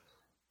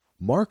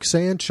 Mark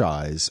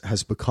Sanchez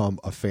has become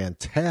a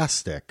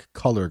fantastic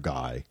color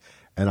guy,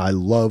 and I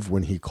love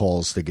when he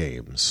calls the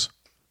games.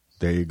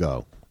 There you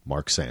go,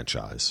 Mark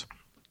Sanchez.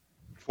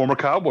 Former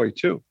Cowboy,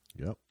 too.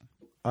 Yep.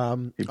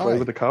 He played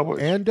with the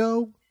Cowboys.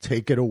 Ando,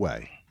 take it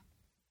away.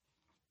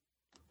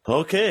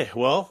 Okay,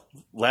 well,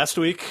 last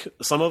week,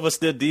 some of us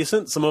did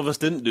decent, some of us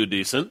didn't do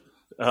decent.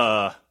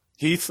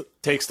 Heath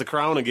takes the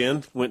crown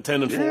again, went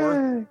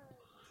 10-4.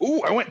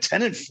 Ooh, I went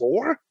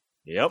 10-4?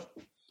 Yep.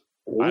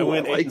 Ooh, I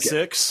went like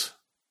 8-6.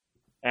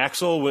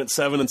 Axel went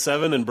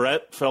 7-7, and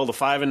Brett fell to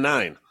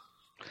 5-9.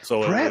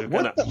 So Brett,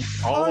 what the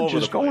fudge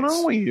is going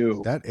on with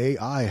you? That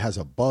AI has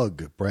a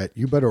bug, Brett.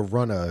 You better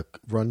run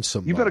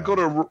some. You better go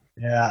to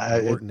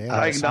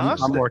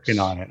diagnostics. I'm working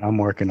on it.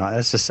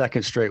 That's the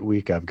second straight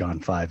week I've gone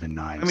 5-9.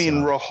 I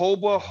mean,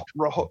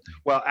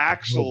 well,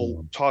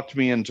 Axel talked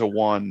me into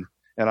one,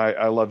 and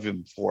I love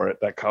him for it,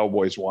 that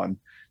Cowboys one,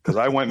 because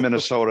I went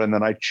Minnesota, and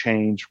then I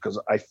changed because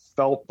I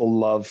felt the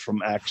love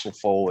from Axel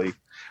Foley.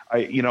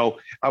 I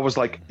was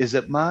like, is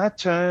it my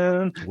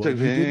turn? Well, you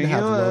didn't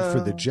have love for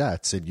the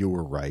Jets, and you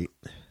were right.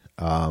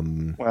 I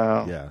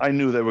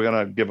knew they were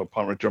going to give a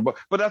punt return, but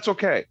that's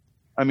okay.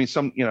 I mean,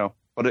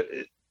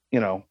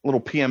 little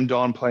PM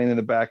Dawn playing in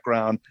the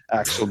background,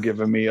 Axel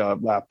giving me a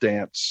lap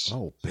dance.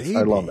 Oh, baby.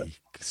 I love it.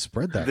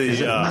 Spread that. Is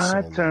it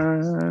my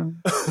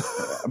turn?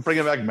 I'm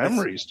bringing back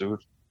memories, dude.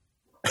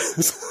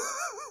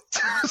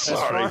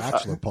 Sorry.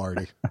 Bachelor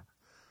party.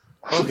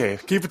 Okay,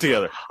 keep it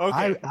together.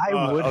 Okay.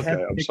 I would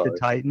have picked the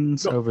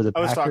Titans over the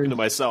Packers. I was talking to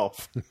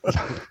myself.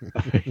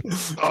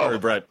 Sorry,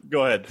 Brett.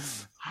 Go ahead.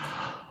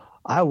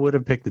 I would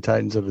have picked the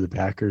Titans over the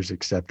Packers,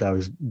 except I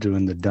was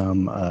doing the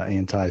dumb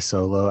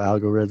anti-solo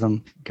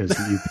algorithm because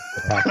you picked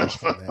the Packers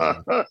for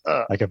them.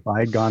 Like if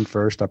I had gone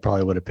first, I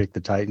probably would have picked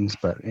the Titans.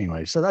 But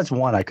anyway, so that's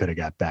one I could have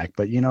got back.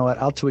 But you know what?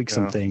 I'll tweak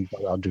some things,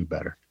 but I'll do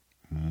better.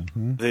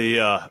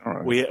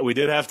 Mm-hmm. We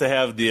did have to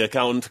have the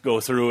accountant go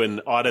through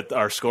and audit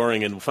our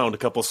scoring, and found a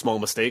couple small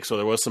mistakes, so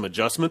there was some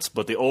adjustments.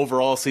 But the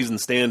overall season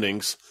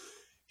standings,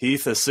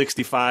 Heath is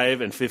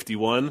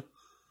 65-51.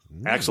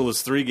 Axel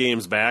is 3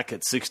 games back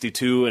at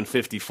 62-54.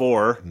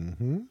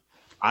 Mm-hmm.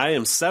 I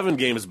am 7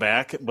 games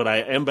back, but I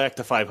am back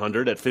to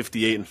 500 at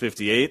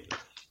 58-58.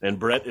 And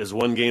Brett is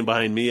 1 game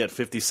behind me at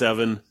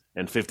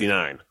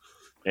 57-59.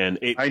 And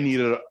 8. I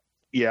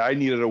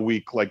needed a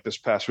week like this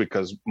past week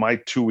because my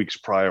 2 weeks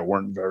prior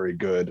weren't very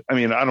good. I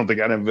mean, I don't think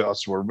any of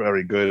us were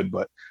very good,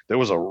 but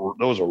those are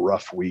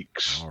rough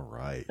weeks. All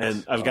right.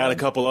 And I've got a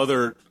couple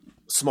other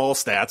small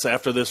stats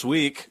after this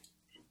week.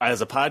 As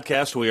a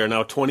podcast, we are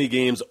now 20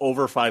 games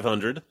over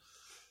 500.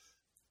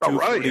 All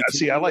right.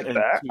 See, I like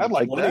that. I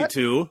like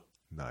 22.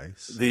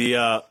 Nice.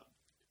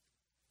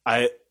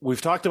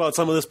 We've talked about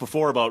some of this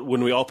before about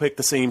when we all pick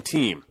the same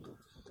team.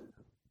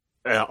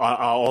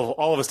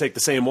 All of us take the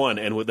same one,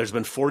 and there's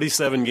been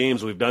 47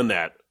 games we've done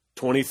that.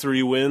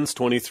 23 wins,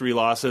 23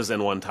 losses,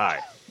 and 1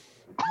 tie.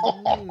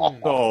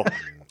 So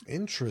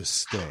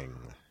Interesting.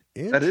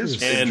 That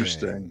is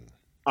interesting.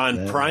 On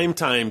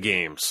primetime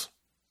games.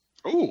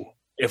 Ooh.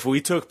 If we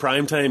took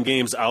primetime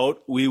games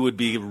out, we would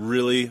be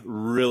really,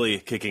 really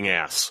kicking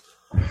ass.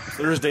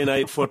 Thursday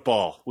night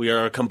football, we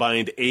are a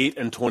combined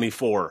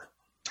 8-24.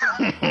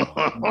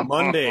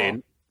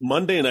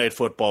 Monday night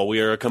football, we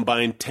are a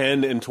combined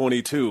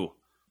 10-22.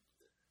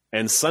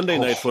 And Sunday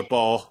night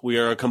football, we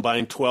are a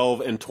combined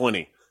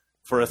 12-20.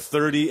 for a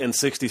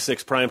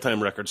 30-66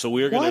 primetime record. So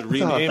we are going to What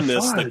the rename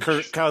this the fudge?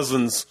 Kirk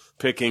Cousins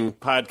picking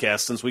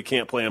podcast since we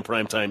can't play on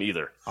primetime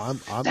either.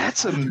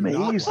 That's I do not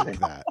amazing. like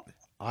that.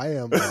 I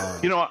am.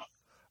 You know,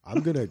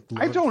 I'm gonna.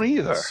 I don't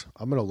either.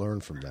 I'm gonna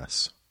learn from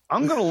this.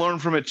 I'm going to learn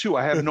from it too.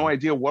 I have no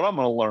idea what I'm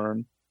going to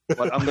learn,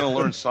 but I'm going to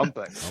learn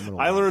something.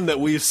 I learned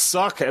that we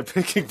suck at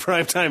picking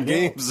primetime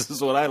games,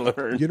 is what I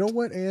learned. You know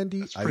what,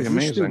 Andy? I pretty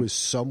wish there amazing. was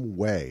some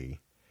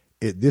way.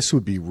 This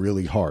would be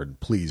really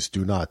hard. Please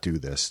do not do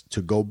this.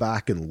 To go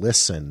back and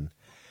listen,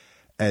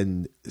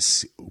 and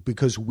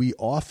because we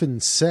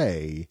often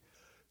say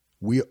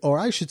we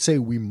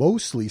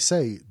mostly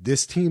say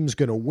this team's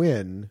going to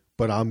win,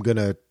 but I'm going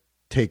to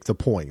take the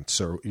points,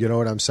 or you know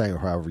what I'm saying, or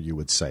however you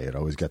would say it. I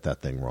always get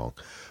that thing wrong.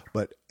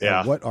 But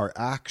what are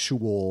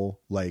actual,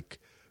 like,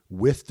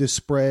 with the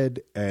spread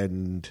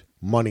and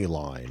money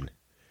line,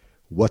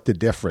 what the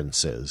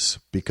difference is?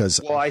 Because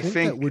I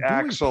think that we're doing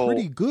Axel,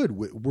 pretty good.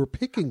 We're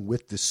picking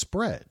with the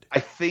spread. I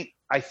think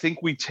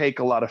we take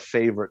a lot of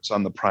favorites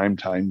on the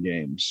primetime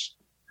games.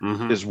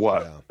 Mhm. Is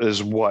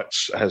what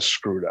has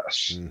screwed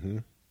us. Mm-hmm.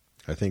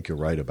 I think you're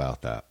right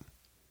about that.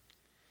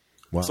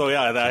 Wow. So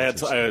yeah, I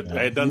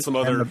had done some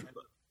other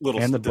little.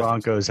 And the statistics.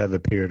 Broncos have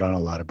appeared on a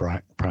lot of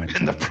prime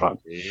In the time. front.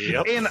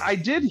 Yep. And I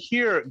did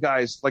hear,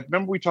 guys, like,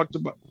 remember we talked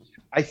about,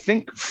 I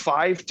think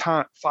five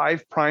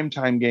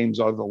primetime games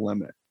are the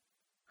limit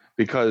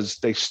because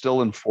they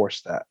still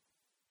enforce that.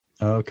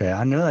 Okay,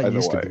 I know that Either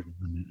used way. to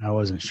be. I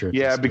wasn't sure. if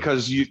Yeah, it's still-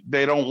 because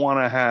they don't want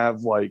to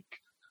have, like,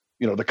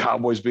 the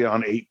Cowboys be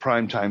on 8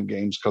 primetime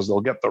games because they'll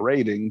get the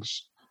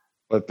ratings,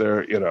 but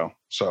they're,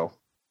 so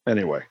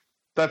anyway,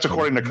 that's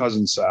according to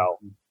Cousin Sal.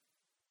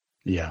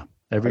 Yeah,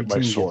 every Like my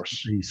team gets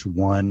source. at least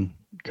one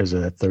because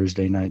of that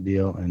Thursday night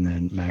deal, and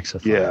then max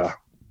of 5. Yeah,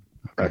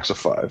 max of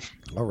 5.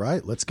 All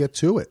right, let's get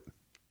to it.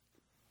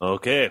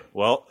 Okay,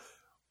 well,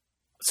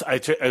 so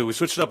we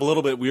switched it up a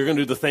little bit. We were going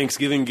to do the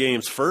Thanksgiving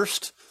games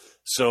first.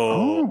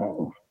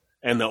 So,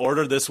 and the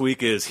order this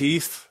week is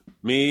Heath,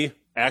 me,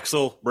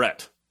 Axel,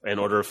 Brett, in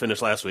order of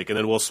finish last week, and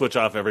then we'll switch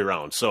off every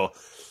round. So,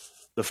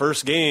 the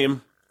first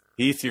game,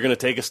 Heath, you're going to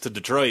take us to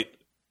Detroit,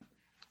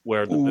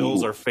 where the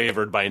Bills are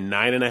favored by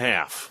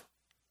 9.5.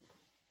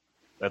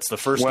 That's the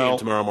first game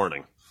tomorrow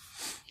morning.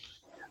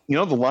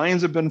 The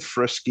Lions have been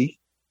frisky.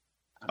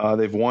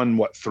 They've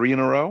won, 3 in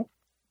a row?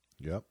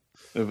 Yep.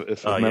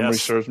 If memory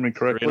serves me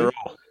 3 in a correctly.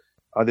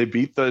 row. They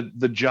beat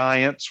the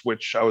Giants,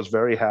 which I was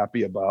very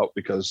happy about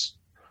because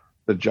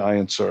the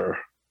Giants are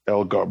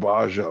El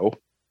Garbaggio,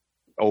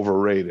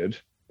 overrated,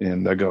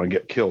 and they're going to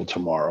get killed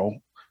tomorrow.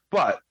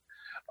 But,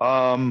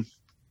 damn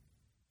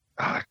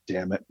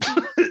it.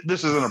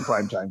 This isn't a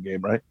primetime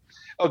game, right?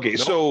 Okay,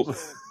 so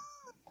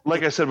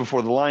like I said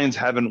before, the Lions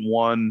haven't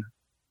won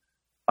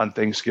on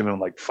Thanksgiving in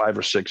like 5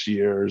 or 6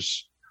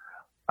 years.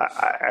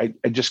 I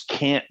just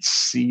can't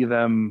see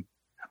them.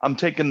 I'm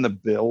taking the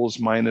Bills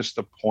minus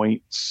the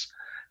points.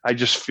 I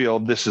just feel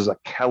this is a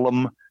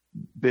Kellum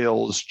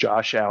Bills,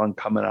 Josh Allen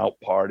coming out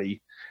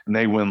party, and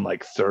they win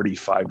like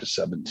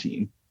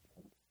 35-17.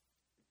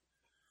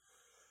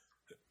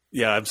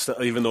 Yeah,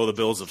 even though the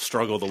Bills have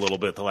struggled a little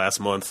bit the last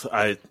month,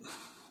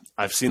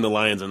 I've seen the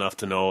Lions enough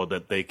to know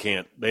that they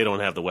don't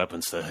have the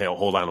weapons to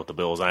hold on with the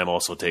Bills. I'm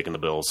also taking the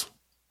Bills.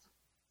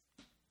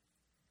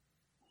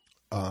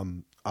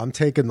 I'm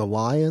taking the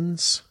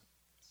Lions.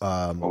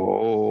 And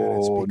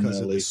it's because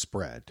of the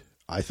spread.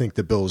 I think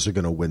the Bills are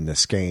going to win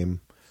this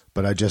game,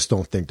 but I just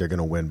don't think they're going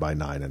to win by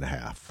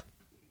 9.5.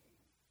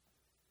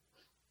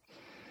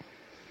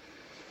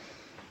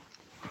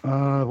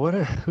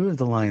 Who have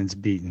the Lions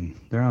beaten?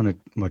 They're on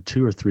a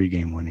 2 or 3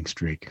 game winning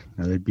streak.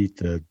 Now, they beat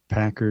the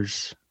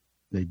Packers,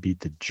 they beat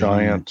the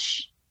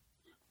Giants,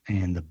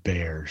 and the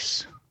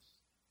Bears.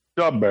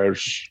 The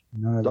Bears.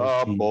 None of The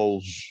those teams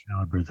Bulls.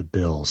 caliber the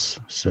Bills.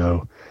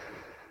 So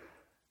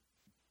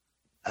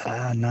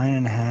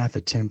 9.5,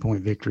 a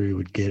 10-point victory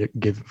would give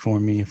it for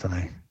me if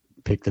I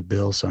pick the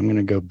Bills. So I'm going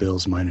to go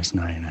Bills minus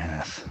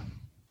 9.5.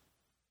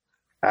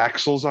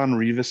 Axel's on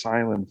Revis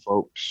Island,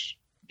 folks.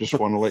 Just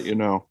want to let you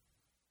know.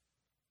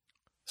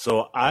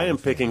 So I am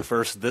picking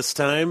first this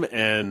time,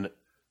 and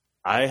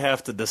I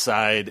have to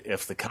decide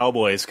if the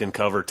Cowboys can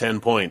cover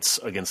 10 points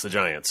against the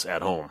Giants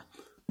at home.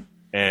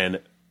 And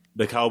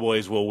the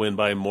Cowboys will win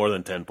by more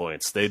than 10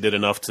 points. They did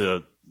enough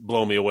to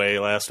blow me away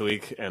last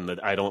week, and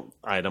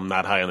I'm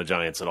not high on the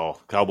Giants at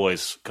all.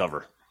 Cowboys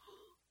cover.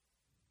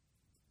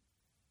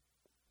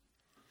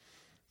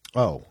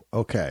 Oh,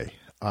 okay.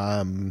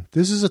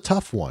 This is a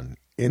tough one.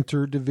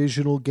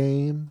 Interdivisional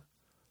game.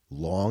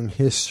 Long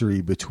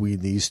history between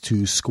these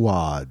two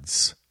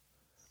squads.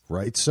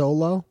 Right,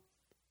 Solo?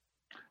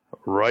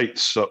 Right,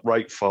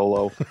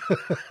 Folo.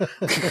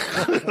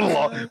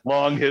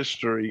 long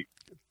history.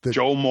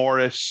 Joe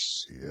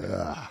Morris,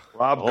 Yeah.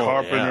 Rob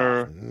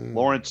Carpenter,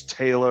 Lawrence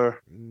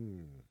Taylor,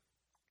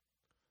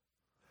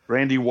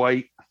 Randy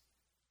White,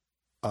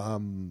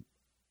 Kent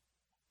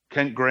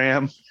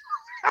Graham.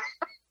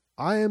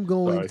 I am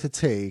going to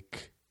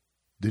take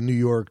the New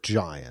York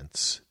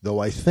Giants, though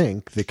I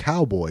think the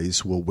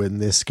Cowboys will win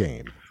this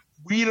game.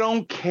 We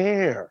don't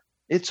care.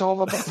 It's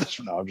all about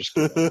this. No, I'm just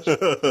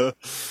kidding.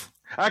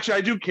 Actually,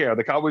 I do care.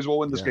 The Cowboys will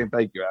win this game.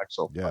 Thank you,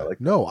 Axel. Yeah.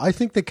 I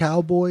think the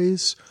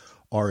Cowboys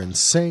are in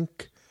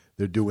sync.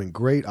 They're doing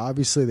great.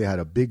 Obviously, they had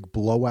a big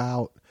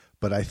blowout,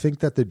 but I think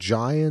that the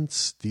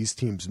Giants, these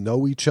teams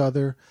know each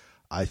other.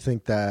 I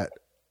think that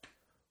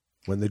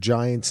when the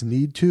Giants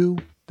need to,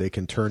 they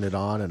can turn it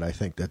on, and I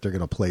think that they're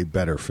going to play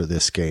better for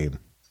this game,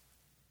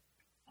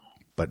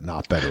 but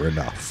not better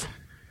enough.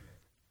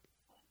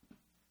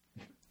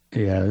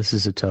 Yeah, this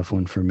is a tough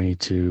one for me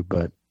too,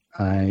 but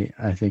I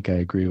think I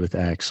agree with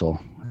Axel.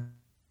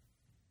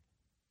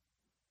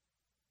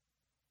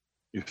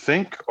 You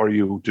think or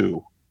you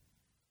do?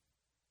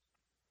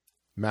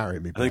 Marry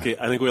me. I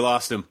think we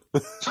lost him.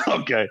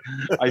 Okay.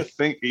 I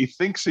think he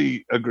thinks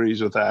he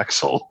agrees with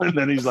Axel, and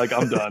then he's like,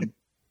 I'm done.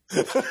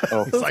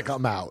 Oh. It's like,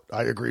 I'm out.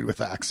 I agreed with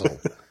Axel.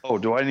 Oh,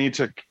 do I need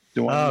to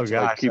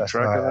like, keep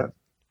track of that?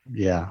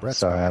 Yeah. Brett's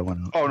sorry, back. I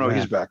went. Oh, no,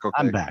 he's back.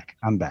 Okay.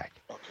 I'm back.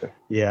 Okay.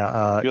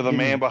 Yeah. You're the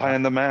man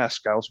behind the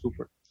mask, Alice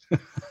Cooper.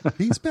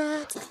 He's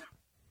back.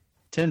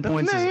 10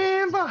 points is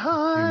Man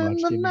behind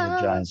too much. the Give me the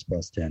mask. Giants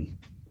plus 10.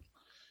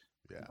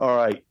 All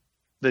right.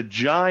 The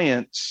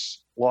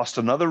Giants lost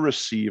another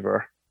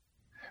receiver.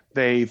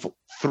 They've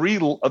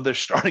 3 of their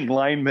starting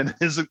linemen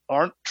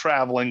aren't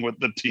traveling with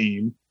the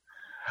team.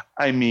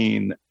 I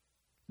mean,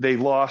 they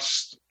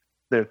lost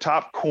their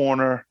top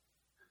corner.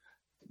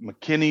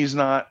 McKinney's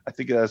not, I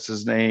think that's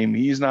his name.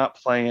 He's not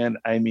playing.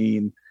 I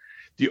mean,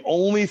 the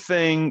only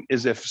thing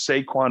is if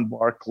Saquon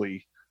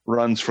Barkley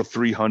runs for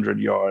 300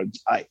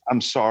 yards.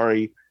 I'm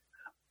sorry.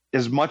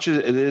 As much as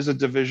it is a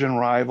division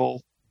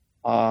rival,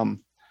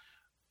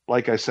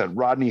 like I said,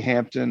 Rodney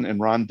Hampton and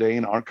Ron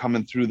Dane aren't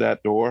coming through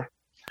that door.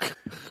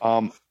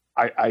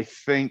 I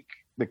think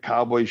the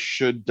Cowboys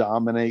should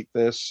dominate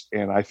this,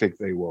 and I think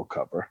they will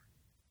cover.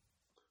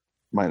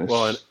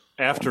 Well, and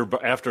after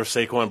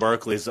Saquon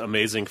Barkley's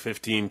amazing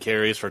 15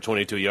 carries for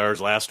 22 yards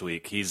last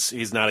week,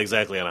 he's not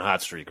exactly on a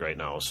hot streak right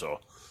now. So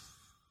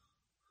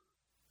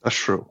that's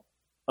true.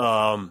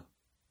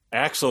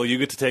 Axel, you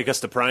get to take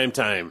us to prime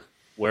time,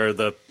 where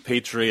the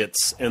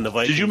Patriots and the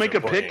Vikings. Did you make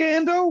a pick,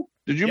 Ando?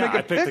 Did you make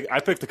a pick? I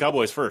picked the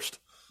Cowboys first.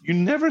 You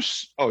never.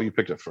 Oh, you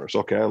picked it first.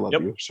 Okay, I love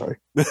you. Sorry.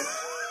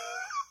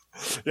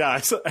 Yeah,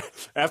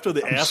 after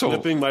the ass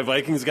whipping my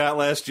Vikings got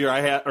last year,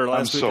 I had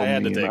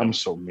to take them. I'm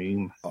so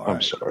mean.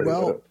 I'm sorry.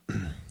 Well,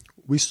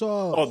 we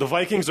saw. Oh, the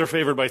Vikings are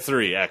favored by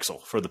 3, Axel,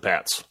 for the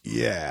Pats.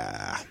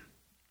 Yeah.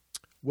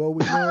 Well,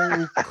 we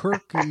know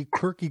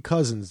Kirky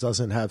Cousins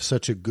doesn't have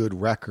such a good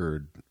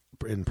record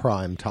in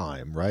prime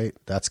time, right?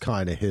 That's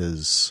kind of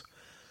his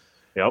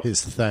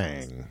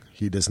thing.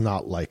 He does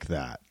not like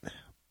that.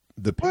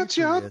 The What's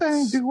your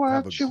thing? Do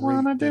what you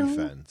want to do.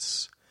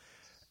 Defense.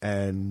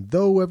 And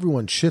though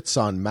everyone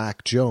shits on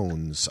Mac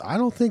Jones, I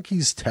don't think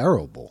he's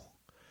terrible.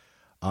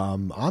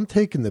 I'm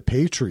taking the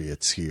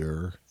Patriots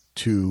here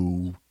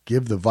to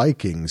give the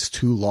Vikings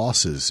 2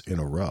 losses in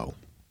a row.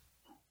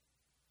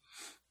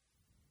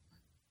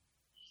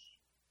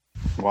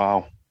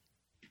 Wow.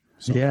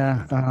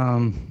 Yeah.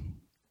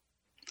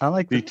 I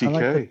like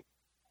BTK.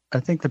 I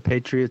think the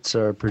Patriots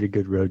are a pretty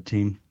good road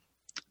team.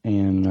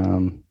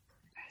 And,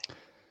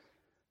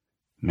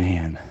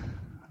 man,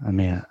 I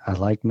mean, I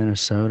like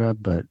Minnesota,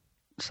 but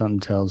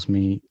something tells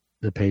me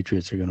the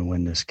Patriots are going to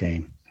win this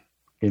game.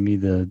 Give me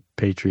the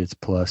Patriots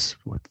plus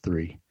with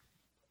 3.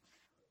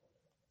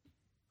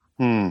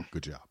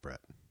 Good job, Brett.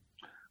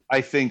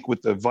 I think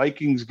with the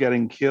Vikings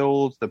getting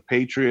killed, the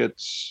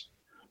Patriots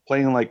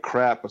playing like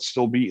crap but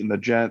still beating the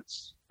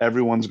Jets,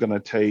 everyone's going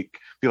to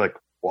be like,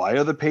 why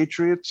are the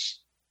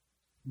Patriots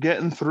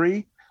getting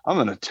 3? I'm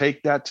going to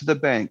take that to the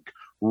bank.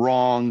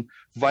 Wrong.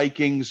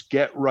 Vikings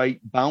get right,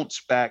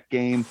 bounce back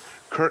game.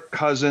 Kirk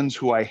Cousins,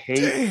 who I hate,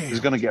 is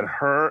going to get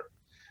hurt,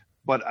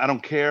 but I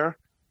don't care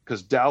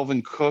because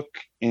Dalvin Cook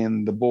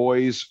and the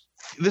boys.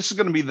 This is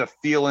going to be the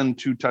Thielen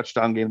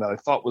 2-touchdown game that I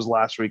thought was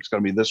last week. It's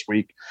going to be this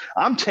week.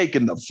 I'm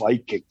taking the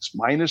Vikings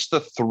minus the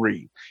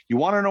 3. You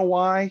want to know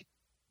why?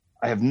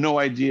 I have no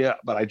idea,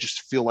 but I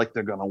just feel like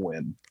they're going to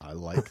win. I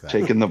like that.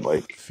 Taking the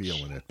Vikings.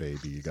 Feeling it,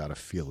 baby. You got to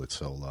feel it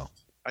solo.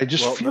 I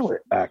just feel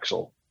it,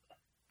 Axel.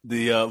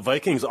 The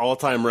Vikings'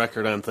 all-time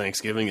record on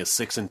Thanksgiving is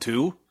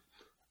 6-2.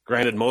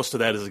 Granted, most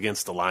of that is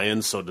against the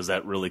Lions, so does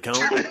that really count?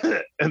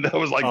 And that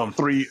was like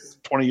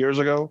 20 years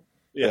ago?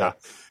 Yeah.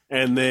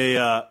 And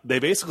they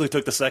basically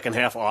took the second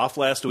half off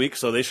last week,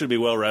 so they should be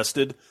well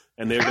rested,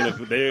 and they're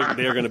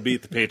gonna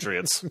beat the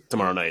Patriots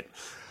tomorrow night.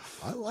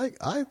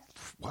 I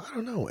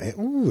don't know.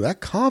 Ooh, that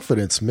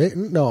confidence,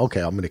 man. No,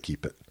 okay, I'm gonna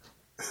keep it.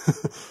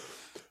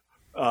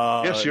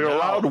 Yes, you're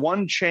allowed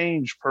 1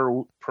 change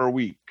per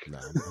week. No,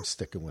 I'm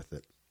sticking with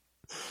it.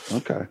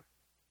 Okay.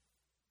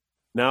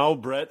 Now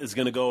Brett is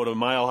going to go to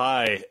Mile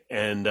High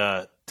and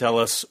tell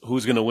us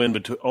who's going to win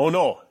between. Oh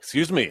no,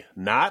 excuse me,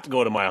 not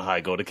go to Mile High.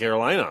 Go to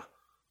Carolina.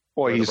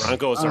 Boy, the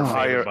Broncos are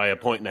favored by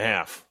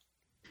 1.5.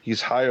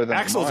 He's higher than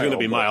Axel's going to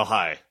be Mile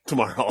High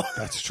tomorrow.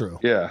 That's true.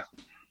 Yeah.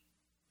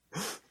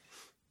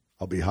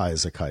 I'll be high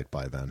as a kite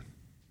by then.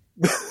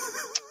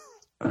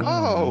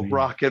 Oh,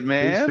 Rocket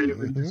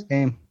Man. This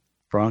game.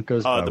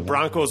 Broncos. The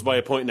Broncos by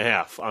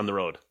 1.5 on the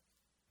road.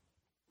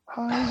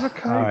 All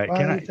right,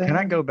 can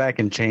I go back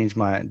and change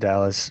my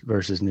Dallas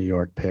versus New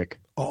York pick?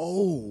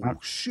 Oh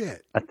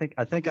shit! I think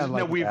I like.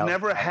 No, we've Dallas.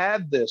 never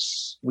had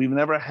this. We've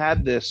never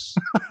had this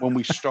when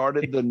we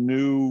started the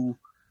new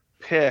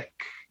pick.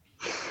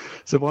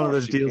 So one of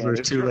those deals where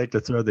it's too late to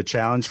throw the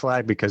challenge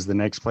flag because the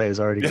next play has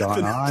already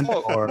gone on.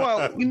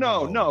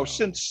 No.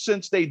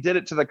 Since they did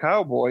it to the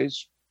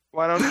Cowboys,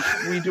 why don't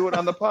we do it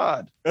on the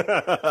pod?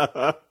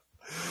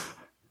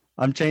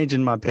 I'm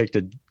changing my pick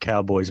to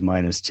Cowboys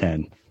minus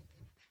 10.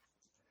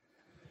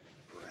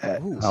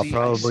 I'll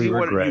probably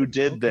regret what you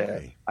did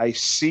there. I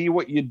see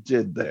what you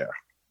did there.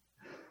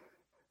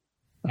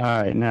 All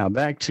right, now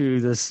back to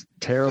this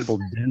terrible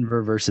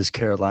Denver versus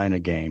Carolina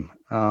game.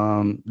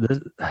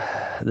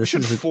 This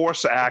should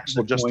force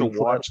Axel just to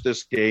watch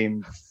this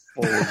game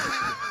fully.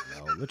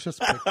 No, let's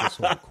just pick this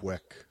one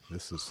quick.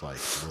 This is like,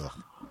 ugh.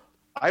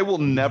 I will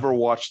never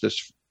watch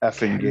this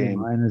effing game.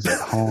 Carolina's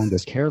at home.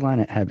 Does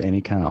Carolina have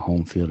any kind of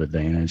home field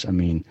advantage? I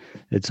mean,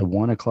 it's a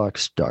 1:00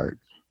 start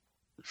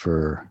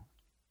for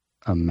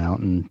a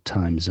Mountain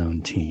Time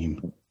Zone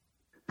team.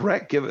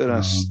 Brett giving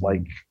us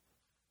like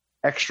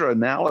extra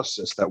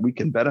analysis that we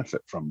can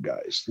benefit from,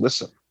 guys.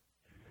 Listen.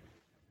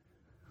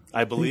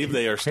 I believe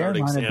they are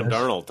starting Sam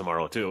Darnold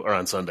tomorrow too, or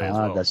on Sunday as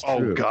well. That's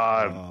true.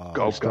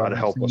 Oh God,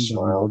 help us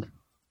all.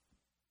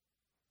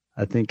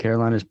 I think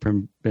Carolina's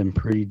been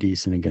pretty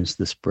decent against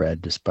the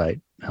spread,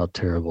 despite how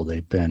terrible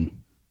they've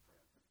been.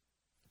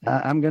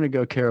 I'm going to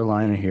go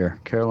Carolina here.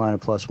 Carolina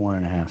plus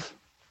 1.5.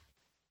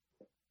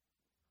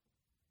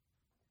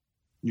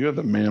 You're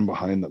the man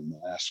behind the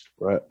mask,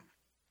 Brett.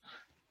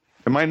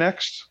 Am I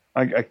next?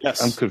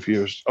 Yes. I'm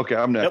confused. Okay,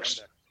 I'm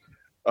next.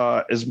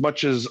 Yep. As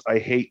much as I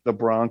hate the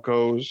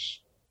Broncos,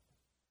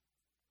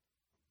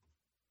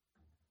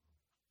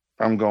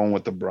 I'm going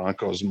with the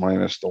Broncos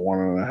minus the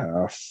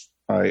 1.5.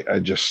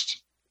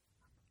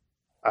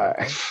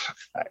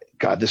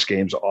 God, this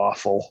game's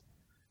awful.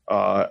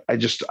 I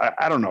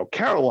don't know.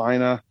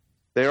 Carolina,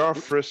 they are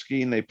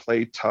frisky and they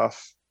play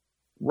tough.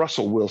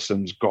 Russell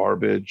Wilson's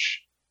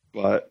garbage,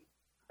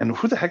 and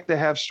who the heck they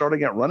have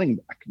starting at running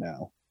back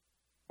now?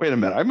 Wait a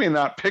minute, I may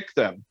not pick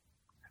them.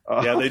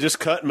 Yeah, they just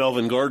cut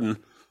Melvin Gordon.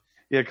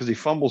 Yeah, because he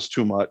fumbles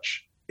too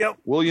much. Yep.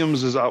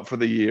 Williams is out for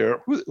the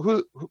year.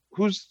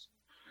 Who's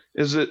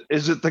is it?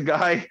 Is it the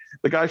guy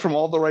from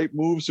All the Right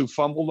Moves who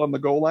fumbled on the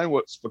goal line?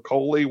 What,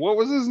 Spicoli? What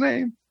was his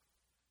name?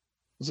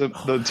 Was it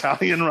the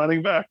Italian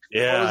running back?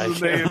 Yeah, I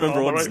can't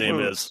remember what his name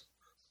is.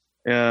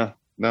 Yeah,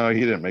 no, he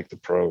didn't make the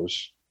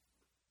pros.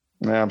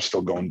 Nah, I'm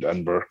still going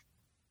Denver.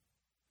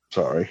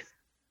 Sorry.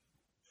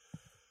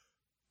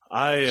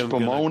 I am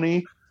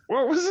Spumoni.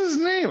 What was his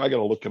name? I got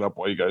to look it up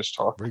while you guys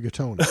talk.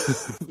 Rigatoni.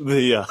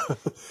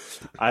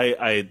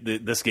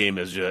 This game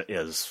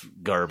is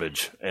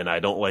garbage, and I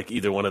don't like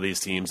either one of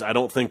these teams. I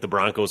don't think the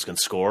Broncos can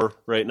score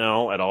right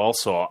now at all.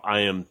 So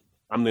I'm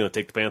going to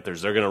take the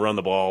Panthers. They're going to run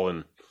the ball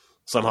and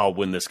somehow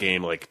win this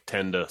game like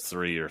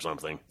 10-3 or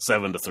something,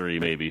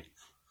 7-3 maybe.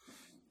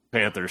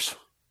 Panthers.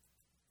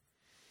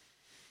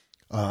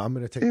 I'm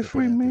going to take the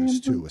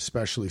Panthers too,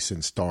 especially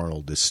since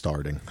Darnold is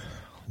starting.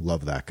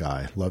 Love that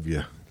guy. Love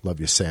you,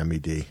 Sammy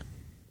D.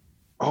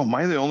 Oh, am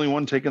I the only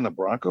one taking the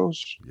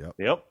Broncos?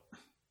 Yep.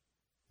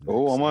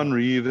 Oh, I'm on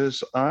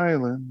Revis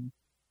Island.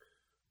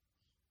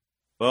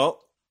 Well,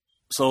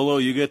 Solo,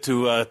 you get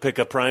to pick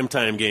a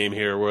primetime game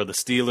here where the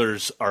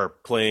Steelers are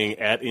playing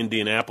at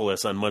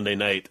Indianapolis on Monday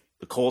night.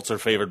 The Colts are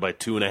favored by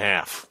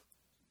 2.5.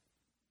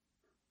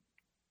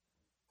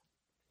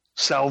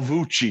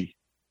 Salvucci.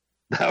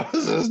 That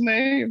was his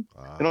name.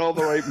 In All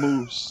the Right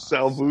Moves.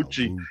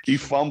 Salvucci. He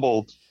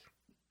fumbled.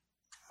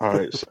 All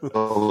right.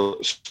 So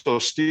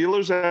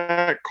Steelers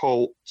at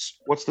Colts.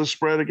 What's the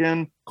spread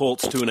again?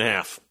 Colts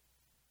 2.5.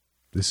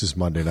 This is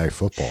Monday Night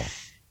Football.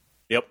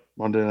 Yep.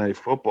 Monday Night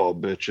Football,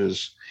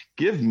 bitches.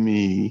 Give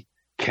me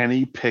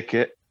Kenny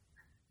Pickett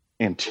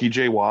and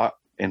TJ Watt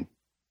and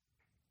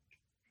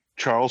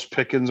Charles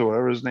Pickens, or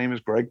whatever his name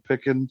is, Greg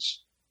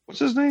Pickens. What's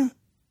his name?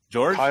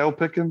 George? Kyle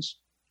Pickens?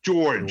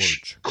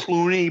 George.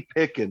 Clooney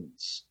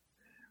Pickens.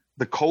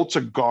 The Colts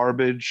are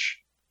garbage.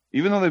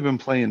 Even though they've been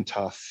playing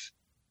tough,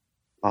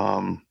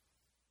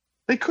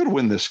 they could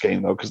win this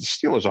game, though, because the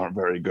Steelers aren't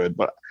very good.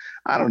 But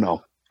I don't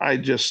know. I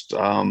just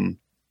I'm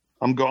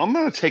going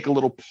to take a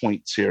little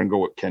points here and go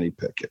with Kenny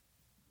Pickett.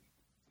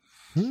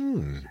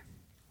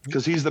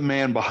 Because he's the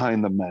man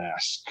behind the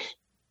mask.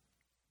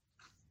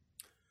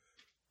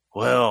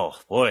 Well,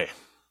 boy,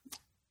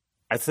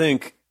 I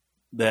think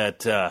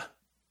that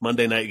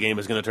Monday night game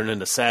is going to turn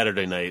into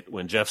Saturday night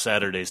when Jeff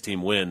Saturday's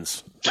team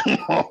wins.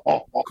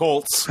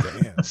 Colts.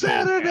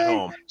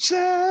 Saturday.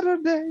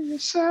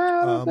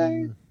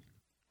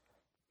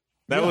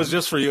 That was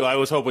just for you. I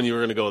was hoping you were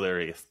going to go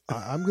there, Heath.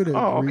 I'm going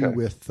to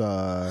agree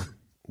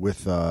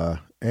with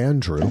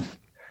Andrew,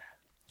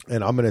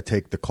 and I'm going to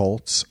take the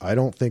Colts. I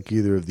don't think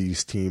either of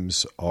these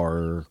teams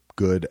are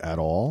good at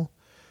all,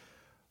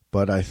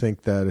 but I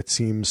think that it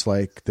seems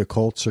like the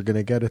Colts are going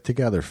to get it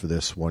together for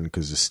this one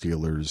because the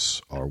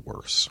Steelers are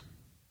worse.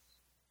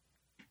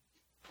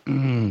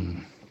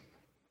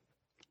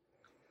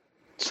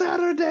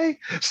 Saturday,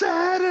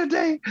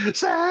 Saturday,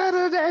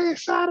 Saturday,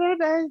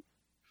 Saturday.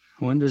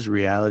 When does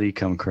reality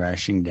come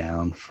crashing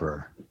down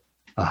for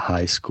a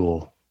high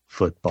school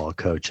football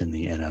coach in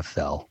the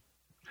NFL?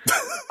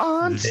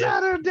 On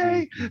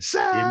Saturday,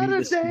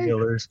 Saturday,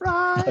 Steelers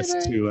Friday. plus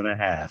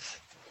 2.5.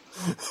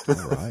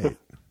 All right.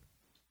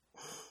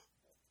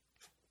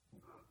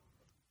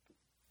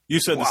 You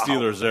said the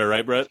Steelers there,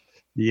 right, Brett?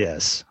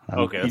 Yes.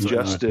 Okay, He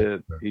just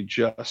did. He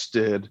just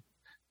did.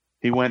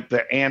 He went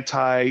the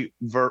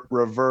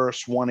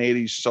anti-reverse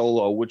 180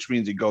 solo, which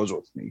means he goes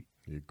with me.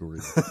 You agree.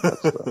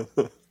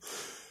 In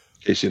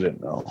case you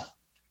didn't know.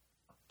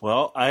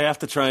 Well, I have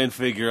to try and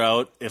figure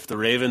out if the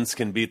Ravens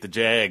can beat the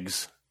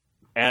Jags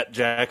at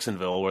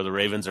Jacksonville, where the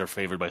Ravens are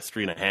favored by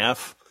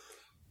 3.5,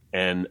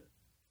 and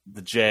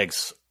the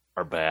Jags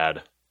are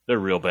bad. They're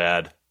real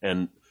bad.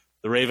 And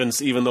the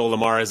Ravens, even though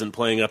Lamar isn't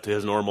playing up to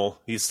his normal,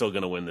 he's still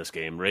going to win this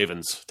game.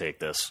 Ravens take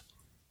this.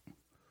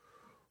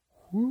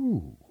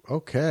 Ooh,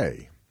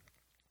 okay.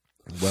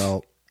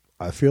 Well,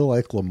 I feel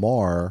like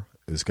Lamar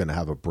is going to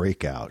have a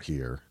breakout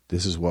here.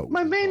 This is what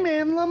My main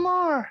man,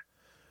 Lamar.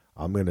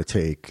 I'm going to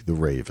take the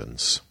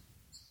Ravens.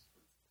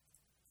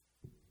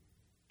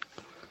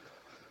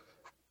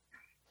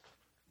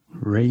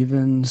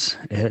 Ravens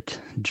at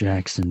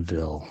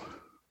Jacksonville.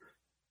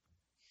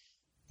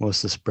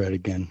 What's the spread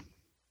again?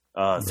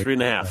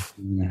 3.5.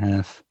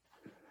 3.5.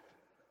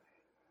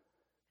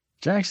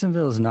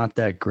 Jacksonville is not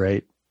that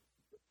great.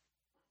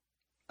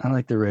 I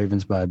like the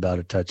Ravens by about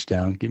a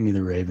touchdown. Give me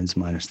the Ravens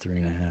minus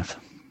 3.5.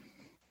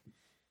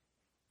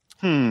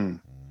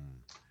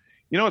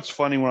 You know, it's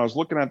funny. When I was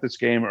looking at this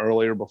game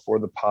earlier before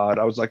the pod,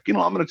 I was like, I'm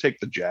going to take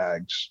the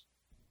Jags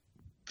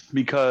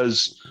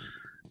because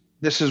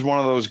this is one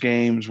of those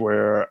games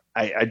where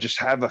I just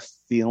have a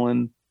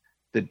feeling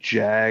that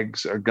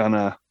Jags are going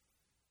to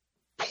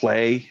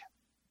play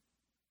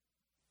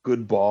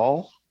good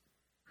ball.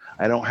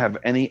 I don't have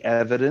any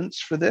evidence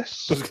for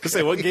this. I was going to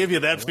say, what gave you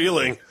that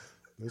feeling?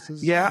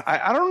 Yeah,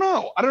 I don't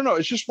know.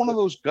 It's just one of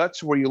those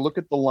guts where you look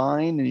at the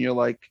line and you're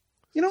like,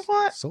 you know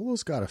what?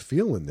 Solo's got a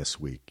feeling this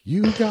week.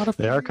 You got a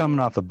They are coming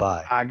off a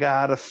bye. I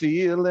got a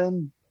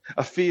feeling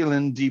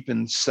deep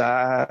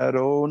inside.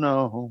 Oh,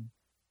 no.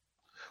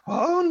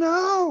 Oh,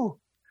 no.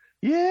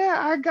 Yeah,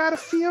 I got a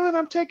feeling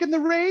I'm taking the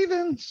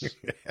Ravens.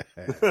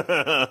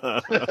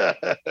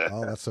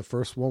 Oh, that's the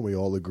first one we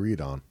all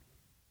agreed on.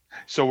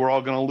 So we're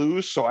all going to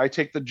lose. So I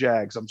take the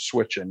Jags. I'm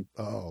switching.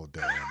 Oh,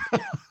 damn.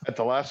 At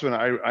the last one,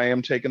 I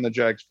am taking the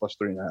Jags plus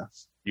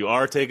 3.5. You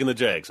are taking the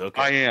Jags.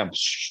 Okay. I am.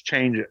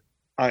 Change it.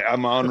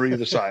 I'm Henri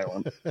the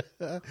Silent.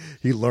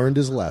 He learned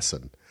his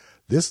lesson.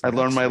 I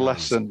learned my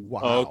lesson.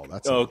 Wow.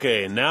 That's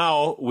Okay,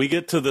 now we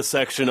get to the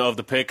section of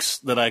the picks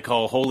that I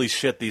call holy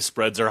shit, these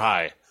spreads are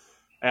high.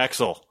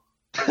 Axel,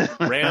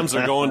 Rams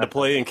are going to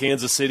play in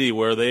Kansas City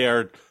where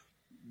the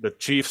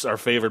Chiefs are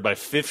favored by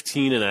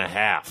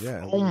 15.5.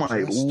 Yeah. Oh,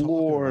 my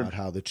Lord. About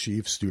how the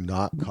Chiefs do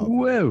not cover.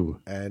 Whoa.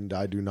 And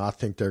I do not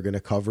think they're going to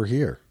cover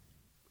here.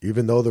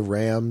 Even though the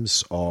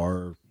Rams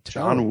are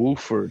John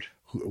Wolford.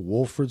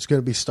 Wolford's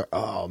going to be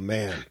oh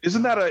man.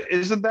 Isn't that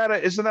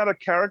a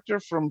character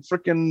from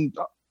frickin'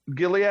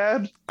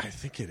 Gilead? I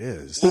think it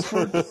is.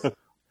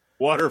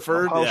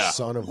 Waterford, yeah.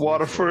 Son of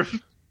Waterford.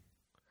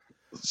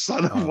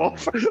 Son of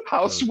Wolford.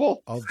 House Wolf.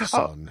 Of the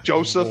son.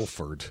 Joseph.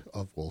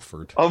 Of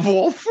Wolford. Of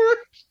Wolford?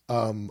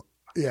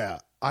 Yeah,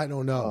 I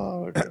don't know.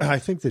 Oh, okay. I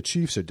think the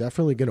Chiefs are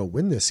definitely going to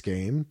win this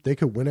game. They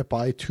could win it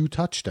by 2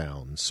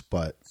 touchdowns,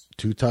 but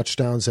 2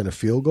 touchdowns and a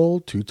field goal,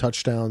 2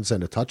 touchdowns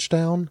and a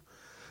touchdown.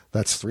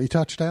 That's 3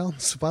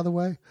 touchdowns, by the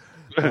way.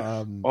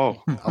 I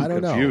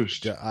don't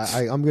confused. know.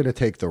 I'm going to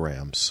take the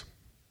Rams,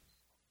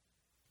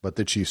 but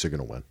the Chiefs are going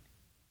to win.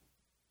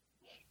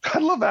 I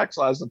love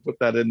Axel has to put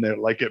that in there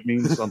like it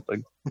means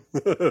something.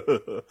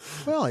 Well,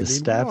 I mean,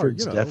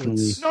 Stafford's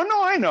definitely.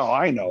 No,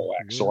 I know,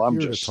 Axel. I'm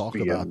just to talk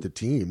being... about the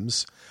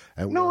teams.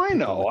 And No, I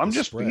know. I'm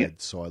just spread, being.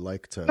 So I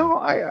like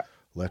to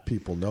let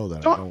people know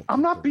that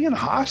I'm not being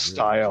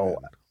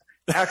hostile,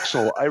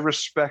 Axel. I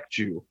respect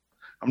you.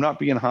 I'm not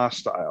being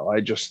hostile. I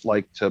just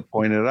like to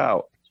point it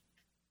out.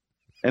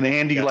 And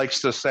Andy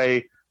likes to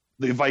say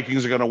the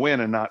Vikings are going to win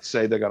and not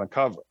say they're going to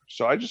cover.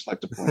 So I just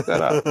like to point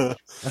that out.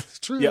 That's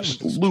true. Yes.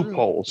 That's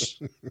Loopholes.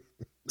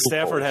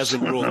 Stafford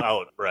hasn't ruled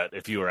out, Brett,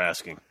 if you were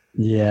asking.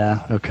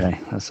 Yeah, okay.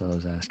 That's what I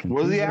was asking.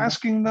 Was he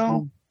asking,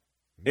 though?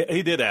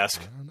 He did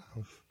ask. I don't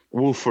know.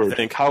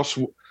 Wolford. House.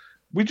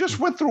 We just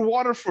went through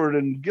Waterford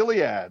and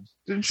Gilead.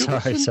 Didn't you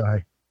listen?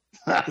 Sorry.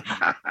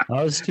 I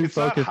was too It's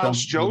not focused on House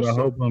Joseph.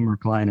 the Hobum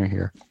recliner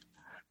here.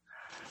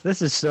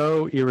 This is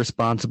so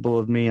irresponsible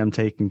of me. I'm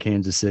taking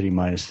Kansas City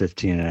minus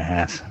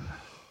 15.5.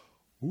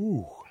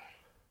 Ooh.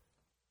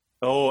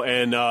 Oh,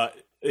 and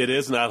it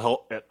is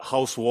not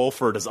House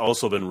Wolford has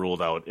also been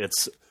ruled out.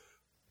 It's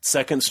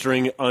second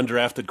string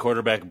undrafted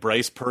quarterback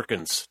Bryce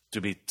Perkins to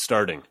be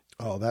starting.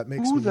 Oh, that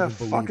makes Who me the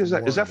even fuck believe is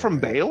that? more Is that in the from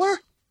Rams. Baylor?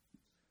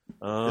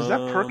 Is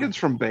that Perkins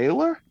from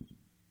Baylor?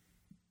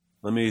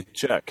 Let me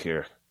check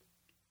here.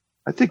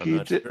 I think I'm he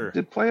not sure.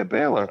 did play at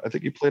Baylor. I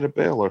think he played at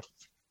Baylor.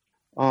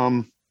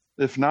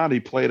 If not, he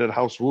played at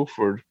House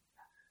Wooford.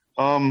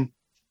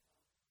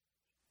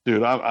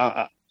 Dude,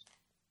 I'm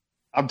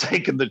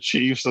taking the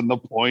Chiefs and the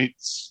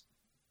points.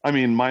 I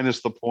mean,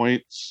 minus the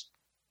points.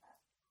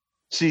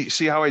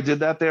 See how I did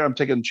that there? I'm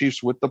taking the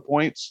Chiefs with the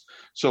points.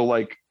 So,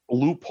 like,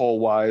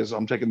 loophole-wise,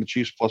 I'm taking the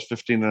Chiefs plus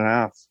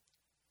 15.5.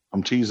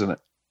 I'm teasing it.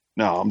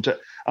 No,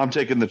 I'm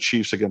taking the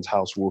Chiefs against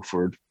House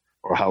Wooford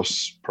or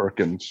House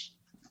Perkins.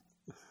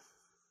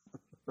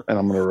 And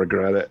I'm going to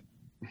regret it.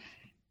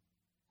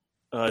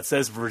 It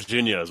says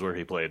Virginia is where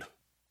he played.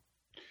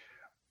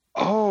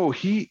 Oh,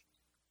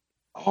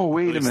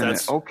 wait a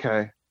minute.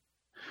 Okay.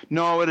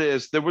 No, it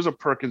is. There was a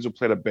Perkins who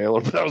played at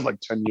Baylor, but that was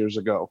like 10 years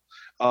ago.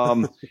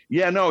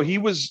 Yeah, no, he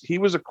was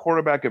a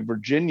quarterback at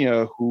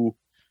Virginia who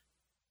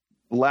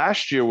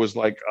last year was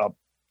like a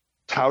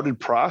touted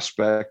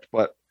prospect,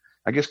 but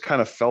I guess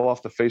kind of fell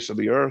off the face of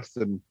the earth.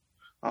 And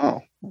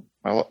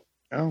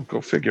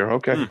go figure.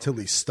 Okay, until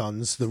he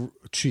stuns the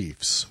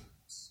Chiefs.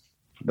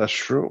 That's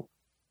true.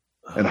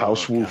 And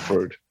House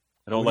Wooford.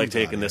 I don't like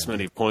taking this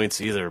many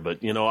points either,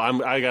 but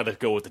I got to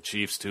go with the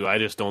Chiefs too. I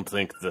just don't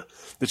think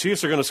the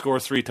Chiefs are going to score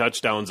 3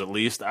 touchdowns at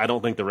least. I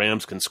don't think the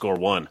Rams can score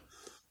 1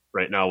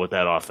 right now with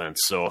that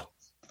offense. So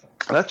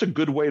that's a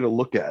good way to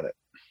look at it.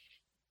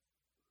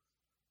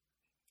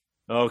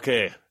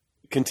 Okay,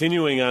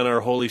 continuing on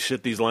our holy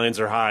shit, these lines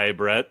are high,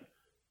 Brett.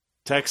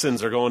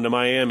 Texans are going to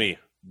Miami.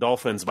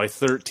 Dolphins by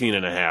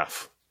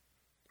 13.5.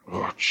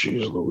 Oh,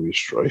 jeez,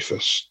 Louise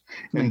Dreyfus.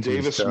 And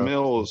Davis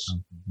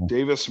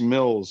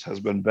Mills has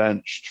been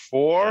benched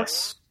for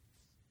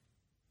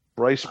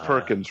Bryce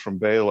Perkins from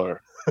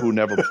Baylor, who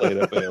never played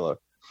at Baylor.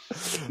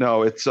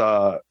 No, it's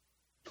oh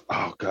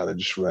God, I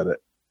just read it.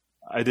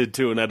 I did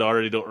too, and I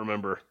already don't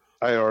remember.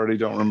 I already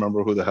don't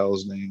remember who the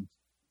hell's name.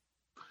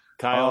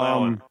 Kyle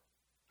Allen.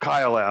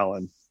 Kyle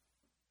Allen.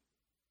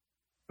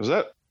 Was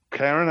that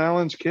Karen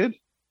Allen's kid?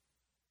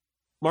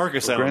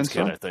 Marcus Allen's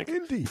kid, I think.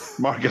 Indeed.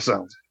 Marcus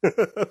Allen.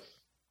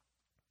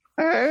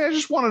 I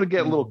just wanted to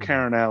get a little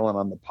Karen Allen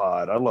on the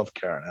pod. I love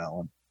Karen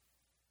Allen.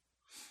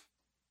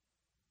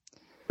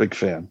 Big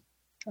fan.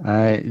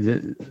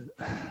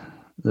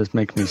 This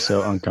makes me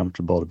so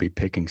uncomfortable to be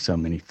picking so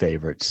many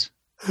favorites.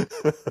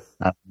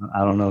 I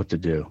don't know what to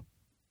do.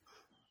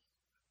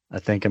 I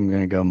think I'm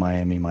going to go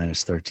Miami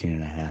minus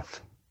 13.5.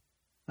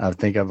 I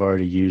think I've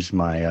already used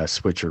my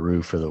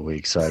switcheroo for the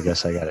week, so I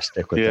guess I got to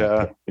stick with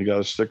that. Yeah, you got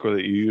to stick with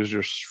it. You used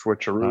your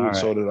switcheroo, and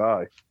so did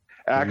I.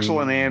 Axel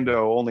and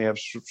Ando only have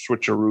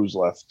switcheroos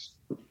left.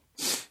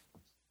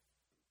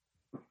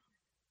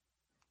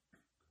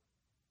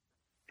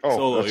 Oh,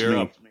 Solo, that's you're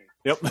me. up.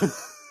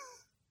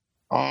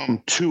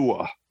 Yep.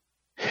 Tua,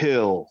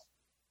 Hill,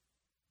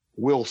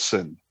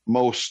 Wilson,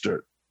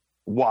 Mostert,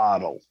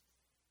 Waddle,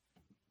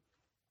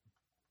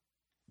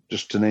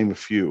 just to name a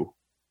few.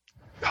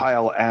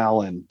 Kyle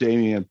Allen,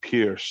 Damian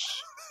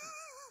Pierce,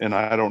 and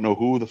I don't know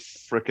who the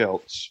frick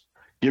else.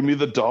 Give me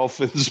the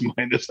Dolphins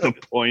minus the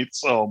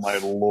points. Oh, my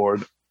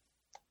Lord.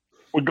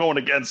 We're going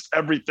against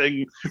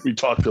everything we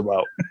talked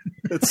about.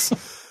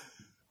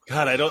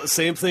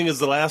 Same thing as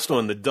the last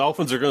one. The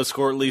Dolphins are going to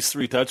score at least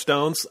 3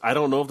 touchdowns. I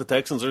don't know if the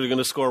Texans are going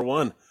to score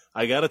 1.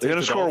 I got to take They're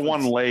going to score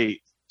Dolphins. 1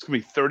 late. It's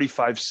going to be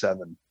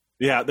 35-7.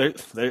 Yeah,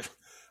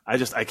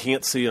 I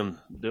can't see them.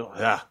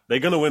 Yeah, they're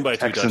going to win by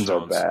 2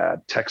 touchdowns.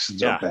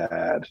 Texans are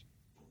bad.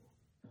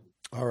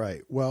 All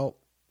right. Well,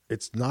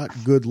 it's not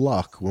good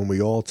luck when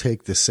we all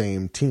take the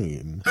same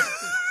team.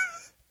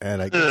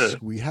 And I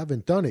guess we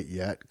haven't done it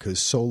yet because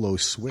Solo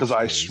switched.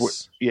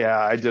 Because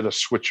I did a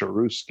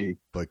switcherooski.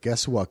 But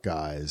guess what,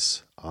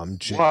 guys? I'm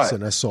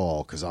jinxing us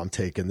all because I'm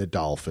taking the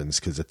Dolphins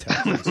because the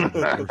Texans are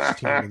the worst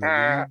team in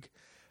the league.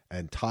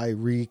 And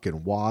Tyreek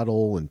and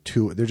Waddle and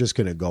Tua, they're just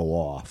going to go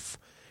off.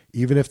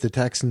 Even if the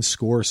Texans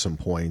score some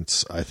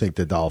points, I think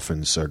the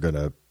Dolphins are going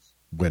to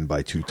win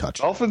by 2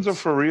 touchdowns. Dolphins are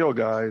for real,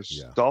 guys.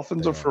 Yeah,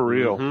 Dolphins are for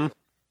real. Mm-hmm.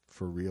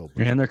 For real.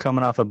 And they're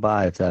coming off a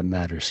bye, if that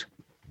matters.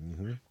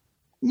 Mm-hmm.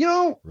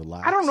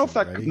 Relax, I don't know if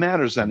that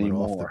matters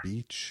anymore. Off the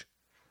beach.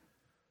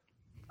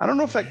 I don't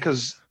know if that,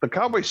 because the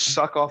Cowboys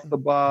suck off the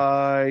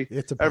bye.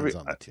 It depends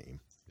on the team.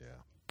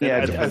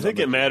 Yeah, I think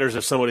it matters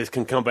if somebody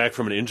can come back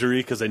from an injury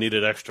because they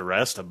needed extra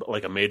rest,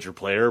 like a major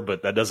player,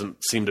 but that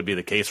doesn't seem to be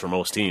the case for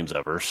most teams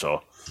ever.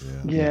 So,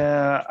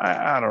 yeah,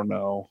 I don't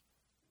know.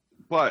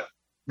 But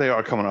they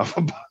are coming off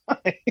a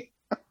bye.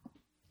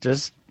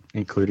 Just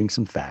including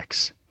some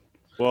facts.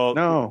 Well,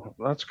 no,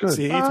 that's good.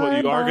 See, Heath,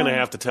 what you are going to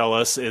have to tell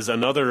us is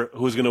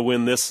who's going to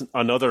win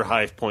another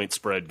high point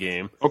spread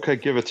game. Okay,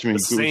 give it to me. The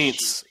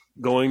Saints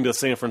going to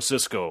San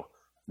Francisco.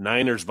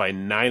 Niners by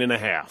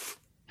 9.5.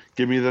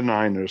 Give me the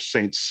Niners.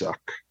 Saints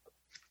suck.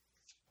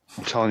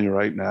 I'm telling you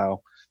right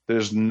now,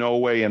 there's no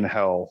way in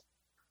hell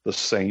the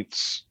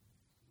Saints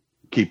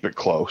keep it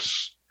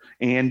close.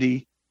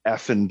 Andy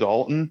effing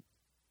Dalton?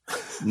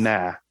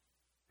 Nah.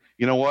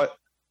 You know what?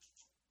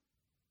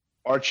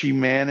 Archie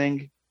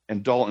Manning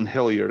and Dalton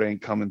Hilliard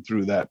ain't coming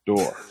through that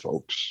door,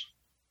 folks.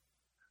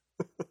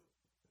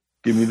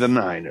 Give me the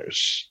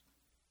Niners.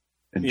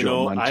 And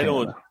Joe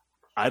Montana.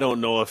 I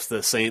don't know if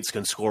the Saints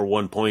can score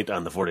 1 point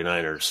on the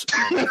 49ers.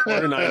 The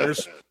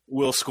 49ers,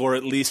 will score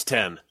at least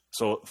 10.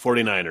 So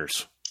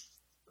 49ers.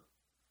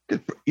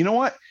 You know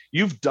what?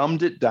 You've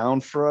dumbed it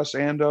down for us,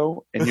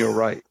 Ando, and you're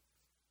right.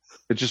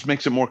 It just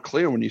makes it more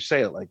clear when you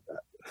say it like that.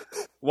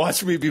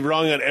 Watch me be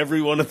wrong on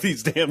every one of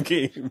these damn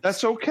games.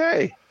 That's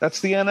okay.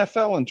 That's the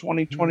NFL in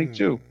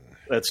 2022.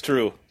 That's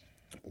true.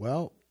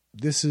 Well,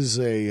 this is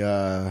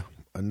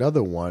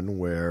another one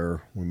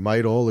where we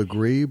might all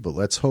agree, but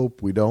let's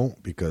hope we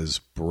don't, because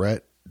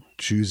Brett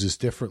chooses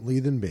differently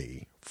than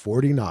me.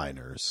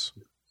 49ers.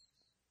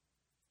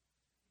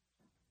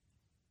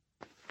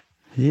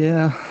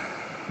 Yeah.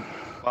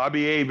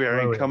 Bobby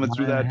Abery coming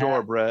through that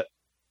door, Brett.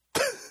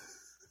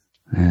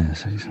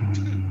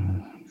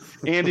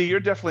 Andy,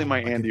 you're definitely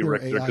my Andy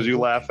Richter because you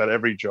laugh at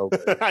every joke.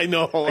 I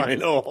know. I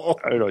know.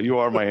 You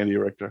are my Andy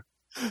Richter.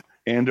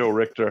 Ando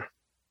Richter.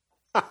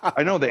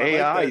 I know the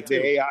AI. Like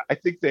the AI. I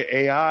think the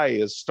AI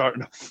is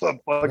starting to flip.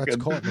 That's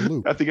caught in the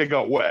loop. I think it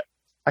got wet.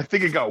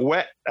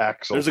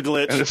 Axel. There's a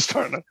glitch. And it's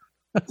starting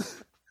to.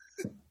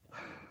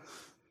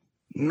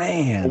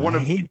 Man,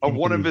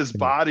 one of his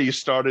bodies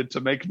started to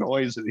make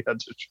noise, and he had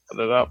to shut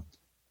it up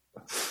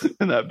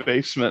in that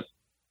basement.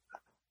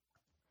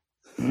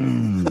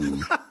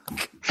 You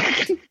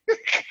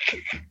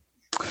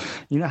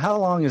know, how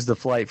long is the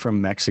flight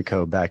from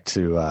Mexico back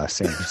to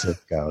San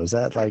Francisco? Is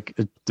that like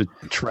the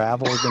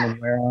travel going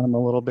to wear on him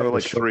a little bit?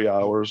 Like 3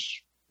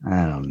 hours.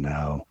 I don't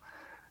know.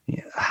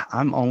 Yeah,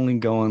 I'm only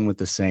going with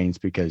the Saints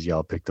because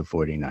y'all picked the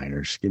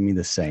 49ers. Give me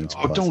the Saints.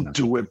 Oh, don't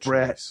do it,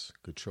 Brett.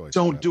 Good choice.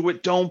 Don't do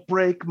it. Don't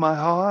break my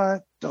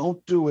heart.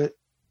 Don't do it.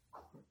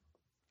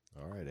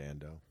 All right,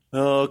 Ando.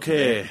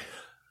 Okay.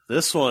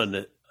 This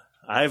one,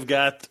 I've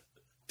got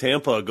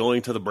Tampa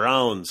going to the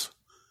Browns,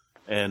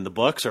 and the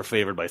Bucks are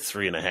favored by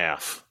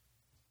 3.5.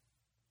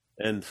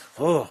 And,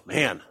 oh,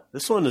 man,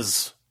 this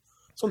one's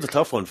a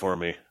tough one for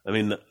me. I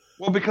mean,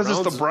 well, because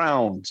it's the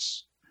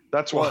Browns.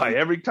 That's why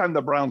every time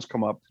the Browns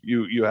come up,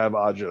 you have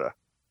Ajita.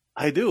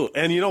 I do,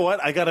 and you know what?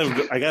 I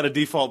gotta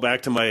default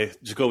back to my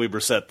Jacoby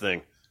Brissett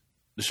thing.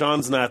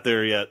 Deshaun's not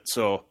there yet,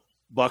 so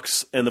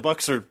Bucks, and the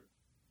Bucks are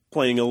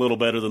playing a little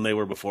better than they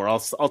were before. I'll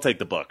take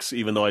the Bucks,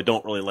 even though I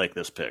don't really like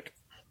this pick.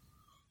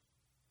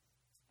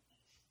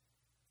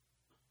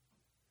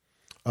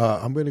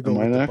 I'm going to go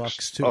with the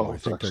Bucks too. I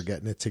think they're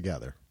getting it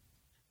together.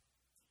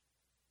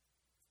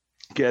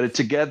 Get it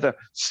together.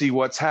 See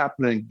what's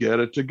happening. Get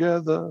it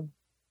together.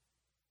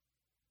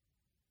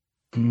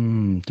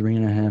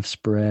 3.5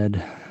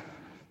 spread.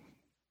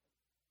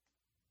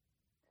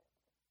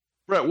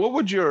 Brett, what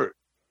would your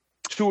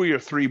 2 or your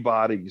 3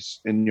 bodies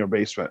in your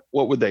basement?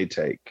 What would they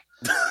take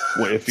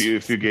if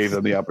you gave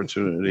them the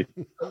opportunity?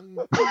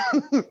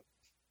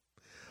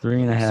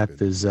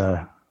 3.5 is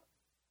the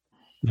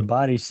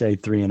bodies say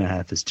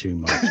 3.5 is too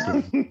much.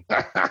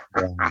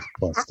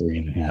 Plus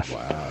 3.5.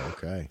 Wow.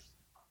 Okay.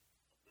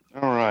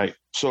 All right.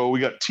 So we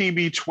got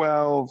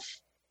TB12.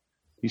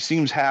 He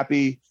seems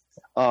happy.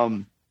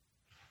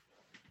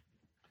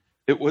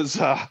 It was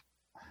I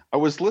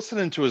was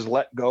listening to his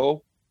Let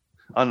Go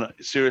on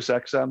Sirius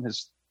XM.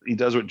 He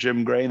does with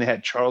Jim Gray, and they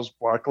had Charles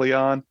Barkley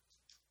on,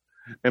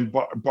 and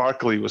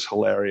Barkley was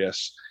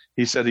hilarious.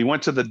 He said he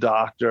went to the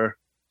doctor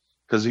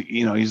because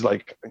he's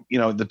like,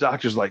 the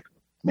doctor's like,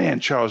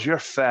 man, Charles, you're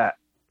fat.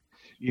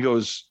 He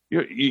goes,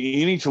 you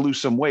need to lose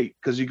some weight,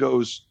 because he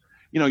goes,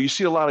 you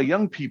see a lot of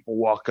young people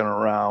walking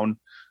around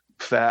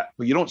fat,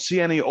 but you don't see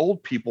any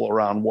old people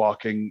around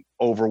walking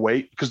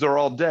overweight because they're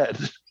all dead.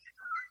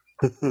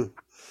 And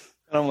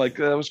I'm like,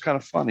 that was kind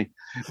of funny.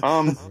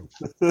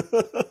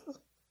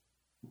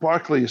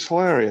 Barkley is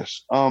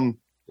hilarious.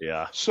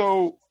 Yeah.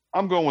 So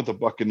I'm going with the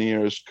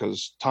Buccaneers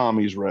because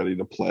Tommy's ready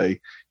to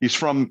play. He's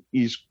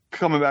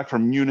coming back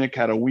from Munich,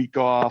 had a week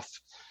off.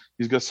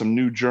 He's got some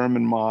new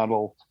German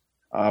model.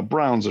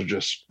 Browns are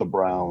just the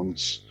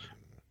Browns.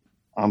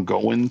 I'm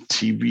going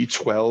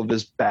TB12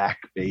 is back,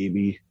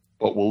 baby.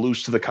 But we'll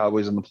lose to the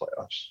Cowboys in the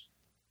playoffs.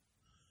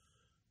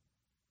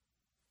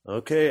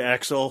 Okay,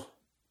 Axel.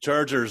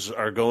 Chargers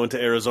are going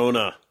to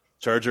Arizona.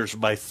 Chargers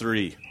by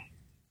 3.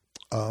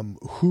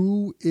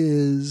 Who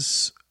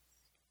is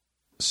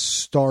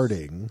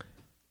starting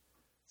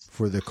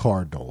for the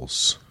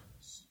Cardinals?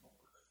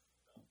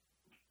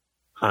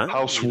 Huh?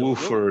 House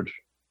Wooford.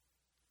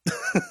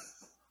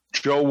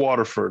 Joe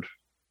Waterford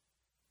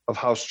of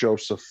House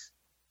Joseph.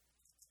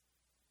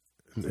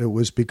 It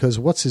was because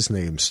what's his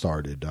name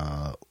started?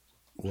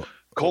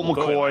 Colt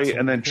McCoy,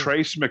 and then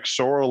Trace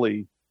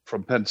McSorley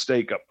from Penn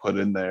State got put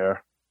in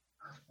there.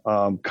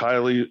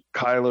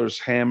 Kyler's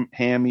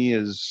hammy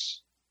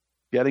is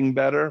getting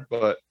better,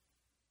 but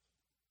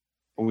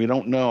we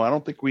don't know. I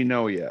don't think we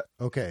know yet.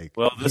 Okay.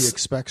 Well, he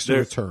expects to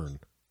return.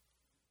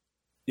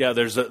 Yeah,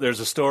 there's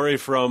a story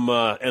from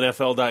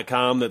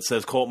NFL.com that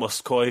says Colt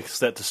McCoy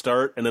set to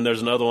start, and then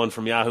there's another one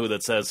from Yahoo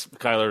that says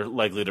Kyler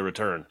likely to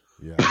return.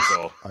 Yeah,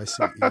 so I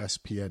see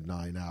ESPN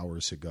 9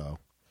 hours ago.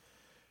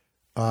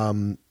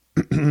 The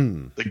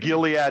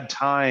Gilead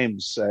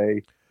Times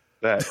say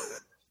that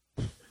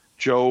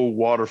Joe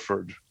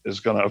Waterford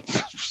is going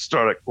to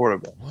start at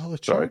quarterback. Well, the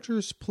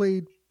Chargers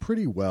played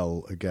pretty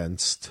well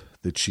against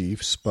the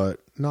Chiefs, but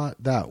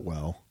not that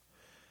well.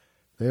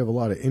 They have a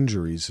lot of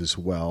injuries as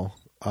well.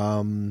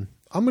 I'm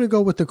going to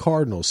go with the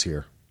Cardinals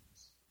here,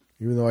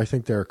 even though I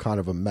think they're kind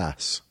of a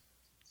mess.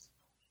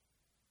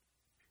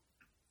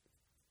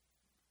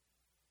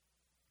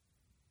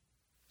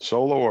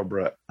 Solo or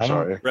Brett?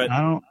 Sorry. Brett.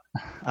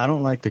 I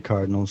don't like the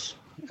Cardinals,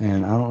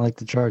 and I don't like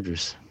the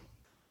Chargers.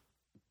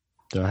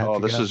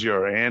 This is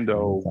your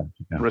Ando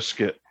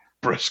brisket,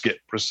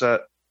 Brissett.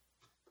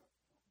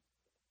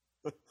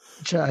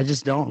 I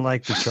just don't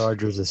like the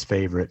Chargers as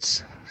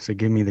favorites. So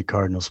give me the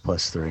Cardinals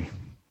 +3.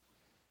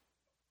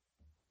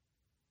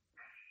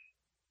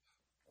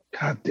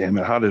 God damn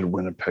it. How did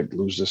Winnipeg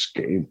lose this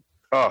game?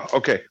 Oh,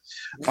 okay.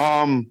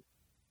 I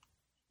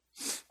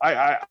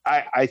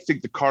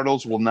think the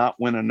Cardinals will not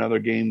win another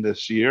game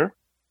this year.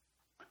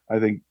 I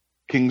think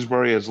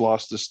Kingsbury has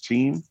lost his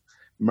team.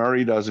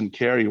 Murray doesn't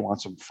care. He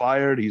wants him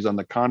fired. He's on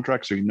the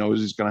contract, so he knows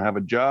he's going to have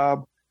a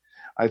job.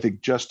 I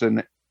think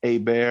Justin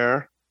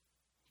Hebert,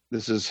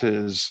 this is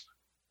his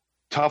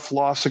tough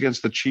loss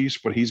against the Chiefs,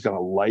 but he's going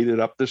to light it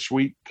up this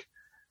week.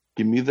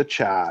 Give me the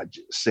Charge,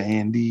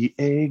 San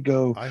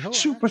Diego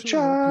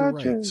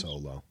Superchargers. Right,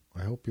 Solo.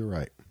 I hope you're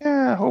right.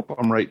 Yeah, I hope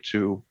I'm right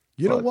too.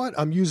 You know what?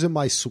 I'm using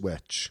my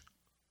Switch.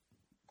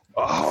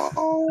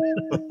 Oh.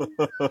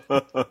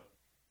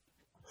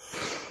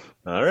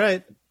 All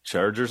right.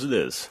 Chargers it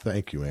is.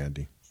 Thank you,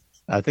 Andy.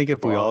 I think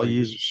if we all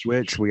use a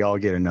Switch, we all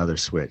get another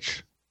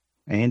Switch.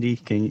 Andy,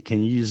 can you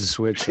use a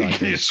Switch?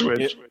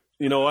 Switch.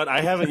 You know what? I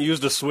haven't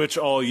used a Switch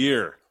all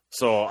year,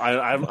 so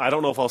I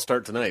don't know if I'll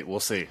start tonight. We'll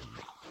see.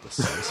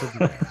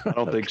 I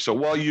don't think so.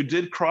 Well, you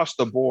did cross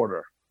the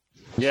border.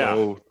 Yeah,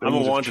 so I'm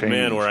a wanted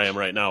man where I am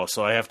right now,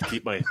 so I have to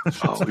keep my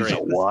shit straight. He's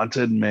a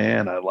wanted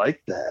man. I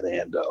like that,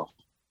 Ando.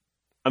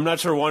 I'm not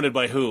sure wanted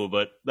by who,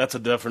 but that's a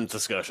different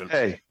discussion.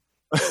 Hey,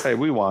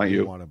 we want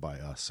you. Wanted by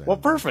us. Andy. Well,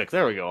 perfect.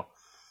 There we go.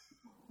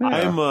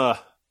 Yeah.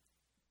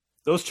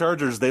 Those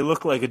Chargers, they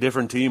look like a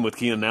different team with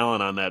Keenan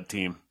Allen on that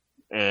team.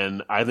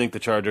 And I think the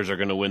Chargers are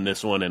going to win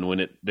this one and win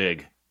it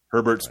big.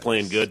 Herbert's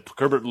playing good.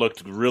 Herbert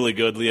looked really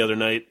good the other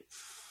night.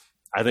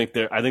 I think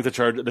the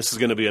Chargers, this is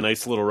going to be a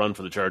nice little run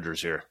for the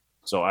Chargers here.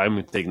 So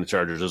I'm taking the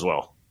Chargers as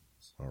well.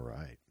 All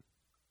right.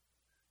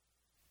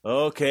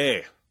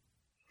 Okay.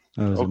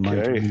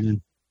 Okay.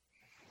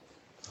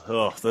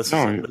 Oh, this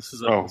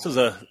is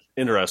a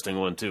interesting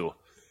one too.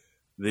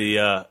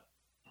 The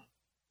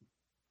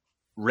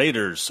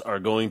Raiders are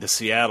going to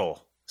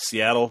Seattle.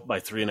 Seattle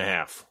by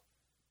 3.5.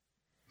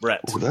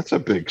 Brett. Oh, that's a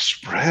big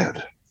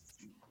spread.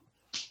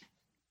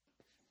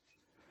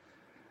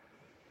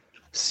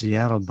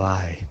 Seattle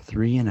by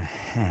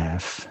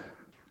 3.5.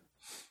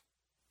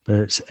 But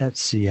it's at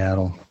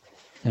Seattle.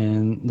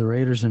 And the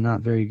Raiders are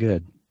not very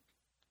good.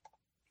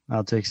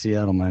 I'll take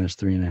Seattle minus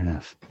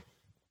 3.5.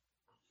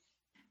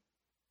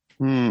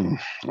 I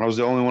was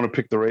the only one to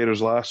pick the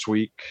Raiders last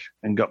week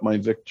and got my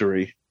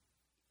victory.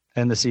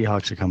 And the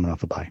Seahawks are coming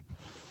off a bye.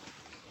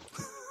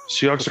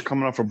 Seahawks are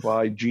coming off a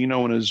bye.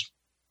 Geno and his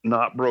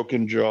not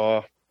broken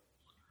jaw.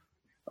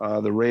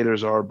 The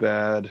Raiders are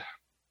bad.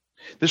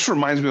 This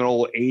reminds me of the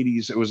old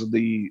 80s. It was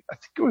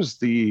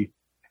the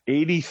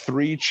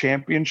 83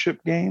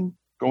 championship game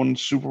going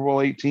to Super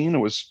Bowl 18. It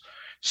was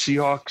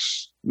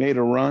Seahawks made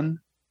a run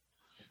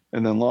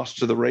and then lost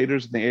to the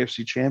Raiders in the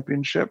AFC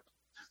championship.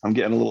 I'm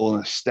getting a little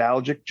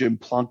nostalgic. Jim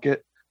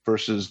Plunkett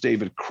versus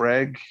David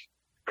Craig,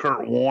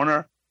 Kurt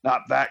Warner,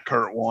 not that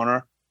Kurt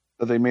Warner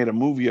that they made a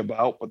movie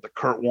about, but the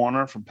Kurt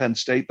Warner from Penn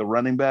State, the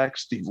running back,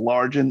 Steve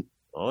Largent.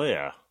 Oh,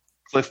 yeah.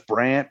 Cliff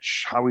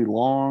Branch, Howie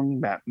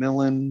Long, Matt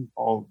Millen,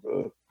 all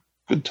the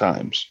good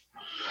times.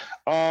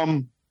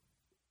 I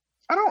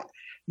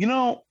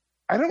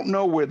don't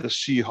know where the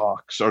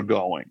Seahawks are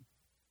going.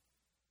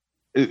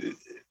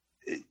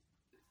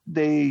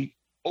 They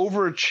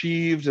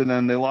overachieved and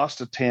then they lost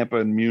to Tampa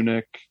and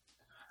Munich.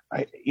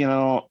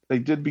 They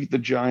did beat the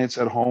Giants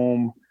at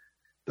home.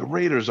 The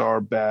Raiders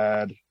are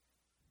bad.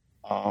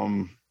 So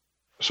I'm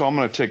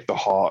going to take the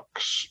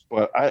Hawks,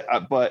 but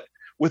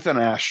with an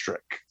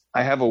asterisk.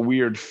 I have a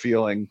weird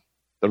feeling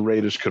the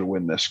Raiders could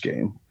win this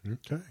game.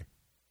 Okay.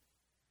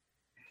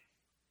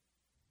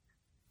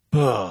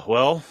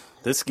 Well,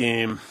 this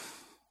game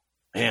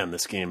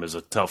is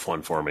a tough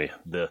one for me.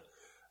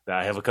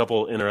 I have a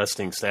couple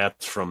interesting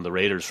stats from the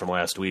Raiders from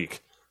last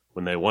week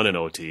when they won in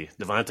OT.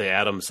 Devontae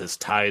Adams has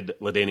tied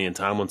LaDainian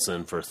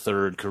Tomlinson for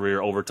third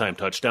career overtime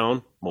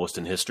touchdown, most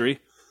in history.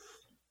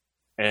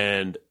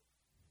 And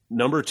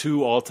number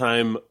two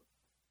all-time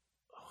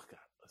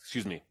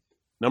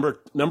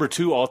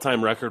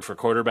record for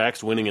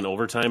quarterbacks winning in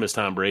overtime is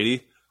Tom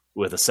Brady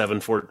with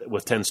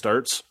 10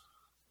 starts,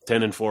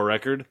 10-4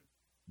 record.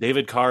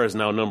 David Carr is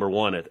now number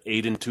one at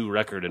 8-2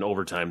 record in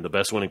overtime, the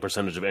best winning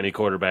percentage of any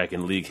quarterback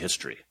in league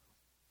history.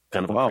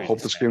 Wow,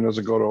 hope this game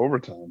doesn't go to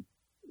overtime.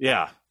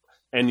 Yeah.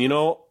 And,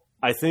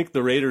 I think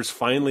the Raiders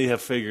finally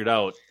have figured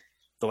out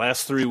the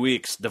last 3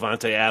 weeks,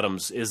 Devontae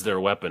Adams is their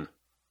weapon.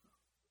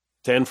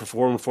 10 for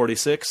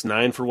 446,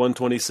 9 for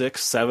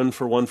 126, 7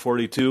 for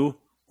 142,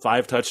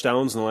 5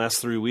 touchdowns in the last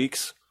 3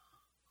 weeks.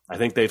 I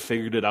think they've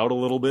figured it out a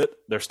little bit.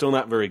 They're still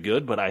not very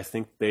good, but I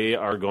think they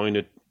are going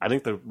to –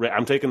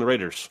 I'm taking the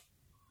Raiders.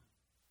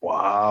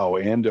 Wow,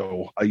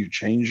 Ando, how you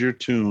change your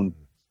tune.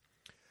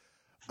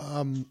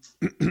 I'm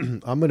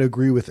going to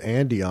agree with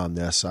Andy on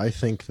this. I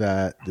think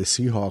that the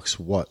Seahawks,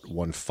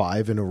 won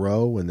 5 in a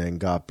row and then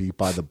got beat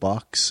by the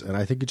Bucs, and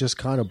I think it just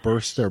kind of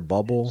burst their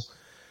bubble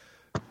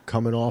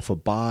coming off a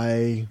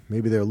bye.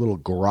 Maybe they're a little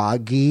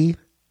groggy.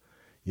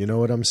 You know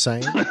what I'm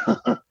saying?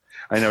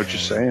 I know what you're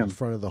saying. In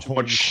front of the Too home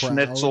much crowd.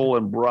 schnitzel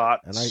and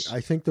brats. And I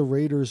think the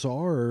Raiders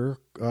are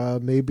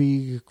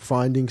maybe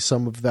finding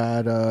some of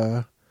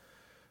that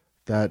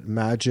that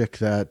magic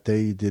that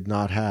they did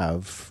not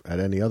have at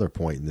any other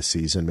point in the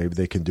season. Maybe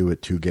they can do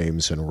it 2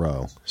 games in a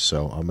row.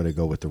 So I'm going to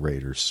go with the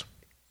Raiders.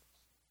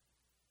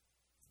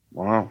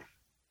 Wow.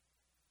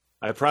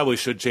 I probably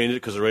should change it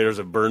because the Raiders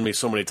have burned me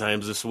so many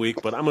times this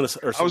week. But I'm going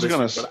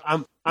to.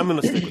 I'm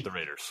going to stick with the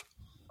Raiders.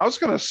 I was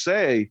going to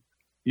say,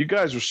 you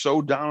guys were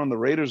so down on the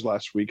Raiders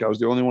last week. I was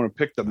the only one who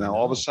picked them. Now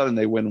all of a sudden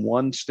they win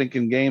one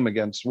stinking game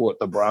against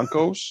the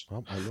Broncos,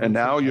 Well, and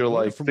now you're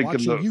like from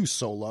thinking watching you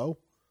Solo.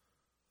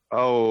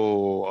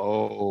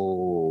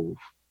 Oh,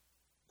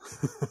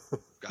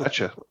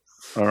 gotcha.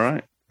 All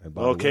right. And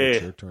by the way,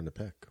 it's your turn to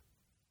pick.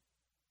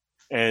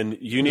 And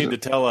you need to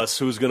tell us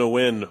who's going to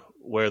win.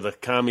 Where the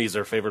Commies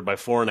are favored by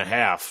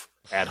 4.5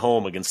 at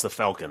home against the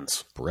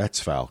Falcons. Brett's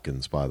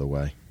Falcons, by the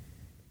way.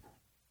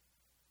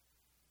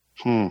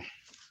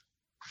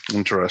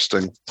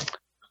 Interesting.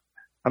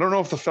 I don't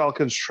know if the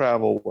Falcons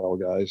travel well,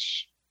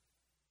 guys.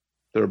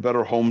 They're a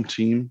better home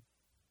team.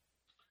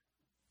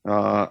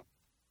 The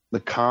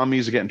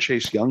Commies are getting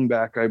Chase Young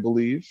back, I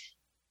believe.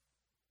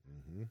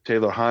 Mm-hmm.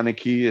 Taylor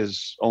Heineke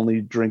is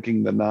only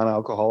drinking the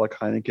non-alcoholic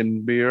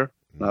Heineken beer,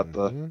 not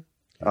the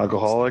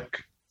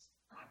alcoholic.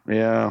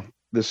 Yeah,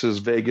 this is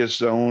Vegas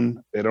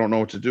zone. They don't know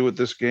what to do with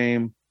this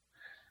game.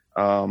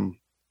 I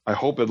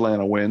hope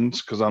Atlanta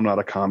wins because I'm not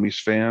a Commies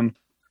fan.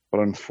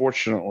 But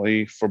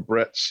unfortunately, for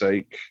Brett's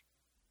sake,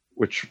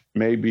 which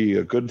may be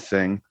a good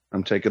thing,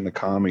 I'm taking the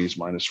Commies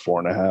minus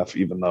 4.5,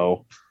 even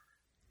though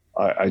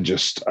I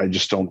just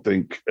don't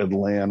think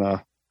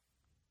Atlanta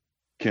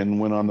can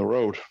win on the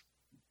road.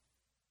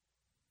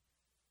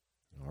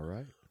 All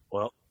right.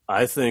 Well,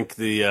 I think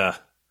the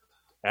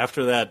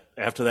after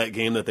that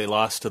game that they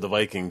lost to the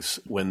Vikings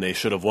when they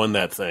should have won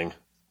that thing.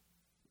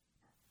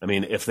 I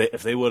mean, if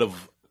they would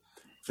have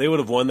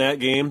won that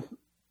game,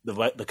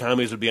 the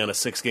Commies would be on a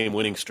 6-game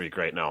winning streak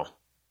right now.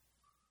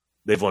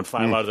 They've won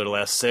 5 out of their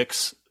last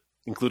 6,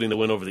 including the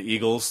win over the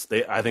Eagles.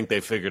 I think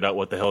they figured out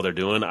what the hell they're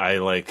doing. I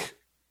like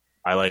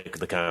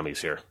the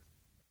Commies here.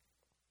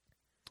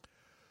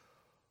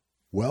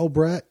 Well,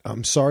 Brett,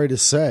 I'm sorry to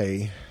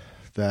say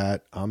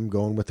that I'm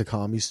going with the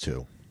Commies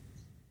too.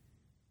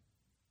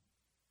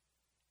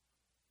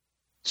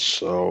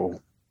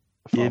 So,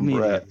 give me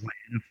Brett, the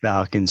Atlanta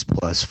Falcons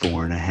plus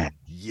 4.5.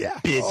 Yeah,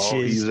 bitches.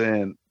 Oh, he's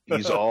in.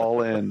 He's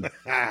all in.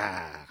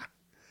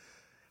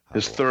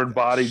 His third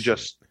body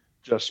just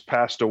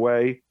passed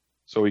away,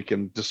 so he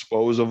can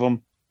dispose of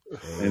him,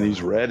 and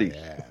he's ready.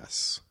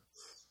 Yes.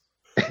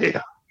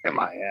 Yeah, in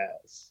my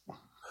ass.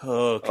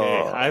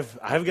 Okay,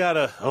 I've got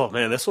a. Oh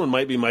man, this one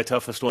might be my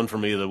toughest one for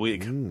me of the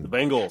week. The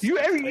Bengals.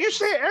 You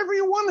say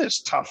everyone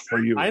is tough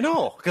for you. I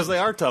know because they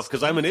are tough.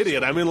 Because I'm an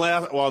idiot. I'm in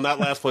last. Well, not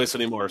last place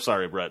anymore.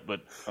 Sorry, Brett.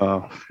 But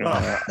you're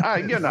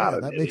not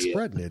that an makes idiot.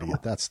 Brett an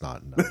idiot. That's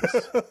not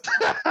nice.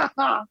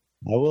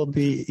 I will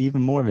be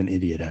even more of an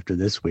idiot after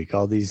this week.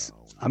 All these,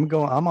 I'm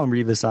on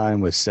Revis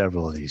Island with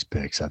several of these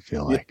picks. I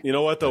feel like. You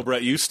know what though,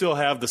 Brett? You still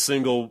have the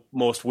single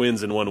most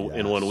wins in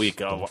one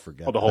week of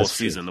the whole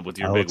season with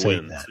your big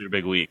wins, your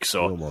big week.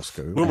 So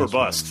boom or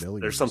bust.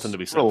 There's something to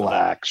be said.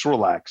 Relax,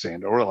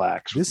 Ando.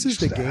 Relax. This is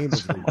the game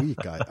of the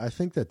week. I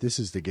think that this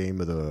is the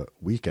game of the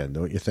weekend.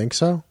 Don't you think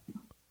so?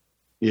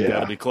 Yeah,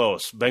 got to be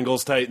close.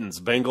 Bengals Titans.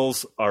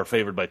 Bengals are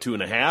favored by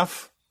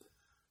 2.5,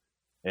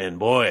 and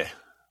boy.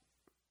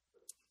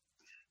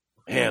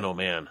 Man, oh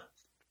man.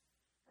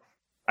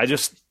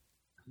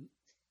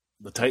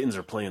 The Titans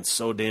are playing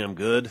so damn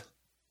good.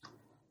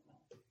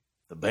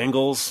 The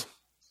Bengals,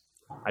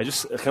 kind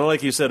of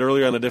like you said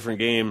earlier on a different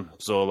game,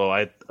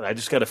 Zolo, I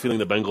just got a feeling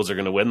the Bengals are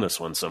going to win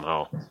this one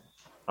somehow.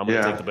 I'm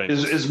going to take the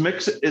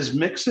Bengals. Is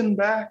Mixon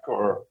back,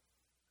 or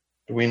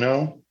do we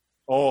know?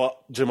 Oh,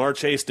 Jamar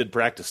Chase did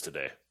practice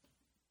today.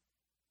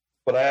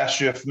 But I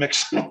asked you if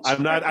Mixon.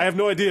 I have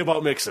no idea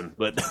about Mixon,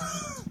 but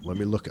Let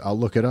me look. I'll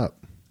look it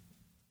up.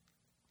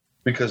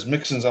 Because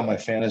Mixon's on my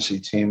fantasy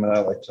team, and I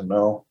like to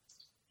know.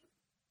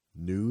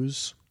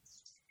 News.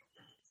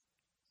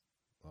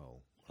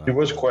 He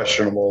was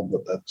questionable,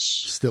 but that's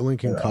still in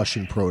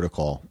concussion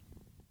protocol.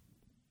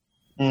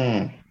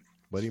 But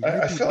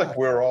I feel like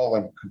we're all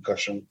in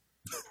concussion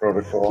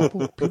protocol.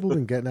 People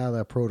been getting out of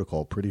that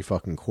protocol pretty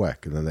fucking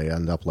quick, and then they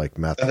end up like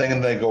meth.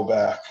 And they go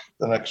back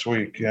the next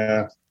week.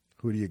 Yeah.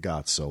 Who do you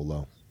got,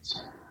 Solo?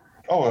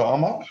 Oh,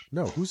 I'm up.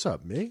 No, who's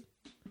up? Me?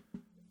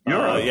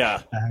 You're up.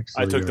 Yeah.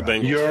 I took the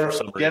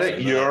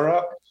Bengals. You're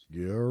up.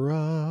 You're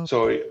up.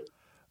 So,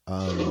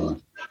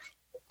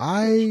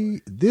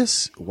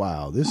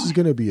 this is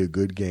going to be a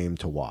good game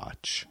to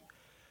watch.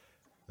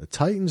 The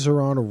Titans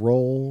are on a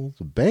roll.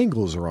 The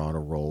Bengals are on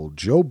a roll.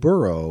 Joe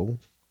Burrow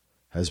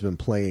has been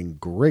playing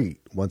great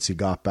once he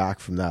got back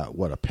from that,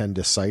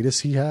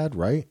 appendicitis he had,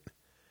 right?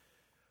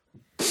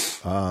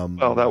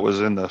 Well, that was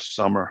in the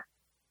summer.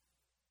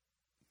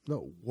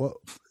 No, what?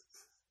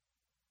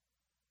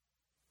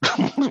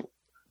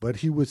 But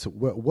he was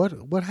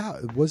what? How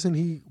wasn't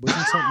he?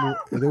 Wasn't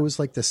something? There was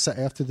like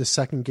after the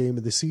second game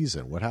of the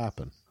season. What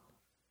happened?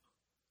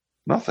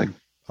 Nothing.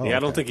 Oh, I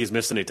don't okay. think he's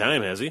missed any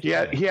time, has he? He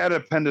had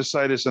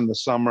appendicitis in the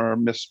summer,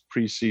 missed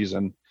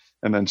preseason,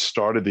 and then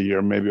started the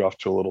year maybe off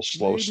to a little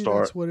slow Maybe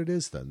start. That's what it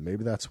is then.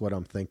 Maybe that's what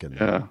I'm thinking.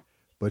 Yeah.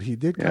 But he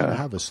did kind of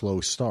have a slow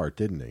start,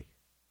 didn't he?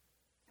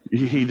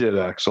 He did,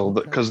 Axel,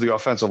 because the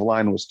offensive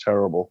line was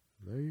terrible.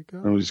 There you go.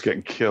 And he was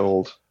getting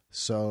killed.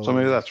 So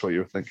maybe that's what you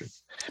were thinking.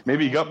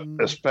 Maybe he got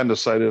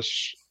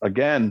appendicitis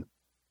again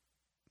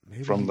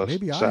from the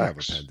maybe sacks. I have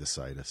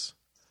appendicitis.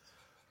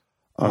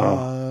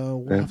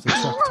 We'll have to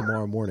check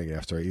tomorrow morning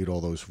after I eat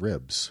all those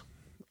ribs.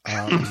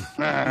 What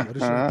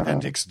does your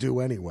appendix do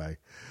anyway?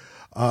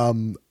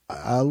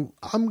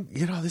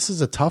 This is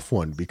a tough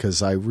one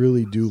because I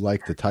really do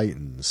like the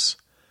Titans.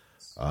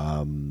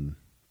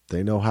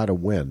 They know how to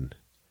win.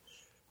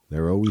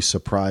 They're always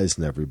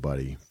surprising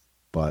everybody,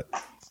 but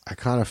I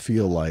kind of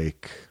feel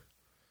like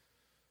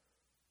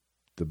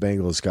the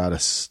Bengals got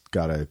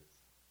to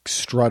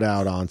strut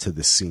out onto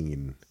the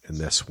scene in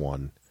this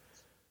one.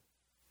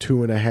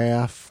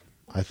 2.5.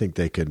 I think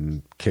they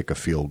can kick a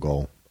field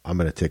goal. I'm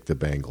going to take the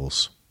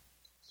Bengals.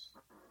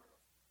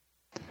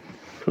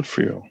 Good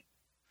for you.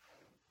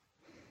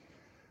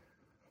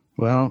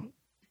 Well,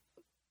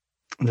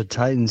 the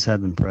Titans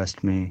have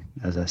impressed me.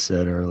 As I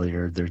said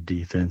earlier, their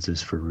defense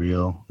is for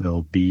real.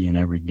 They'll be in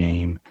every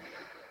game.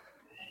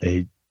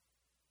 A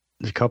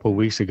couple of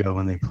weeks ago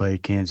when they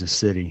played Kansas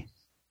City,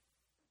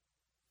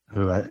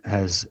 who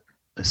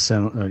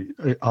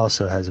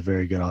also has a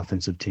very good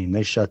offensive team,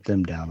 they shut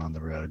them down on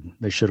the road.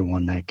 They should have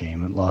won that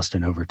game and lost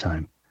in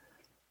overtime.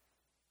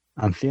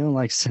 I'm feeling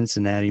like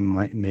Cincinnati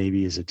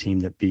maybe is a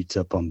team that beats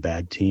up on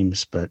bad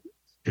teams, but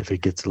if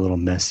it gets a little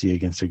messy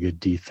against a good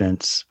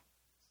defense,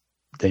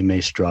 they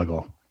may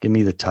struggle. Give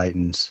me the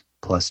Titans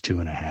plus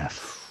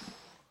 2.5.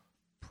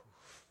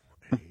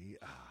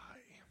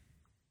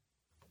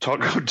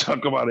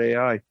 Talk about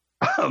AI.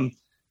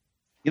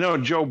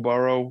 Joe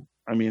Burrow.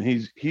 I mean,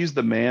 he's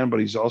the man, but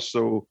he's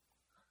also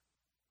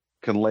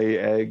can lay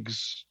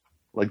eggs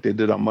like they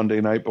did on Monday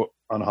night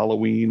on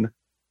Halloween.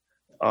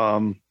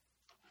 I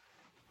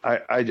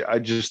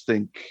just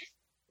think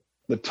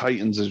the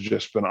Titans has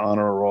just been on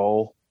a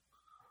roll,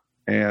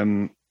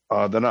 and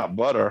they're not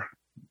butter,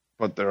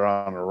 but they're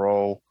on a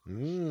roll.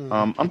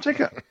 I'm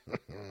taking.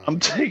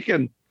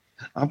 Good.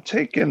 I'm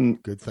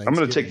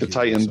going to take the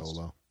Titans.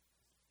 Solo.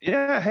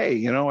 Yeah,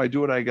 hey, I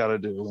do what I got to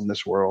do in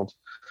this world.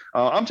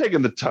 I'm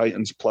taking the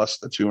Titans plus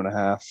the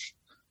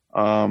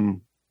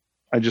 2.5.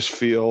 I just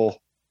feel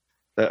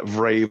that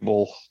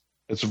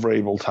it's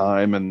Vrabel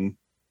time, and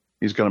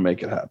he's going to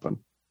make it happen.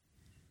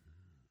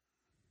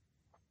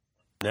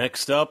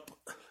 Next up,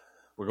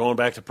 we're going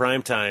back to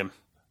prime time.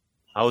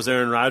 How's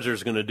Aaron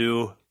Rodgers going to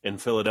do in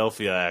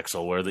Philadelphia,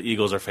 Axel, where the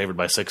Eagles are favored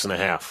by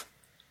 6.5?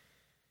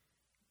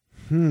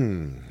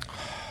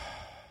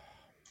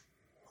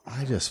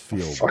 I just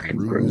feel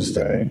bruised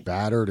and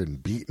battered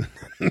and beaten.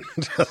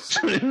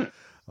 Kind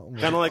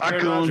of like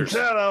Aaron Rodgers.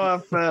 Tell how I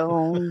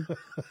felt,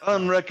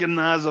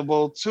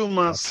 unrecognizable to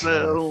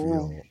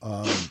myself.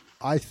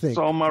 I think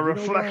saw my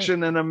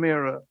reflection in a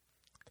mirror.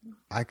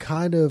 I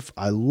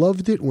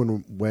loved it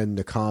when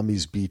the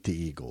Commies beat the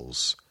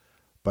Eagles,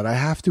 but I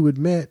have to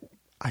admit,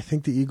 I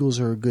think the Eagles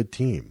are a good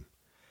team,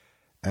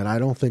 and I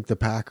don't think the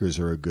Packers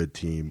are a good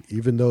team,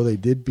 even though they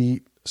did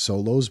beat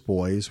Solo's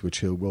boys, which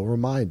he will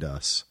remind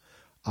us.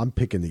 I'm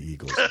picking the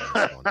Eagles.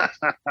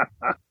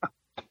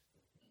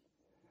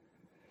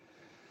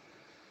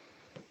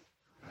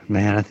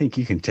 Man, I think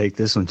you can take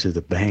this one to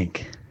the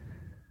bank.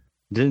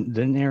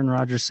 Didn't Aaron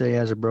Rodgers say he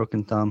has a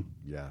broken thumb?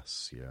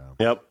 Yes, yeah.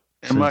 Yep.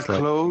 And my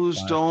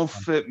clothes don't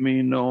fit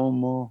me no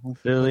more.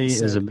 Philly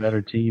is a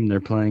better team.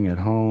 They're playing at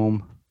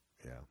home.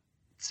 Yeah.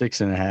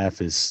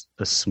 6.5 is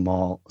a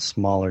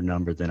smaller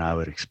number than I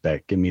would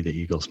expect. Give me the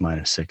Eagles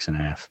minus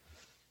 6.5.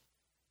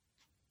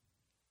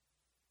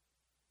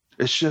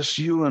 It's just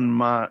you and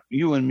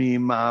me,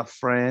 my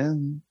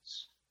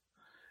friends.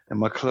 And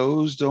my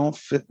clothes don't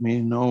fit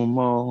me no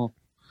more.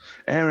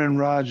 Aaron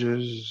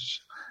Rodgers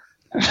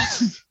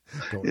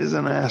is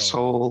an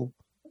asshole.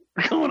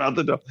 Going out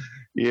the door.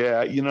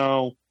 Yeah,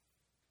 the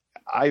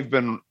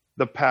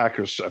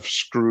Packers have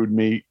screwed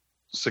me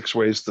 6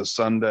 ways to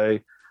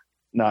Sunday,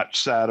 not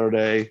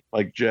Saturday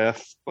like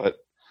Jeff. But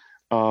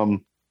you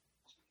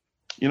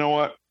know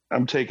what?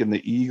 I'm taking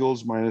the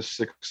Eagles minus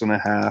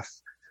 6.5.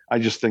 I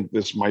just think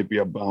this might be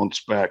a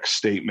bounce back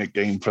statement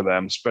game for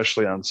them,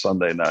 especially on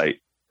Sunday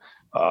night,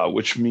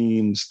 which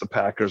means the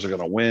Packers are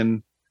going to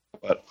win.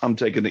 But I'm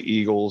taking the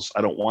Eagles.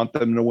 I don't want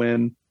them to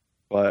win,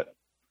 but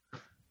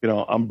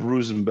I'm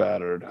bruised and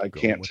battered. I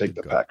can't take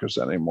the Packers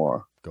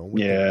anymore.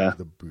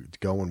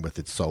 Going with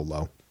it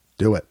solo.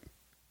 Do it.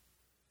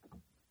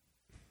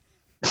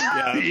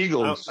 Yeah, The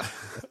Eagles.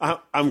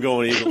 I'm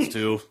going Eagles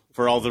too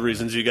for all the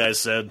reasons you guys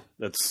said.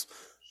 I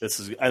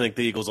think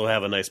the Eagles will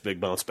have a nice big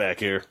bounce back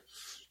here.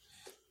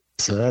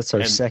 So that's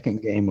our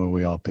second game where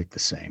we all pick the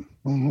same.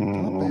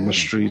 On the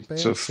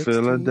streets of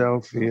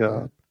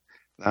Philadelphia.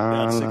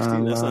 Yeah,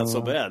 16. That's not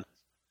so bad.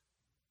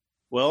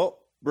 Well,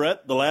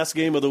 Brett, the last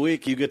game of the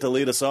week, you get to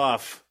lead us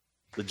off.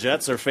 The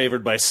Jets are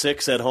favored by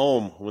 6 at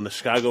home when the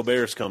Chicago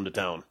Bears come to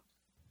town.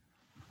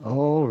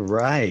 All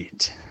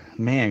right.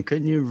 Man,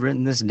 couldn't you have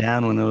written this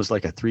down when it was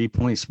like a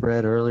 3-point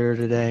spread earlier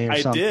today or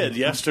something? I did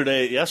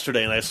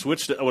yesterday, and I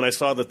switched it when I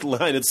saw that the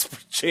line had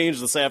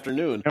changed this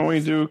afternoon. Can't we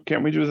do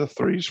the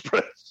 3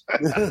 spread?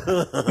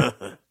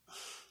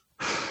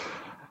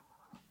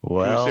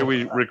 Well, say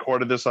we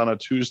recorded this on a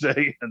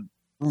Tuesday and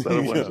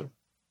Yeah.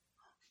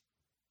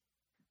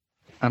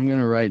 I'm going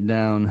to write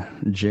down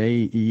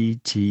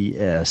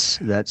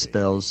JETS. That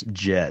spells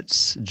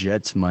Jets.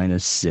 Jets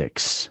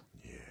 -6.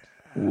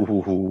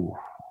 Ooh.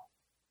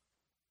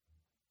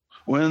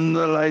 When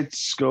the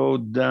lights go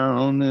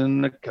down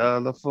in the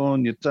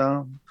California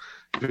town,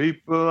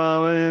 people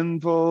are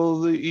in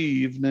for the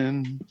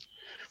evening.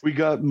 We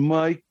got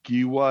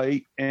Mikey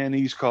White and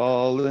he's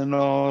calling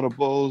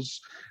audibles.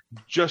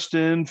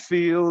 Justin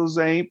Fields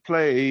ain't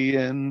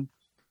playing.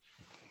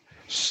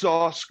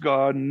 Sauce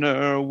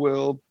Gardner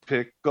will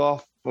pick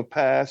off a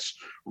pass,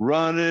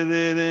 running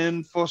it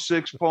in for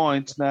 6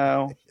 points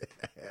now.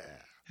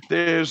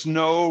 There's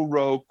no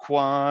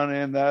Roquan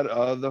and that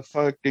other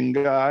fucking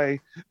guy.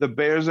 The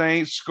Bears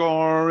ain't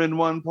scoring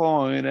 1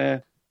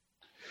 point.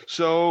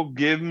 So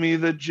give me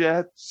the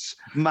Jets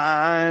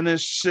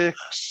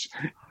 -6,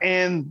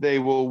 and they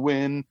will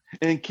win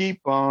and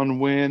keep on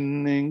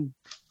winning.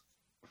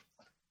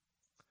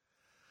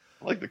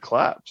 I like the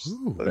claps.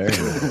 Ooh,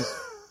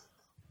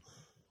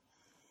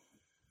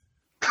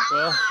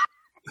 Well,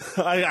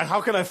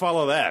 how can I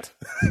follow that?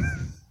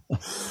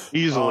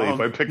 Easily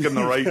by picking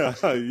the right.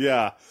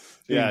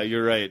 Yeah,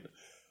 you're right.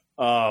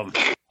 I'm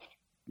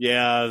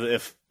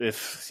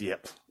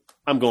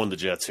going the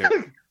Jets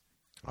here.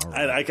 all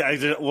right.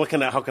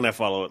 How can I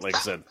follow it? Like I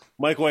said,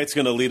 Mike White's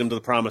going to lead him to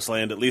the promised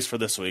land, at least for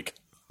this week.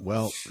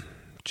 Well,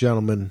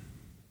 gentlemen,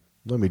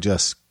 let me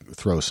just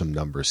throw some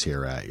numbers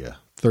here at you.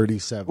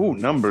 37 Ooh,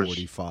 numbers.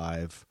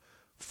 45,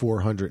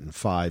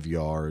 405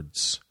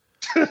 yards,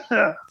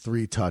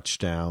 3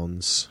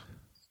 touchdowns.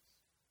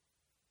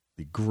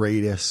 The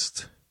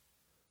greatest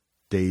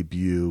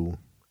debut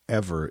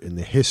ever in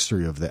the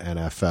history of the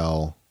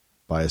NFL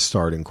by a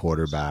starting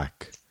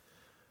quarterback,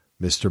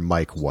 Mr.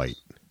 Mike White.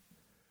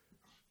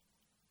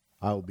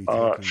 I will be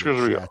taking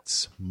the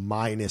Jets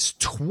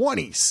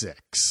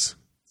 -26.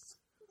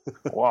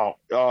 Wow.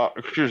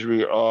 Excuse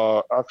me,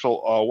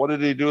 Axel. What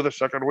did he do the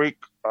second week?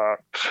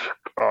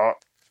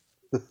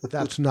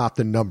 That's not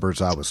the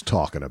numbers I was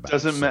talking about.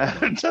 Doesn't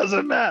matter.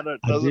 Doesn't matter.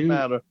 Doesn't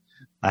matter.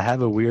 I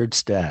have a weird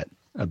stat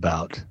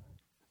about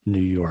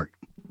New York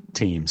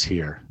teams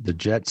here. The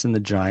Jets and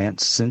the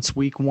Giants, since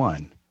week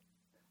 1,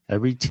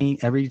 every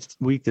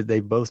week that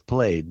they both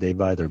played, they've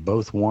either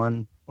both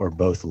won or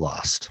both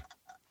lost.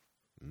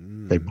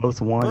 They both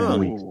won in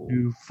weeks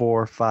 2,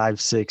 4,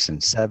 5, 6,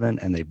 and 7,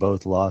 and they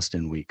both lost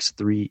in weeks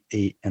 3,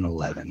 8, and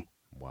 11.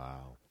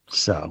 Wow.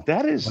 So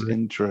That is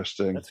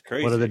interesting. That's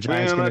crazy. what are the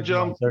Giants When I going to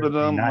jump do? it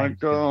on my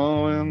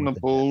car in the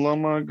pull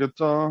on my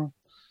guitar,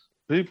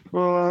 people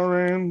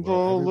are in for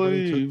Well, the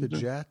everybody took the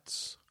evening.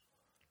 Jets.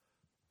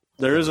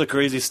 There is a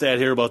crazy stat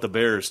here about the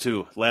Bears,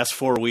 too. Last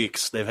 4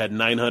 weeks, they've had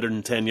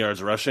 910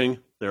 yards rushing.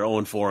 They're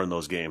 0-4 in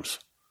those games.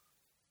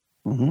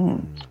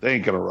 They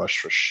ain't gonna rush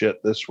for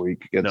shit this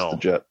week against the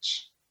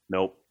Jets.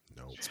 Nope.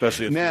 No.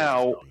 Especially if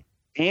Now,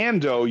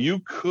 Ando, you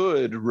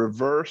could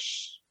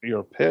reverse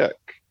your pick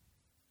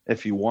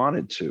if you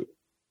wanted to.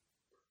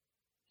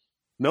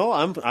 No,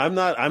 I'm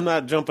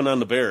not jumping on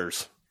the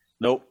Bears.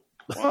 Nope.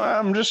 Well,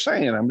 I'm just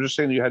saying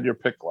you had your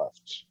pick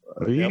left.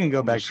 Well, you can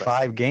go back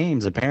 5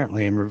 games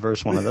apparently and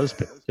reverse one of those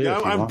picks. Too, Yeah,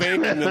 if you I'm want.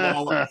 banking them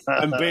all.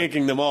 I'm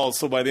banking them all.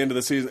 So by the end of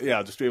the season,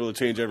 I'll just be able to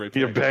change every pick.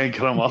 You're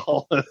banking them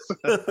all.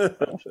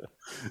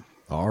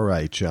 All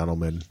right,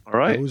 gentlemen. All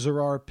right. Those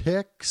are our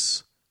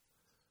picks.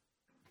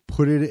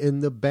 Put it in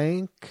the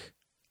bank.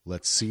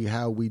 Let's see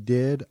how we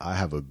did. I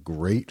have a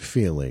great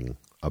feeling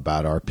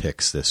about our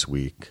picks this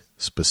week,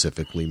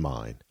 specifically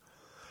mine.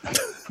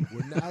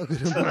 We're now going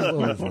to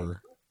move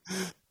over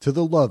to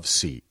the love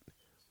seat.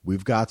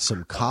 We've got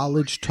some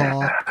college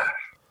talk.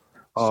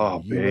 Oh,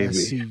 some baby.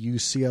 USC,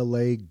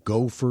 UCLA,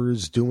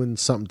 Gophers doing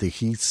something to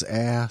Heath's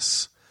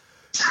ass.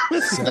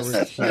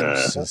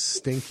 Syracuse is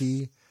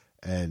stinky.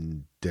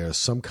 And there's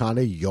some kind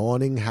of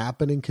yawning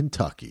happening in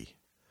Kentucky.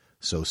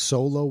 So,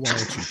 Solo, why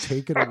don't you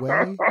take it away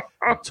and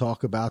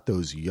talk about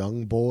those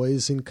young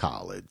boys in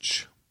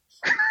college?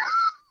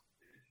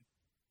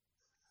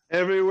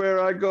 Everywhere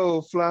I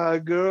go, fly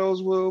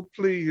girls will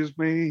please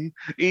me.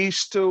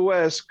 East to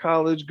west,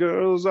 college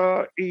girls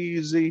are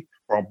easy.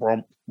 Brum,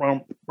 brum,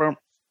 brum, brum.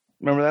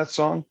 Remember that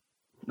song?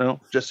 No?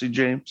 Jesse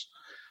James?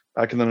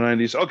 Back in the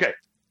 90s. Okay.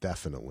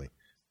 Definitely.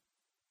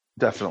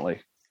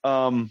 Definitely.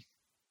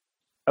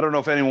 I don't know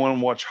if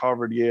anyone watched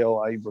Harvard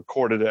Yale. I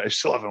recorded it. I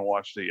still haven't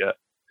watched it yet.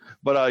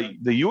 But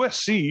the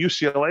USC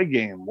UCLA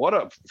game, what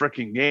a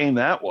freaking game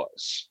that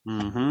was!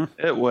 Mm-hmm.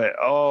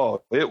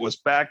 It was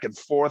back and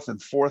forth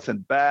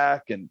and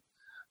back, and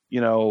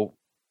a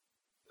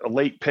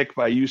late pick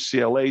by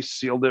UCLA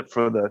sealed it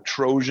for the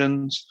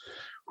Trojans,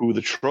 who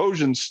the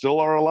Trojans still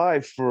are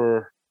alive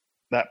for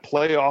that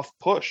playoff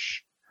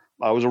push.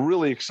 It was a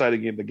really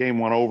exciting game. The game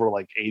went over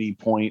like 80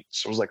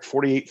 points. It was like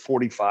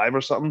 48-45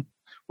 or something,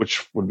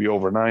 which would be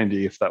over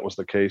 90 if that was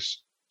the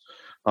case.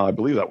 I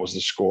believe that was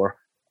the score.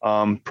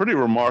 Pretty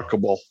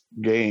remarkable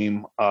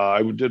game.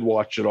 I did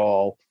watch it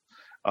all.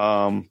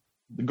 The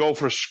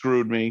Gophers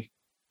screwed me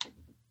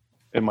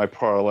in my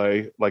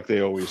parlay like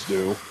they always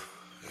do.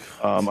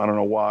 I don't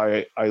know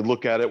why. I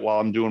look at it while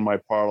I'm doing my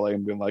parlay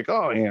and being like,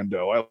 oh,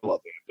 Ando, I love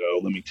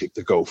Ando. Let me take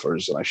the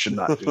Gophers, and I should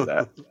not do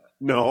that.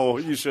 No,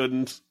 you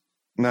shouldn't.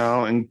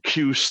 No, and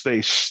Cuse,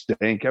 they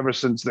stink. Ever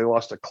since they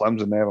lost to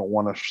Clemson, they haven't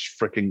won a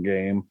freaking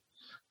game.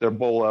 They're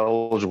bowl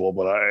eligible,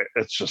 but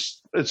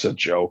it's a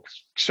joke.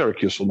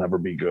 Syracuse will never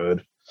be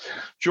good.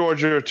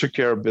 Georgia took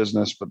care of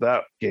business, but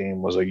that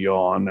game was a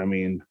yawn. I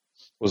mean,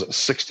 was it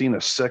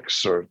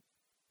 16-6 or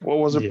what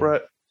was it,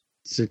 Brett?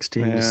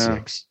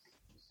 16-6.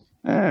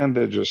 And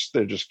they're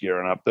just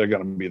gearing up. They're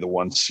going to be the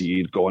 1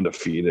 seed, go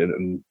undefeated,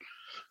 and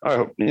I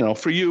hope,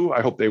 for you,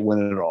 I hope they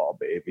win it all,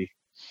 baby.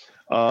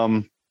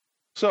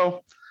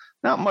 So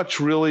not much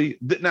really.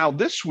 Now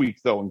this week,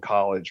 though, in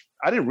college,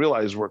 I didn't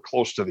realize we're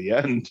close to the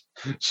end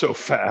so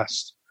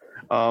fast.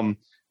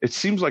 It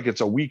seems like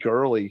it's a week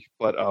early,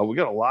 but we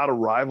got a lot of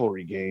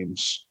rivalry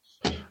games.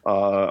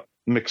 I'm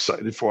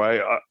excited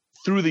for.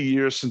 Through the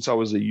years since I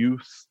was a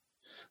youth,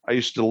 I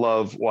used to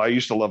love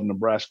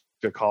Nebraska,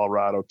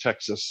 Colorado,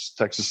 Texas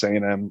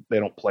A&M. They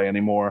don't play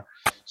anymore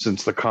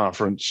since the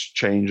conference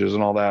changes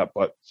and all that.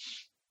 But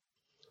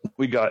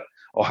we got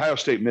Ohio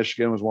State,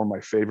 Michigan was one of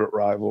my favorite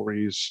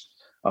rivalries.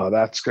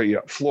 That's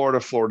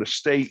Florida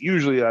State.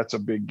 Usually that's a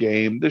big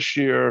game. This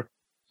year,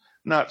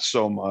 not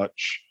so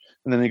much.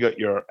 And then you got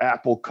your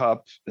Apple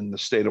Cup in the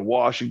state of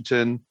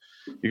Washington.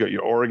 You got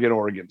your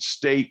Oregon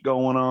State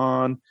going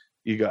on.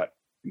 You got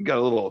a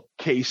little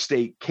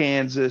K-State,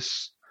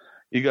 Kansas.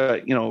 You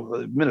got,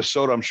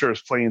 Minnesota, I'm sure,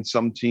 is playing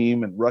some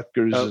team, and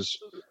Rutgers is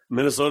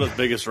Minnesota's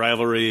biggest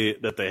rivalry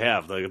that they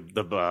have,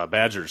 the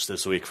Badgers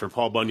this week for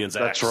Paul Bunyan's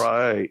axe. That's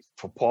right,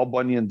 for Paul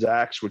Bunyan's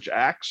axe, which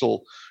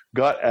Axel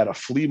got at a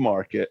flea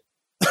market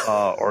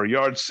or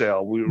yard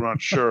sale. We were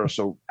not sure.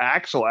 So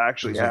Axel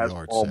actually has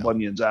Paul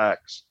Bunyan's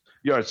axe.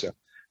 Yard sale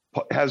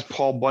has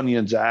Paul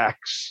Bunyan's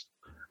axe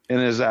in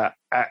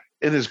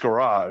his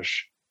garage.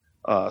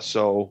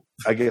 So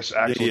I guess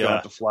Axel's going to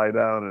have to fly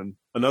down. And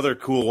another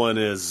cool one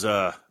is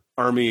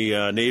Army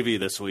Navy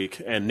this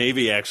week, and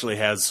Navy actually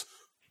has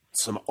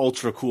some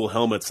ultra cool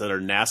helmets that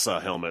are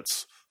NASA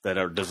helmets that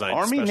are designed.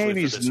 Army especially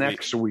Navy's for this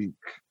next week.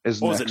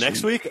 Is it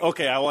next week?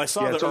 Okay, well, I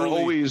saw it's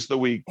always the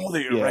week. Oh,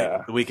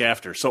 right, the week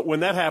after. So when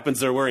that happens,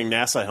 they're wearing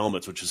NASA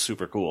helmets, which is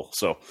super cool.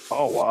 So,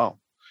 oh wow,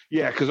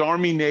 yeah, because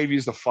Army Navy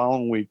is the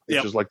following week,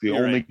 which is like the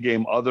only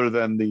game other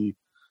than the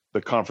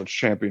conference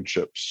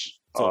championships.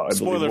 So,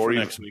 spoiler for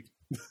next week.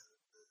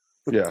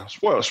 Yeah,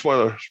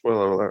 spoiler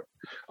alert.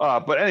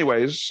 But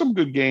anyways, some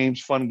good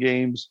games, fun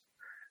games.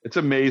 It's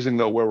amazing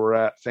though where we're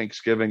at.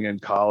 Thanksgiving in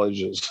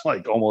college is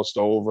like almost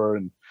over,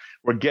 and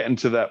we're getting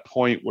to that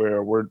point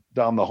where we're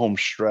down the home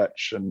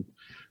stretch, and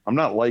I'm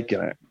not liking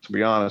it, to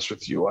be honest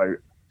with you.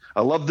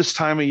 I love this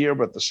time of year,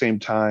 but at the same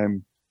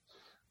time,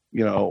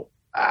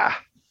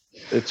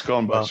 it's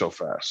gone by so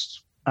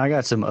fast. I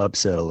got some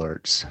upset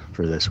alerts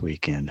for this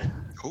weekend.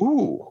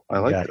 Ooh, I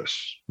like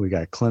this. We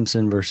got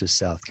Clemson versus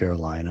South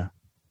Carolina.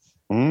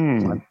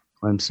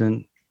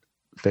 Clemson,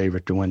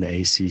 favorite to win the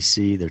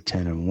ACC. They're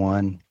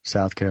 10-1.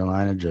 South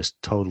Carolina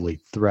just totally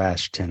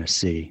thrashed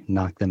Tennessee,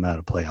 knocked them out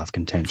of playoff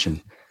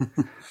contention.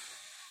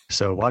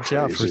 So watch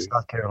out for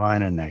South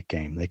Carolina in that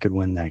game. They could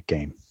win that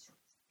game.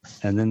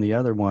 And then the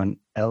other one,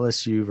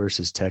 LSU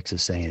versus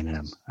Texas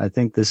A&M. I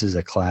think this is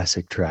a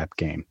classic trap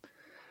game.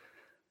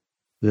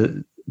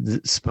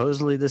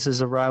 Supposedly this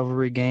is a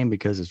rivalry game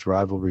because it's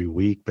rivalry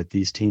week, but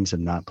these teams have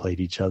not played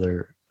each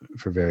other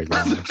for very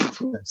long.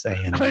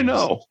 I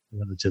know.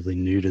 Relatively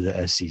new to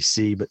the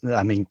SEC, but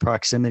I mean,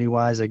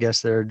 proximity-wise, I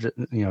guess they're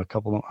a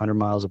couple 100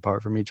 miles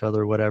apart from each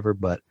other or whatever.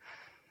 But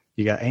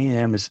you got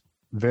A&M is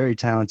very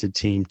talented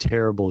team,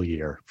 terrible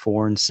year,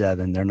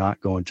 4-7. They're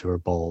not going to a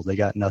bowl. They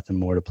got nothing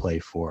more to play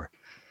for.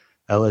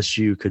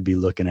 LSU could be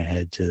looking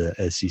ahead to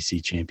the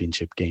SEC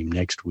championship game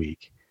next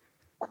week.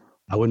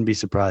 I wouldn't be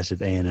surprised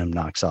if A&M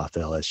knocks off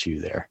the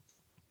LSU there.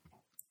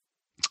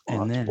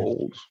 And then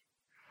bold.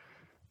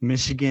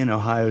 Michigan,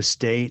 Ohio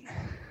State,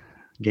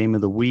 game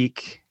of the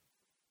week.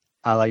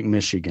 I like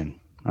Michigan.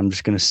 I'm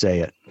just going to say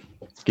it.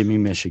 Give me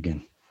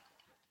Michigan.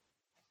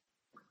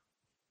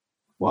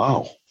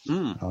 Wow.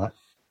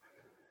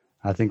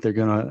 I think they're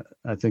gonna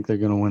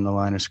win the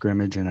line of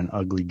scrimmage in an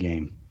ugly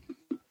game.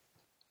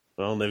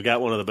 Well, they've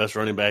got one of the best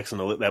running backs in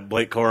that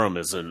Blake Corum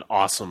is an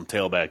awesome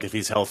tailback if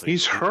he's healthy.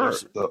 He's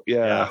hurt though.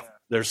 Yeah.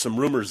 there's some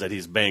rumors that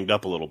he's banged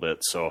up a little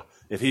bit. So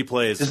if he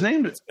plays, it's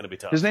going to be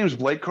tough. His name's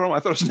Blake Corum. I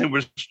thought his name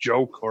was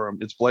Joe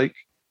Corum. It's Blake.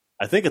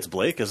 I think it's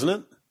Blake, isn't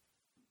it?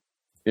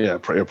 Yeah,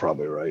 you're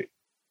probably right.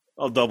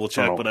 I'll double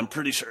check, but I'm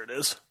pretty sure it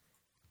is.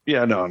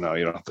 Yeah, no,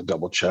 you don't have to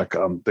double check.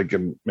 I'm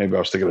thinking maybe I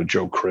was thinking of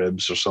Joe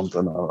Cribbs or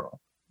something. I don't know.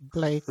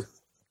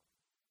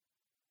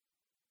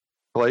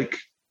 Blake?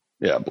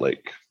 Yeah,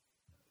 Blake.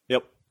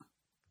 Yep.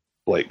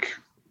 Blake.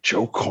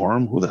 Joe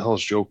Corum? Who the hell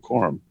is Joe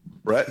Corum?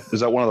 Brett, is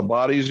that one of the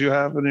bodies you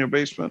have in your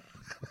basement?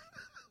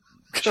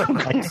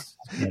 Okay.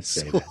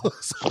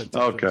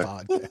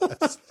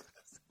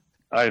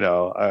 I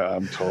know.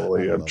 I'm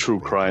totally a true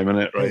crime in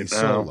it right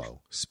now.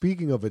 Solo.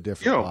 Speaking of a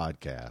different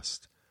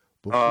podcast,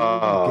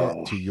 before we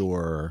get to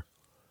your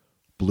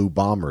Blue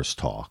Bombers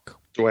talk.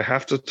 Do I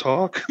have to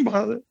talk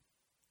about it?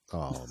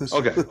 Oh,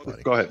 okay.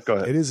 Go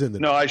ahead. It is in the.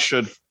 No, I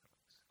should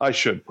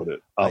put it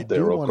out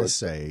there. I do want to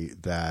say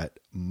that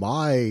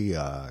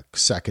my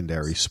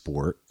secondary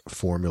sport,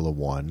 Formula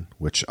One,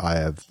 which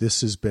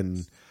this has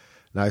been,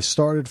 and I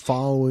started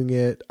following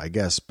it, I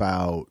guess,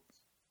 about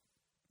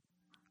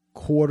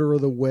quarter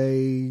of the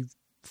way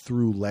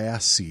through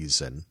last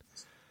season.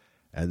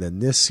 And then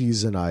this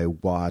season, I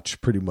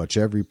watched pretty much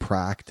every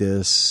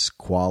practice,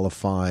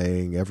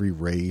 qualifying, every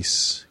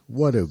race.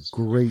 What a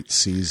great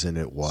season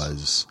it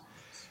was.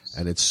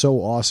 And it's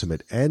so awesome.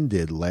 It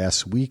ended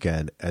last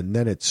weekend, and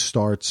then it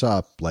starts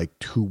up like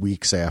 2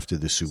 weeks after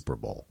the Super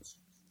Bowl.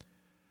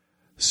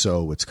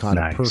 So it's kind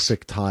of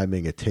perfect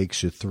timing. It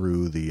takes you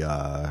through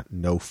the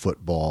no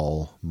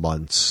football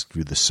months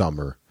through the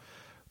summer.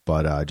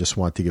 But I just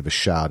want to give a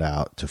shout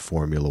out to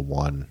Formula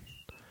One.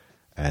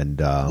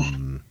 And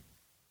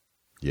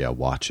yeah,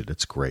 watch it.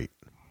 It's great.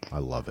 I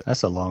love it.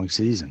 That's a long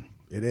season.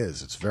 It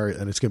is. It's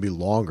and it's going to be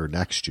longer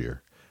next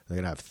year. They're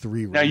going to have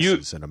 3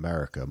 races in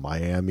America: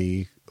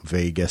 Miami,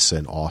 Vegas,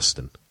 and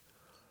Austin.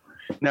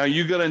 Now,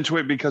 you got into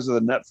it because of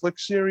the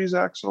Netflix series,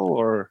 Axel,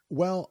 or?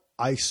 Well,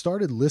 I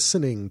started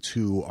listening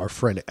to our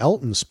friend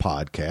Elton's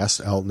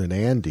podcast, Elton and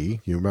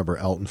Andy. You remember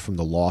Elton from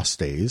the Lost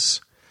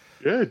Days?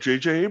 Yeah,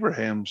 J.J.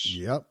 Abrams.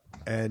 Yep.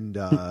 And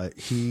I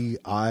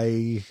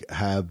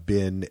have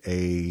been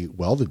the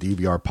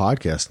DVR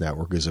Podcast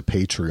Network is a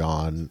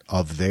Patreon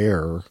of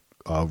their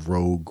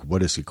Rogue,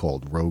 what is he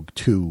called? Rogue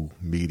 2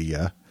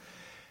 Media.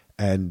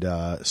 And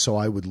so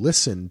I would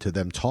listen to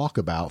them talk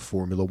about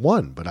Formula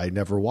One, but I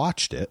never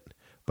watched it.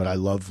 But I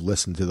love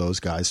listening to those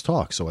guys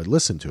talk. So I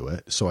listened to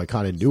it. So I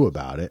kind of knew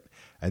about it.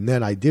 And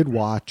then I did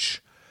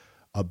watch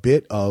a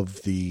bit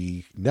of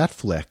the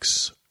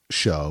Netflix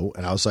show.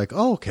 And I was like,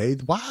 oh, okay,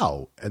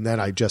 wow. And then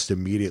I just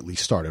immediately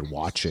started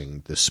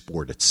watching the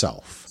sport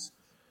itself.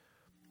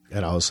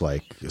 And I was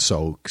like,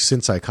 so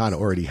since I kind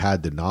of already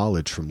had the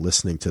knowledge from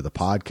listening to the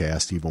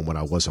podcast, even when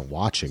I wasn't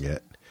watching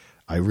it,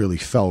 I really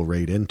fell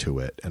right into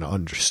it and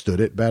understood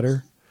it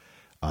better.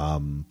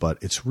 But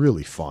it's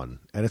really fun.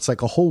 And it's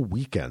like a whole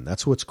weekend.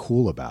 That's what's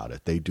cool about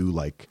it. They do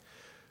like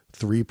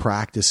 3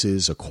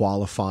 practices, a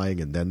qualifying,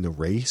 and then the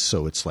race.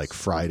 So it's like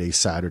Friday,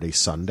 Saturday,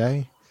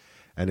 Sunday.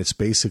 And it's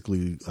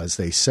basically, as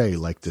they say,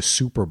 like the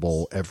Super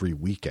Bowl every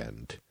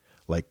weekend.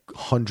 Like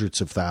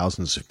hundreds of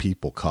thousands of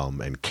people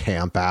come and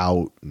camp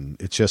out. And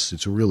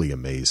it's really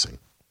amazing.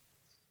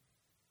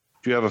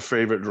 Do you have a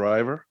favorite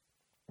driver?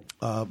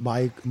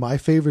 My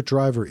favorite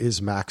driver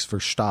is Max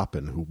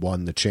Verstappen, who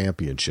won the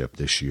championship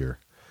this year.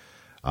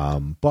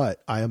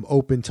 But I am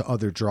open to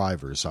other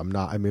drivers. I've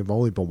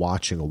only been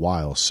watching a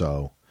while,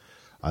 so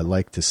I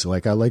like to see,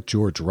 I like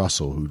George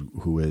Russell,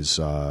 who is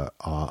on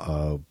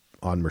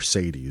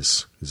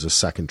Mercedes. He's a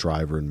second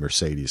driver in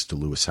Mercedes to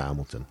Lewis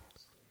Hamilton.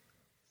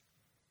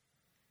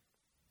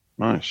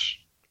 Nice.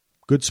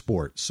 Good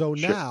sport. So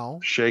now,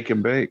 shake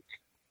and bake.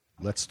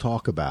 Let's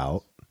talk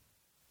about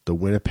the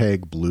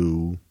Winnipeg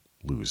Blue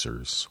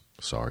losers.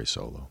 Sorry,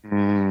 Solo.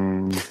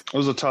 It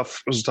was a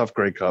tough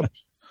Grey Cup.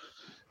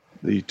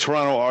 The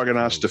Toronto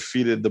Argonauts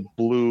defeated the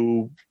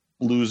Blue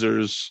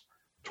losers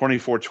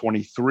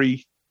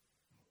 24-23.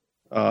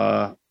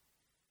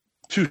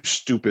 2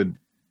 stupid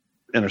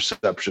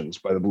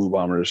interceptions by the Blue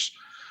Bombers.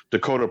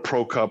 Dakota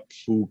Prokop,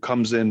 who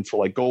comes in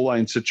for like goal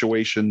line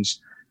situations.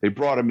 They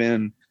brought him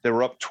in. They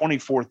were up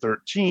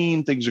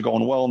 24-13. Things are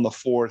going well in the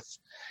 4th.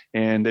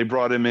 And they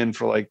brought him in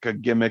for like a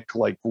gimmick,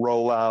 like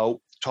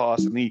rollout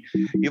toss. And he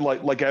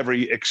like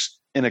every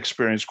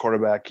inexperienced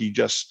quarterback, he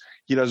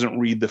doesn't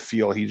read the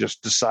field. He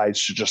just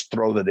decides to just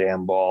throw the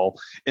damn ball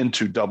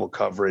into double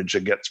coverage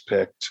and gets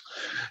picked.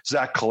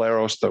 Zach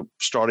Collaros, the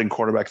starting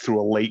quarterback,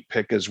 threw a late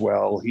pick as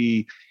well.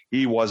 He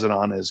wasn't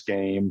on his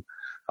game.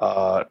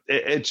 Then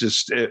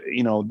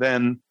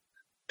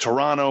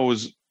Toronto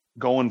was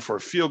going for a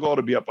field goal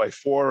to be up by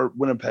 4.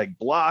 Winnipeg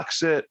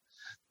blocks it.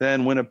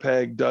 Then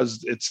Winnipeg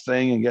does its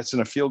thing and gets in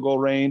a field goal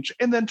range.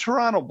 And then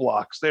Toronto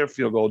blocks their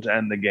field goal to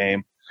end the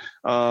game.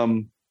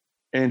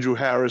 Andrew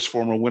Harris,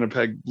 former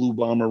Winnipeg Blue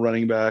Bomber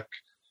running back,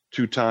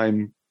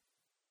 2-time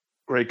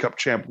Grey Cup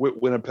champ with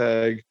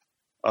Winnipeg,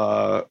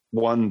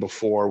 won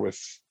before with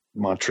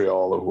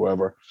Montreal or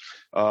whoever,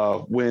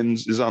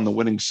 is on the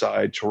winning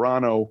side.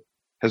 Toronto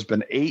has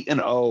been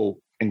 8-0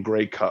 in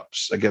Grey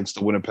Cups against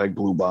the Winnipeg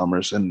Blue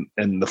Bombers in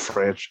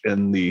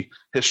the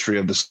history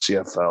of the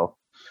CFL.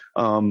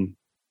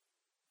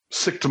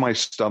 Sick to my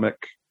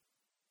stomach.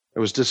 It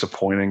was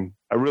disappointing.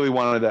 I really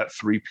wanted that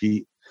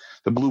three-peat.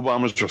 The Blue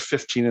Bombers were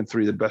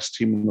 15-3, the best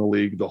team in the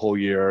league the whole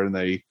year, and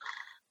they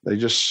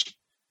just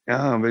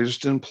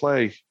didn't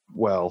play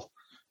well.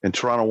 And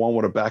Toronto won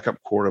with a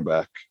backup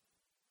quarterback.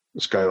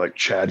 This guy like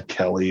Chad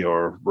Kelly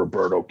or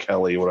Roberto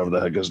Kelly, whatever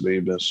the heck his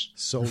name is.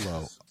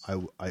 Solo,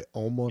 I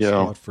almost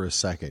thought for a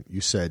second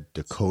you said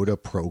Dakota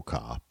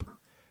Prokop,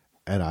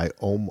 and I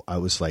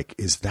was like,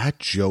 is that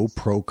Joe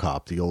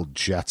Prokop, the old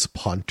Jets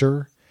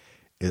punter?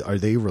 Are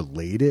they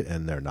related?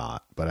 And they're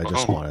not. But I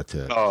just wanted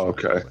to. Oh,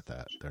 okay. With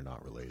that, they're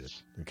not related.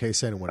 In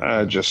case anyone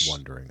was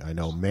wondering, I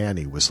know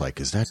Manny was like,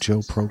 "Is that Joe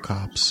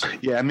Prokop's?"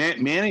 Yeah,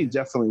 Manny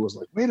definitely was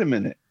like, "Wait a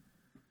minute."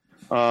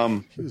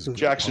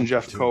 Jackson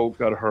Jeffcoat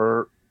got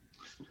hurt.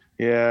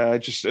 Yeah,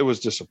 it was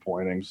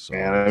disappointing,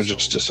 man. It was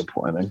just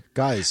disappointing.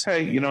 Guys,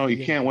 hey, you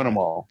can't win them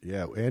all.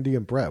 Yeah, Andy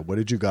and Brett, what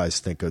did you guys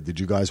think of? Did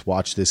you guys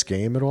watch this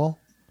game at all?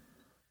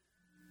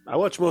 I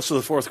watched most of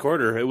the fourth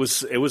quarter. It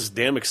was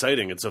damn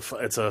exciting. It's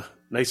a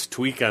nice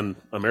tweak on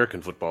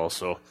American football.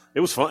 So it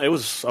was fun. It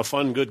was a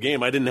fun, good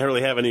game. I didn't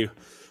really have any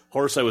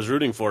horse I was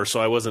rooting for, so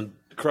I wasn't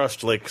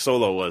crushed like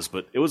Solo was.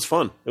 But it was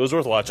fun. It was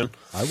worth watching.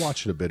 I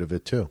watched a bit of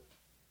it too.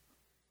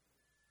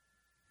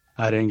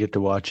 I didn't get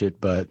to watch it,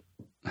 but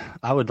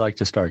I would like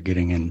to start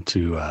getting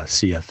into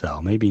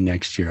CFL. Maybe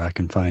next year I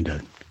can find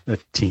a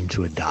team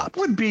to adopt.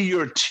 What would be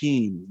your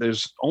team?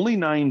 There's only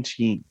 9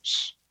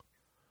 teams.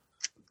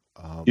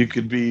 You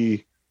could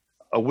be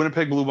a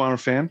Winnipeg Blue Bomber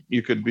fan.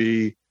 You could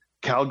be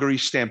Calgary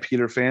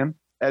Stampeder fan,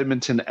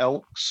 Edmonton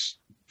Elks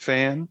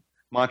fan,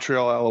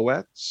 Montreal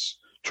Alouettes,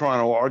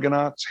 Toronto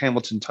Argonauts,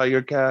 Hamilton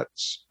Tiger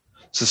Cats,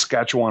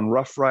 Saskatchewan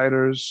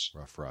Roughriders,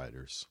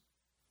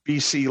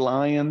 BC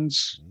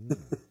Lions,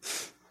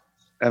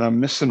 and I'm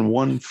missing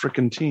one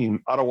freaking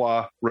team,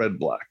 Ottawa Red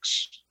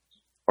Blacks,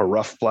 or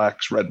Rough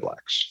Blacks, Red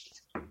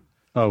Blacks.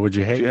 Oh, would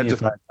you hate me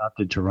if I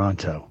adopted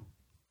Toronto?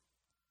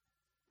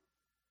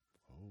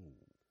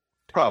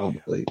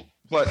 Probably,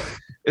 but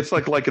it's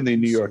like in the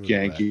New York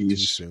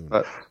Yankees.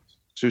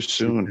 Too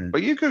soon.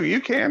 But you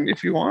can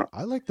if you want.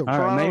 I like the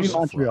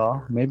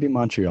Montreal. Maybe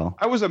Montreal.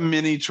 I was a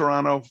mini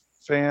Toronto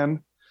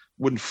fan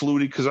when Flutie,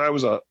 because I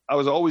was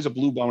always a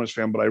Blue Bombers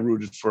fan, but I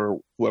rooted for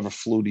whoever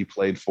Flutie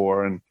played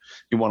for, and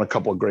he won a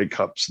couple of Grey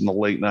Cups in the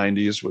late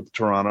 '90s with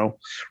Toronto.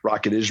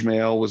 Rocket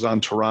Ismail was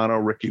on Toronto.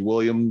 Ricky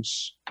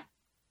Williams.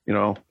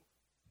 It's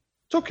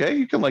okay.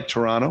 You can like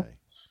Toronto.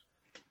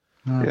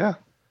 Yeah.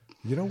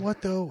 You know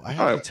what, though? I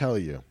have to tell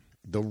you,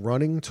 the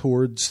running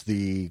towards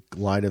the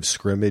line of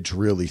scrimmage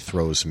really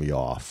throws me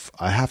off.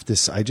 I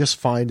just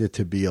find it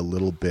to be a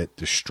little bit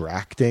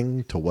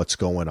distracting to what's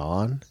going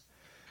on.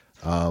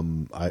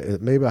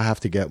 Maybe I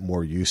have to get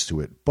more used to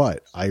it,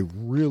 but I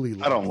really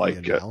like I don't like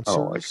the announcers. I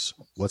don't like it.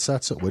 What's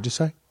that? What'd you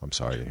say? I'm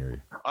sorry to hear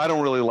you. I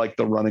don't really like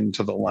the running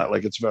to the line.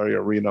 Like, it's very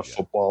arena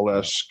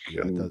football-esque,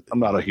 and I'm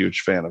not a huge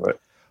fan of it.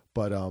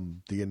 But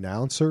the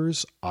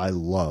announcers I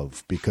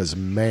love because,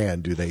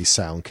 man, do they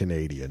sound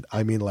Canadian.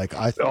 I mean, like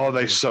I thought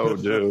they so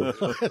do.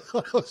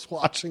 I was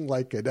watching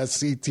like an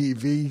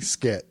SCTV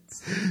skit.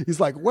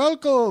 He's like,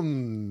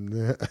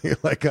 "Welcome."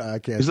 Like I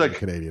can't do a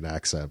Canadian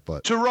accent,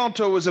 but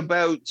Toronto is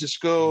about to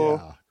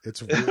score.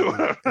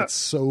 Yeah, it's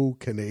so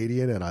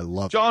Canadian, and I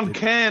love John it.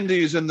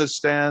 Candy's in the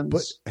stands.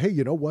 But hey,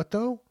 you know what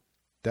though?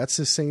 That's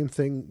the same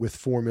thing with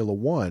Formula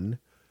One.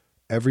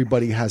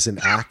 Everybody has an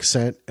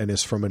accent and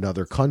is from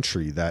another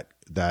country that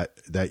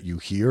you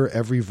hear,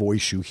 every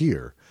voice you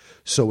hear.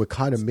 So it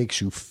kind of makes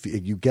you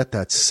get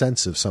that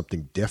sense of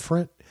something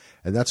different.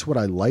 And that's what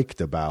I liked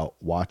about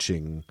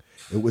watching.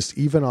 It was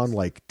even on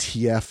like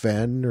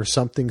TFN or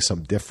something,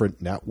 some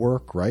different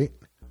network, right?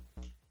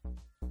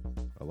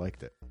 I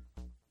liked it.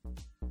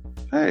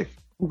 Hey,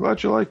 I'm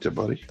glad you liked it,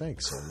 buddy.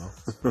 Thanks, Solo.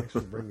 Thanks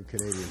for bringing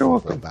Canadian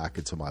football back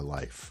into my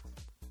life.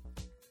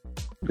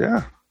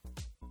 Yeah.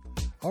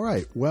 All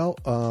right. Well,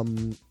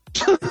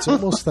 it's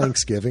almost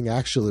Thanksgiving.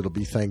 Actually, it'll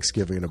be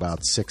Thanksgiving in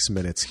about 6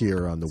 minutes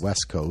here on the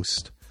West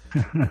Coast.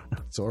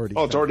 It's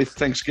already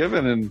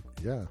Thanksgiving, and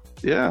yeah.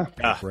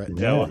 Brett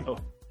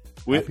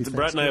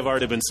and I have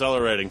already been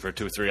celebrating for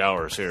 2-3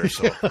 hours here.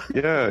 So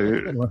yeah,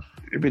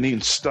 you've been eating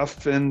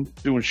stuffing,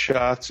 doing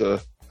shots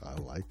of I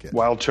like it.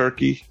 Wild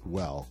turkey.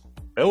 Well.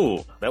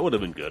 Oh, that would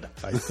have been good.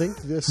 I think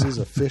this is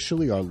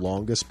officially our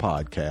longest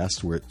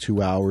podcast. We're at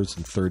 2 hours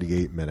and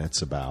 38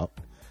 minutes about.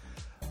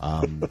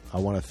 I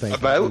want to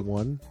thank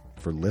everyone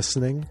for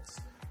listening.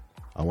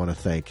 I want to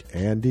thank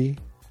Andy.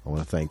 I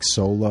want to thank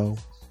Solo,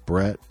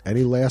 Brett.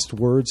 Any last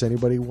words?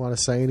 Anybody want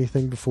to say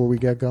anything before we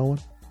get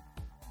going?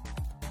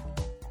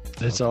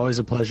 It's always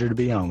a pleasure to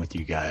be on with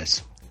you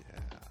guys. Yeah.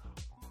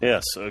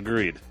 Yes,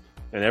 agreed.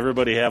 And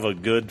everybody have a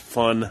good,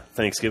 fun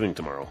Thanksgiving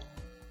tomorrow.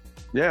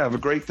 Yeah, have a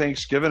great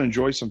Thanksgiving.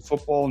 Enjoy some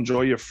football.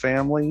 Enjoy your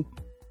family.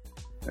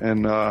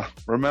 And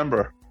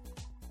remember,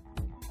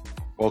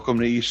 welcome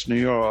to East New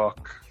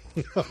York.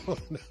 Oh,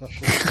 no.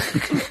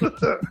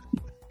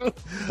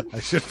 I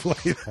should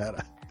play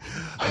that.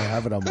 I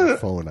have it on my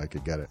phone. I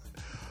could get it.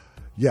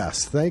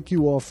 Yes, thank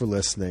you all for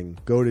listening.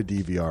 Go to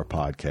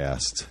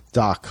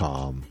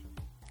dvrpodcast.com.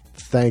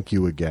 Thank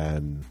you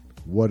again.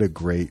 What a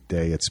great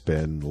day it's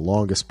been. The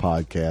longest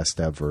podcast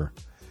ever.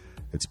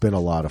 It's been a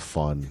lot of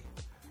fun.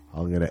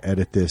 I'm going to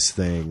edit this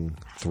thing,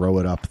 throw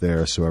it up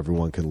there so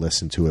everyone can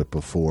listen to it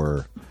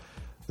before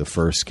the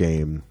first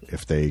game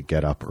if they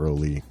get up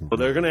early. Well,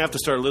 they're going to have to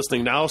start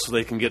listening now so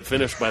they can get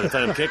finished by the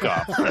time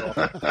kickoff.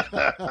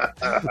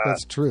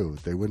 That's true.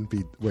 They wouldn't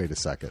be. Wait a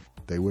second.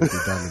 They wouldn't be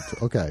done.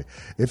 Until, okay,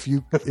 if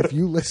you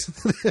listen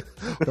to it,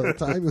 by the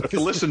time you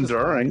listen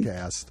during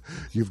podcast,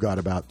 you've got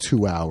about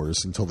 2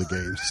 hours until the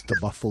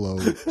Buffalo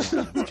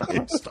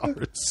game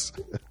starts.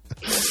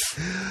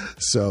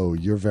 So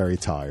you're very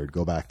tired.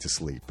 Go back to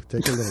sleep.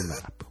 Take a little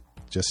nap.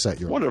 Just set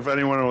your. I wonder if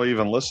anyone will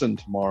even listen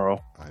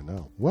tomorrow. I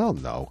know. Well,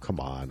 no,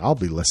 come on. I'll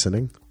be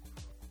listening.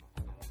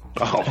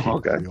 Oh,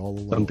 okay.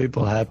 Some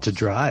people have to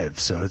drive,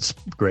 so it's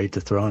great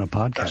to throw in a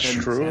podcast. That's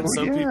true. And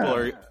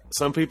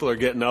some people are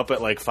getting up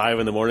at like 5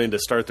 a.m. to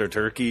start their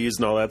turkeys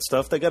and all that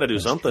stuff. They got to do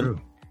something. True.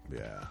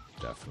 Yeah,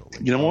 definitely.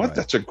 You know All what? right.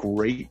 That's a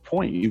great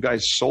point. You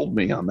guys sold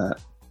me on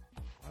that.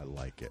 I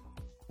like it.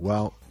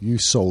 Well, you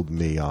sold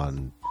me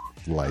on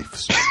life.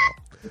 So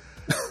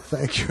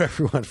thank you,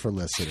 everyone, for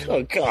listening.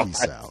 Oh, God.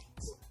 Peace out.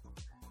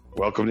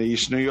 Welcome to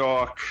East New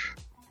York.